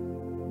anything?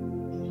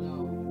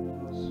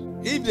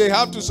 If they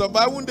have to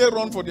survive, wouldn't they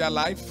run for their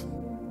life?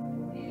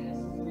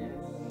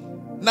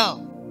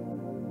 Now,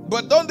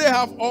 but don't they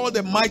have all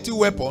the mighty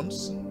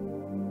weapons?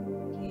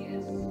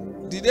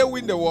 Did they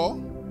win the war?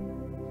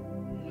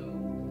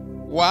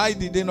 Why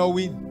did they not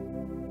win?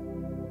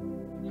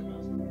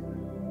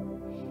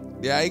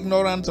 They are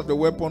ignorant of the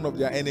weapon of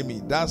their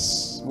enemy.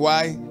 That's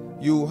why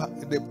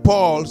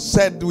Paul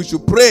said we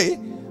should pray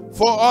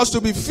for us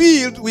to be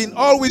filled with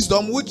all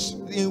wisdom, which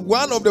in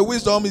one of the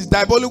wisdom is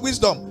diabolic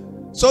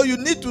wisdom. So you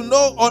need to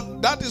know,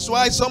 that is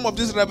why some of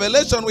this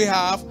revelation we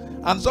have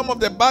and some of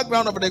the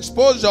background of the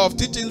exposure of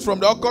teachings from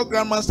the occult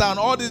grandmaster and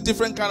all these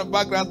different kind of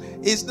backgrounds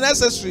is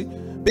necessary,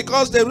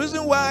 because the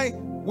reason why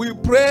we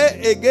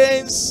pray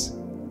against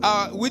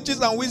witches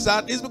and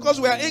wizards is because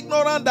we are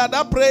ignorant that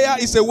that prayer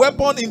is a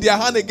weapon in their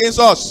hand against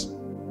us.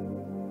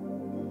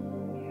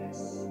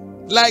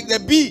 Like the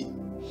bee.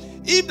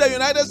 If the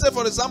United States,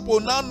 for example,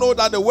 now know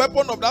that the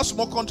weapon of that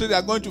small country they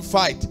are going to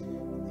fight,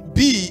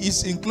 bee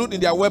is included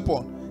in their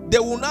weapon, they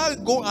will now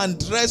go and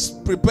dress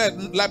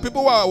prepared. Like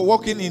people who are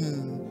working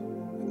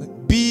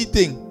in bee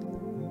thing.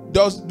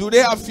 Do they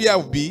have fear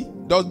of bee?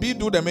 Does bee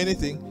do them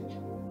anything?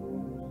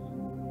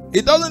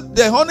 It doesn't.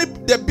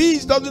 The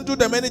bees doesn't do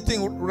them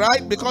anything,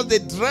 right? Because they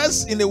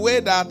dress in a way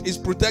that is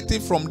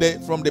protective from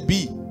the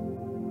bee.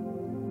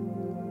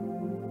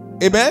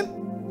 Amen? Amen.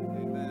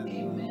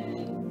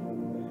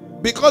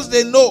 Because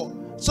they know.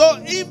 So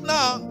if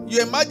now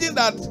you imagine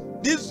that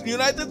these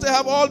United States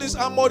have all this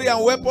armory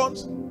and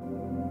weapons,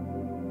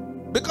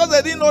 because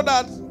they didn't know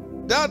that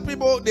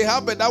people, they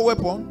have that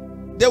weapon,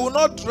 they will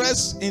not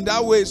dress in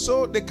that way,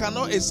 so they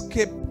cannot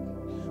escape.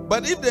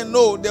 But if they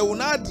know, they will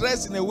not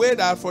dress in a way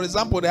that, for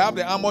example, they have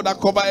the armor that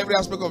cover every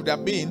aspect of their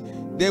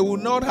being, they will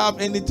not have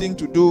anything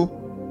to do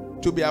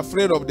to be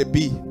afraid of the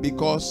bee,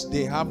 because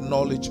they have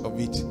knowledge of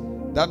it.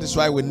 That is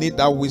why we need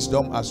that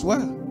wisdom as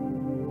well.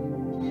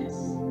 Yes.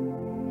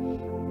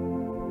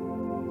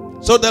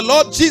 So the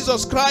Lord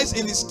Jesus Christ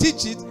in his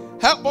teaching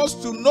help us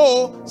to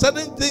know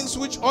certain things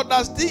which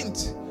others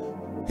didn't.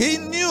 He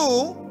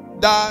knew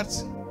that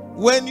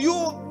when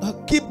you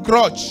keep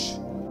grudge,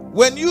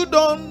 when you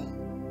don't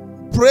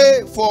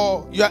pray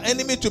for your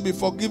enemy to be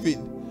forgiven,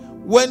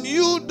 when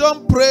you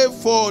don't pray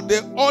for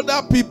the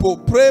other people,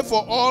 pray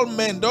for all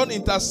men, don't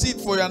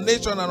intercede for your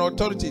nation and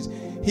authorities,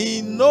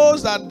 he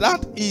knows that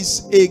that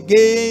is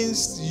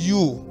against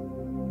you.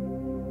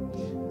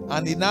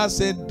 And he now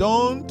said,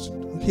 don't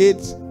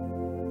hate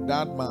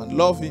that man,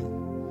 love him.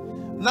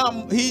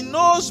 Now, he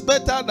knows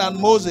better than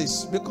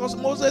Moses, because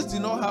Moses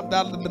did not have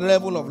that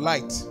level of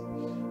light.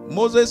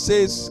 Moses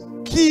says,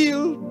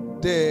 kill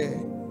the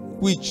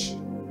witch.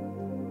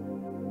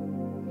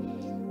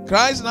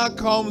 Christ now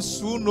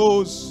comes, who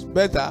knows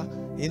better.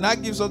 He now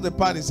gives us the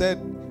part. He said,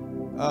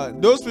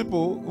 those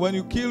people, when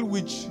you kill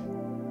witch,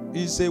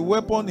 is a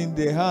weapon in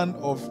the hand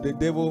of the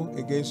devil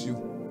against you.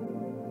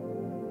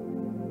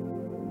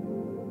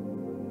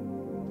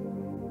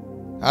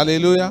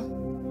 Hallelujah.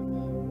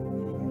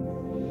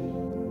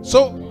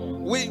 So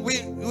we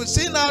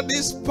see now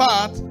this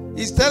part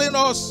is telling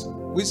us,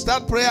 we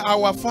start prayer,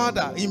 our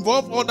Father,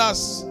 involve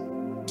others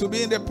to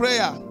be in the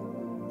prayer.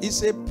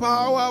 It's a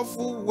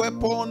powerful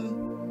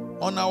weapon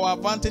on our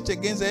advantage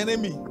against the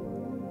enemy.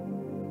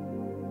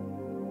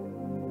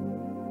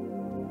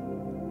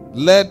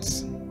 Let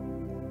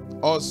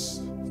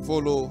us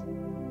follow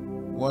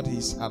what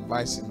he's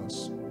advising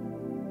us.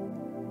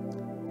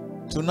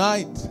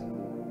 Tonight,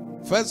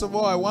 first of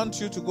all, I want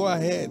you to go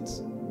ahead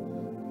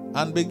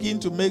and begin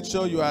to make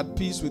sure you are at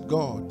peace with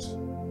God.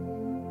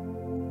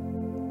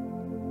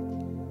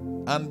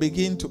 And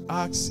begin to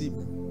ask Him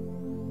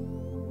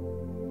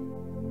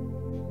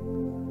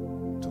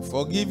to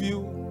forgive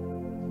you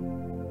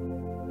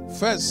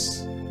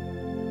first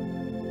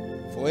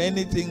for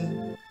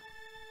anything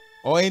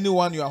or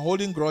anyone you are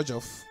holding grudge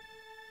of,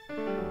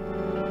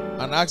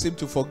 and ask Him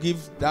to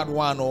forgive that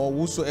one or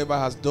whosoever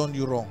has done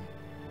you wrong,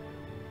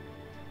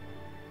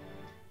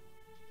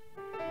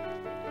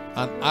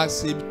 and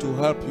ask Him to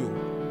help you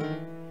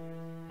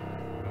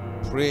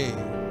pray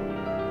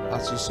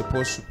as you're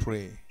supposed to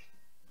pray.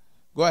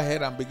 Go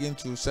ahead and begin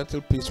to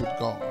settle peace with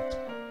God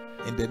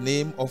in the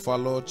name of our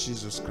Lord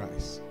Jesus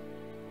Christ.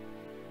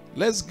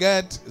 Let's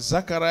get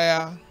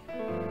Zechariah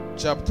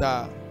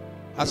chapter.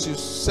 As you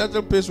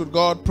settle peace with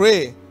God,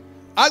 pray.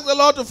 Ask the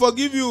Lord to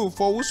forgive you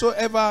for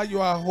whosoever you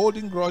are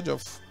holding grudge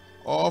of,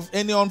 or of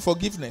any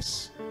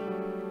unforgiveness.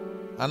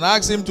 And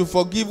ask Him to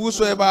forgive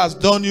whosoever has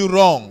done you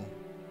wrong.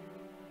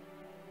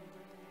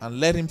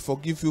 And let Him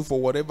forgive you for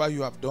whatever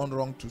you have done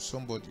wrong to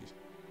somebody.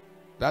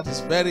 That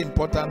is very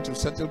important to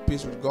settle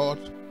peace with God.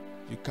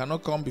 You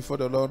cannot come before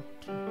the Lord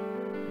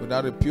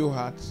without a pure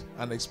heart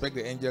and expect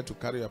the angel to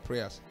carry your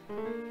prayers.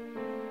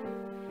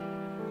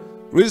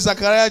 Read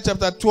Zechariah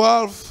chapter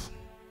 12,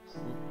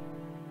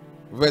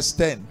 verse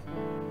 10.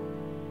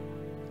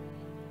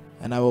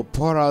 And I will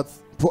pour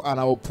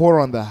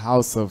on the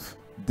house of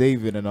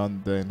David and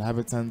on the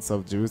inhabitants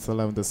of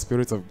Jerusalem the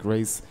spirit of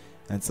grace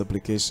and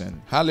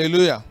supplication.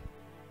 Hallelujah.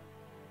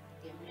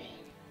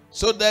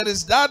 So there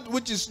is that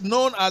which is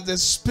known as the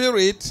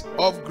spirit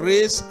of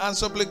grace and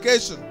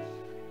supplication.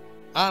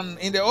 And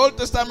in the Old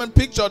Testament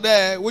picture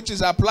there, which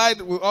is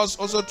applied with us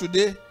also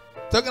today,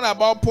 talking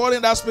about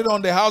pouring that spirit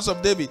on the house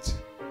of David.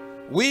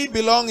 We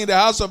belong in the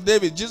house of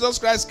David. Jesus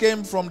Christ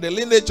came from the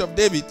lineage of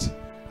David.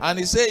 And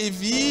He said,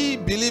 if ye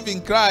believe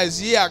in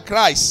Christ, ye are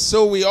Christ.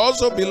 So we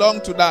also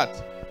belong to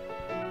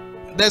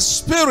that. The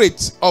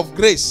spirit of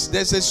grace.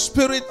 There's a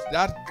spirit,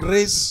 that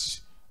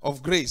grace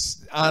of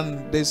grace,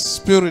 and the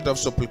spirit of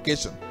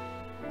supplication.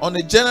 On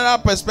a general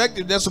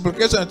perspective, the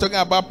supplication is talking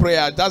about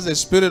prayer. That's the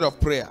spirit of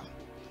prayer.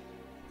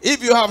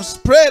 If you have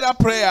prayed that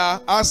prayer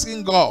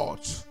asking God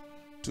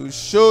to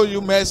show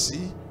you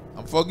mercy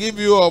and forgive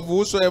you of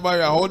whosoever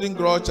you are holding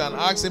grudge, and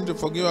ask Him to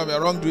forgive of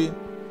your wrongdoing,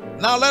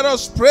 now let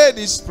us pray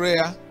this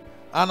prayer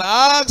and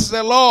ask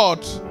the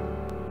Lord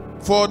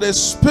for the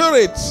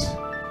spirit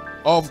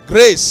of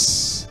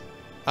grace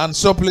and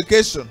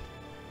supplication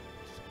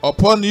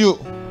upon you.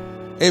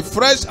 A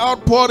fresh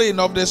outpouring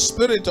of the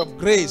spirit of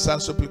grace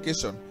and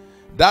supplication.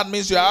 That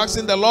means you are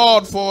asking the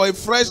Lord for a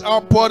fresh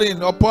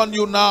outpouring upon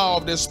you now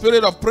of the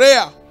spirit of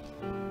prayer,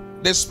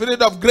 the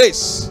spirit of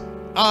grace,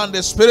 and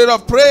the spirit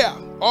of prayer.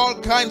 All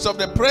kinds of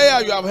the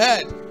prayer you have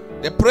heard.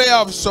 The prayer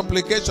of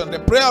supplication, the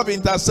prayer of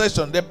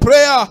intercession, the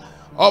prayer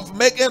of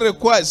making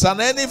requests,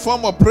 and any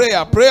form of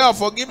prayer, prayer of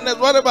forgiveness,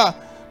 whatever.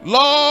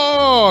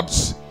 Lord,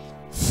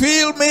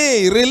 fill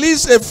me.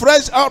 Release a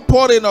fresh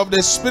outpouring of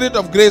the spirit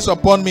of grace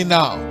upon me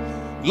now.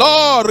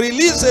 Lord,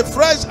 release a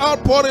fresh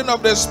outpouring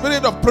of the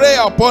spirit of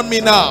prayer upon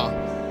me now.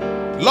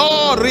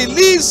 Lord,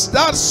 release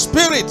that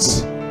spirit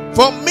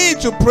for me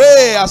to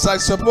pray as I'm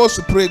supposed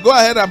to pray. Go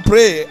ahead and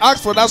pray.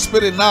 Ask for that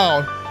spirit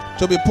now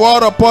to be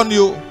poured upon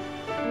you.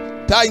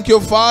 Thank you,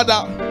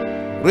 Father.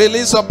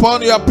 Release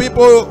upon your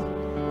people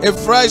a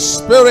fresh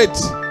spirit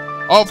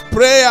of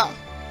prayer,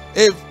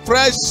 a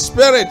fresh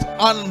spirit,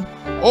 and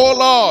oh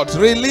Lord,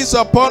 release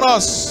upon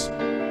us.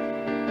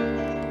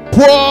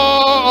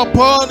 Pour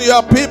upon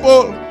your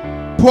people,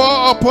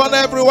 pour upon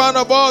every one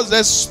of us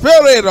the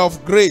spirit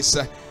of grace,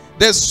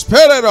 the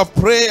spirit of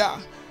prayer,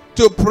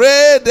 to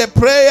pray the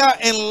prayer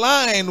in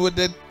line with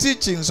the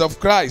teachings of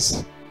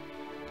Christ.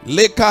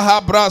 I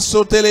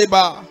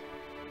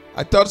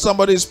thought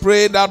somebody's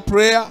praying that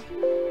prayer.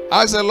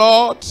 Ask the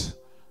Lord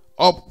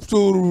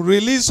to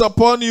release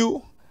upon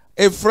you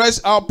a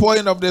fresh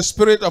outpouring of the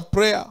spirit of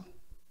prayer.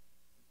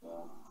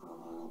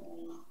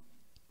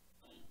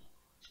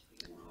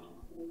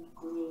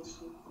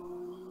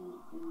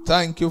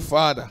 Thank you,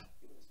 Father.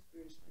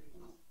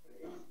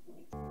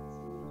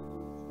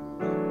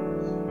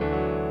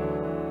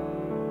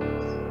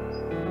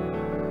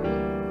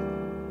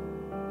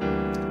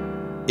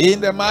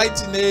 In the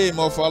mighty name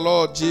of our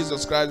Lord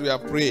Jesus Christ, we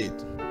have prayed.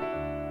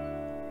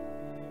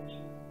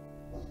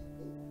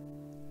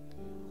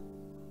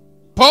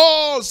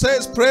 Paul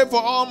says, pray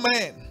for all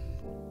men.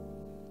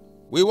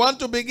 We want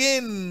to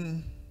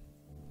begin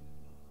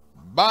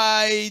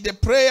by the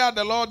prayer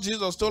the Lord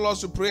Jesus told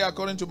us to pray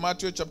according to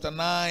Matthew chapter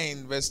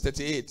 9, verse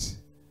 38.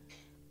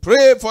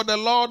 Pray for the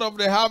Lord of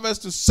the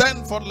harvest to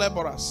send forth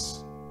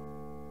laborers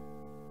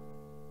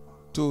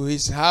to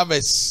His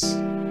harvest.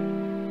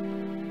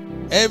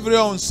 Every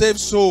unsaved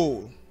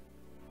soul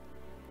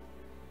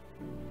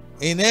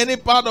in any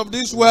part of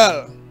this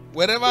world,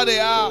 wherever they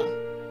are,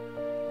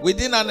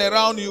 within and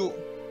around you,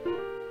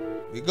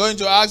 we're going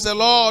to ask the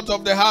Lord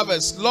of the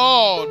harvest,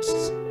 Lord,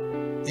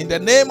 in the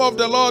name of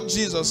the Lord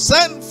Jesus,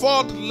 send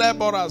forth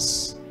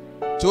laborers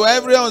to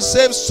every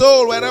unsaved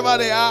soul wherever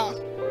they are.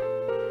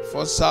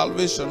 for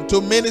salvation,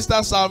 to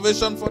minister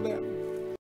salvation for them.